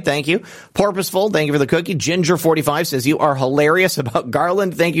tonight. Thank you. Porpoiseful, thank you for the cookie. Ginger45 says, you are hilarious about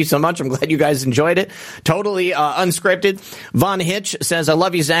Garland. Thank you so much. I'm glad you guys enjoyed it. Totally unscripted. Von Hitch says, I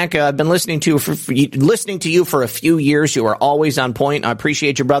love you, Zach. I've been listening to you for a few years. You are always on point. I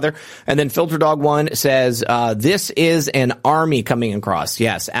appreciate you, brother. And then Filter Dog 1 says, this is an army coming across.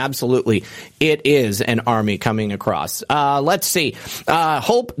 Yes, absolutely. It is an army coming across. Let's see.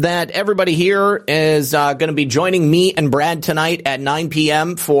 Hope that everybody here is going to be joining me and Brad tonight at 9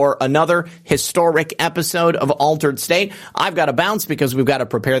 p.m. for another historic historic episode of Altered State. I've got to bounce because we've got to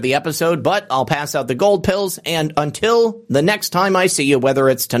prepare the episode, but I'll pass out the gold pills. And until the next time I see you, whether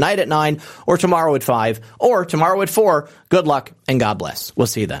it's tonight at 9 or tomorrow at 5 or tomorrow at 4, good luck and God bless. We'll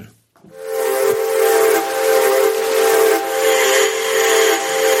see you then.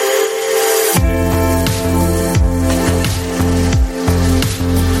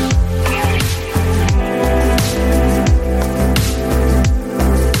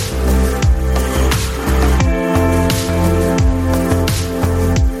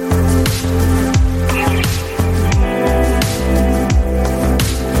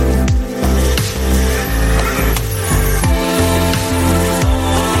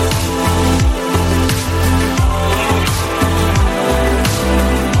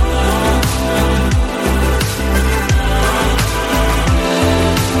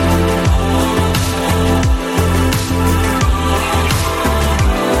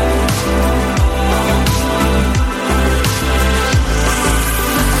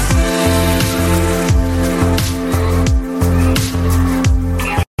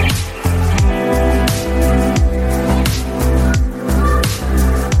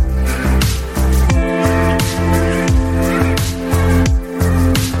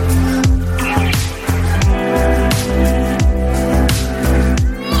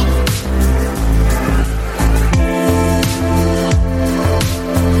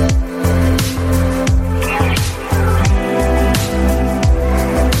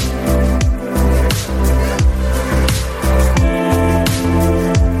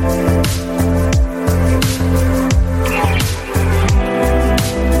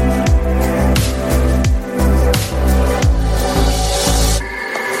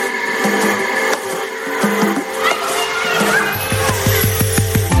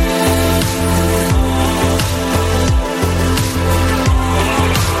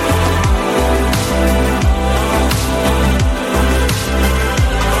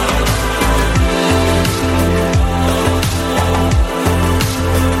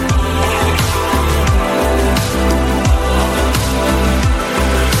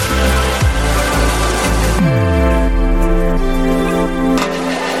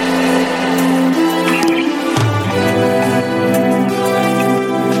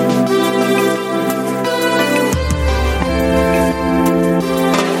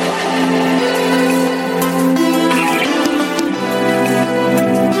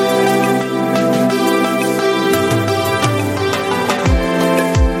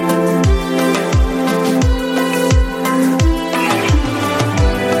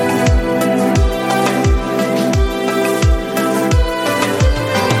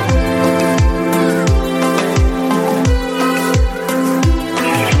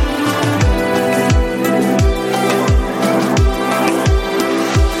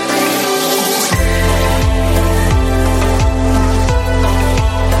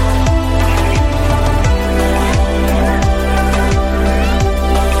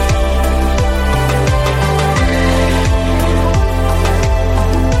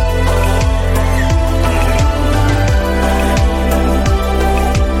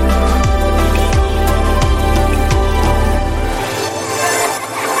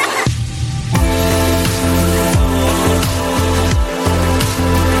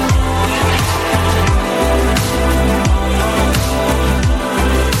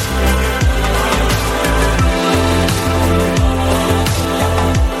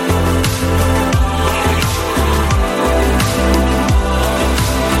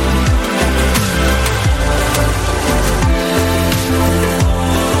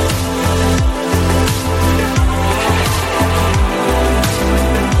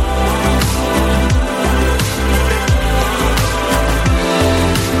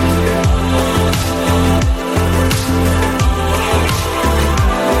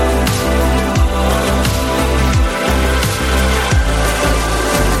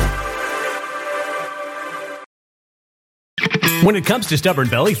 When it comes to stubborn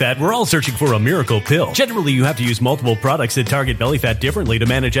belly fat, we're all searching for a miracle pill. Generally, you have to use multiple products that target belly fat differently to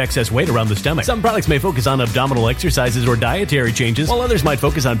manage excess weight around the stomach. Some products may focus on abdominal exercises or dietary changes, while others might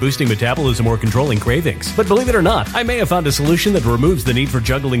focus on boosting metabolism or controlling cravings. But believe it or not, I may have found a solution that removes the need for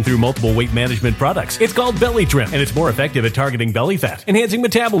juggling through multiple weight management products. It's called Belly Trim, and it's more effective at targeting belly fat, enhancing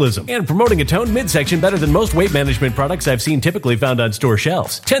metabolism, and promoting a toned midsection better than most weight management products I've seen typically found on store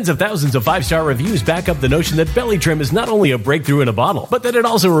shelves. Tens of thousands of 5-star reviews back up the notion that Belly Trim is not only a breakthrough through in a bottle, but that it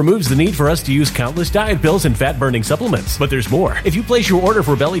also removes the need for us to use countless diet pills and fat-burning supplements. But there's more. If you place your order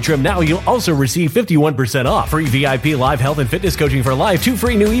for Belly Trim now, you'll also receive 51% off, free VIP live health and fitness coaching for life, 2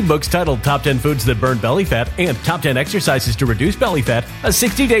 free new ebooks titled Top 10 Foods That Burn Belly Fat and Top 10 Exercises to Reduce Belly Fat, a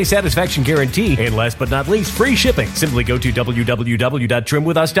 60-day satisfaction guarantee, and last but not least, free shipping. Simply go to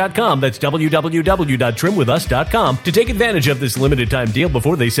www.trimwithus.com. That's www.trimwithus.com to take advantage of this limited time deal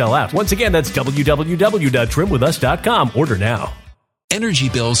before they sell out. Once again, that's www.trimwithus.com. Order now. Energy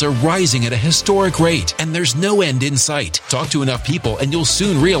bills are rising at a historic rate, and there's no end in sight. Talk to enough people, and you'll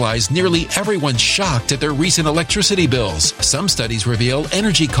soon realize nearly everyone's shocked at their recent electricity bills. Some studies reveal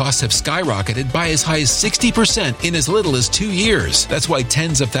energy costs have skyrocketed by as high as 60% in as little as 2 years. That's why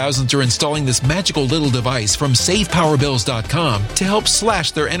tens of thousands are installing this magical little device from SavePowerBills.com to help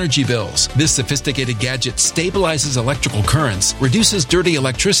slash their energy bills. This sophisticated gadget stabilizes electrical currents, reduces dirty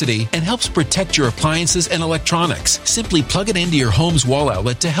electricity, and helps protect your appliances and electronics. Simply plug it into your home's wall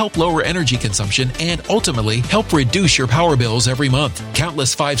outlet to help lower energy consumption and ultimately help reduce your power bills every month.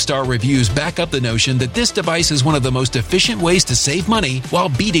 Countless 5-star reviews back up the notion that this device is one of the most efficient ways to save money while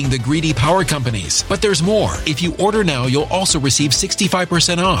beating the greedy power companies. But there's more. If you order now, you'll also receive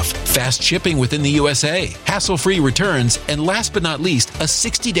 65% off, fast shipping within the USA, hassle-free returns, and last but not least, a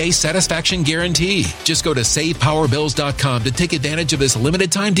 60-day satisfaction guarantee. Just go to SavePowerBills.com to take advantage of this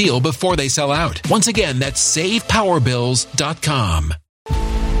limited time deal before they sell out. Once again, that's SavePowerBills.com.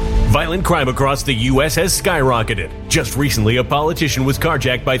 Violent crime across the U.S. has skyrocketed. Just recently, a politician was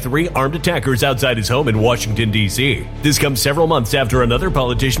carjacked by 3 armed attackers outside his home in Washington, D.C. This comes several months after another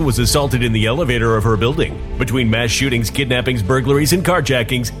politician was assaulted in the elevator of her building. Between mass shootings, kidnappings, burglaries, and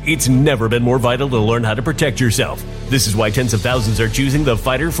carjackings, it's never been more vital to learn how to protect yourself. This is why tens of thousands are choosing the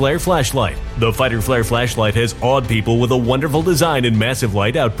Fighter Flare flashlight. The Fighter Flare flashlight has awed people with a wonderful design and massive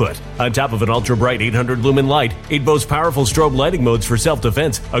light output. On top of an ultra-bright 800 lumen light, it boasts powerful strobe lighting modes for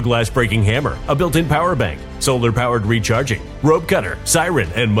self-defense, a glass-breaking hammer, a built-in power bank, solar-powered recharging, rope cutter, siren,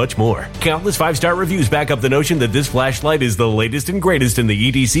 and much more. Countless 5-star reviews back up the notion that this flashlight is the latest and greatest in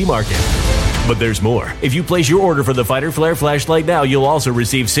the EDC market. But there's more. If you place your order for the Fighter Flare flashlight now, you'll also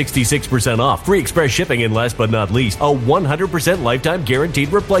receive 66% off, free express shipping, and last but not least, a 100% lifetime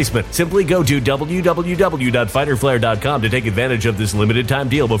guaranteed replacement. Simply go to www.fighterflare.com to take advantage of this limited time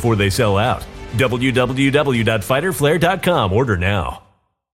deal before they sell out. www.fighterflare.com. Order now.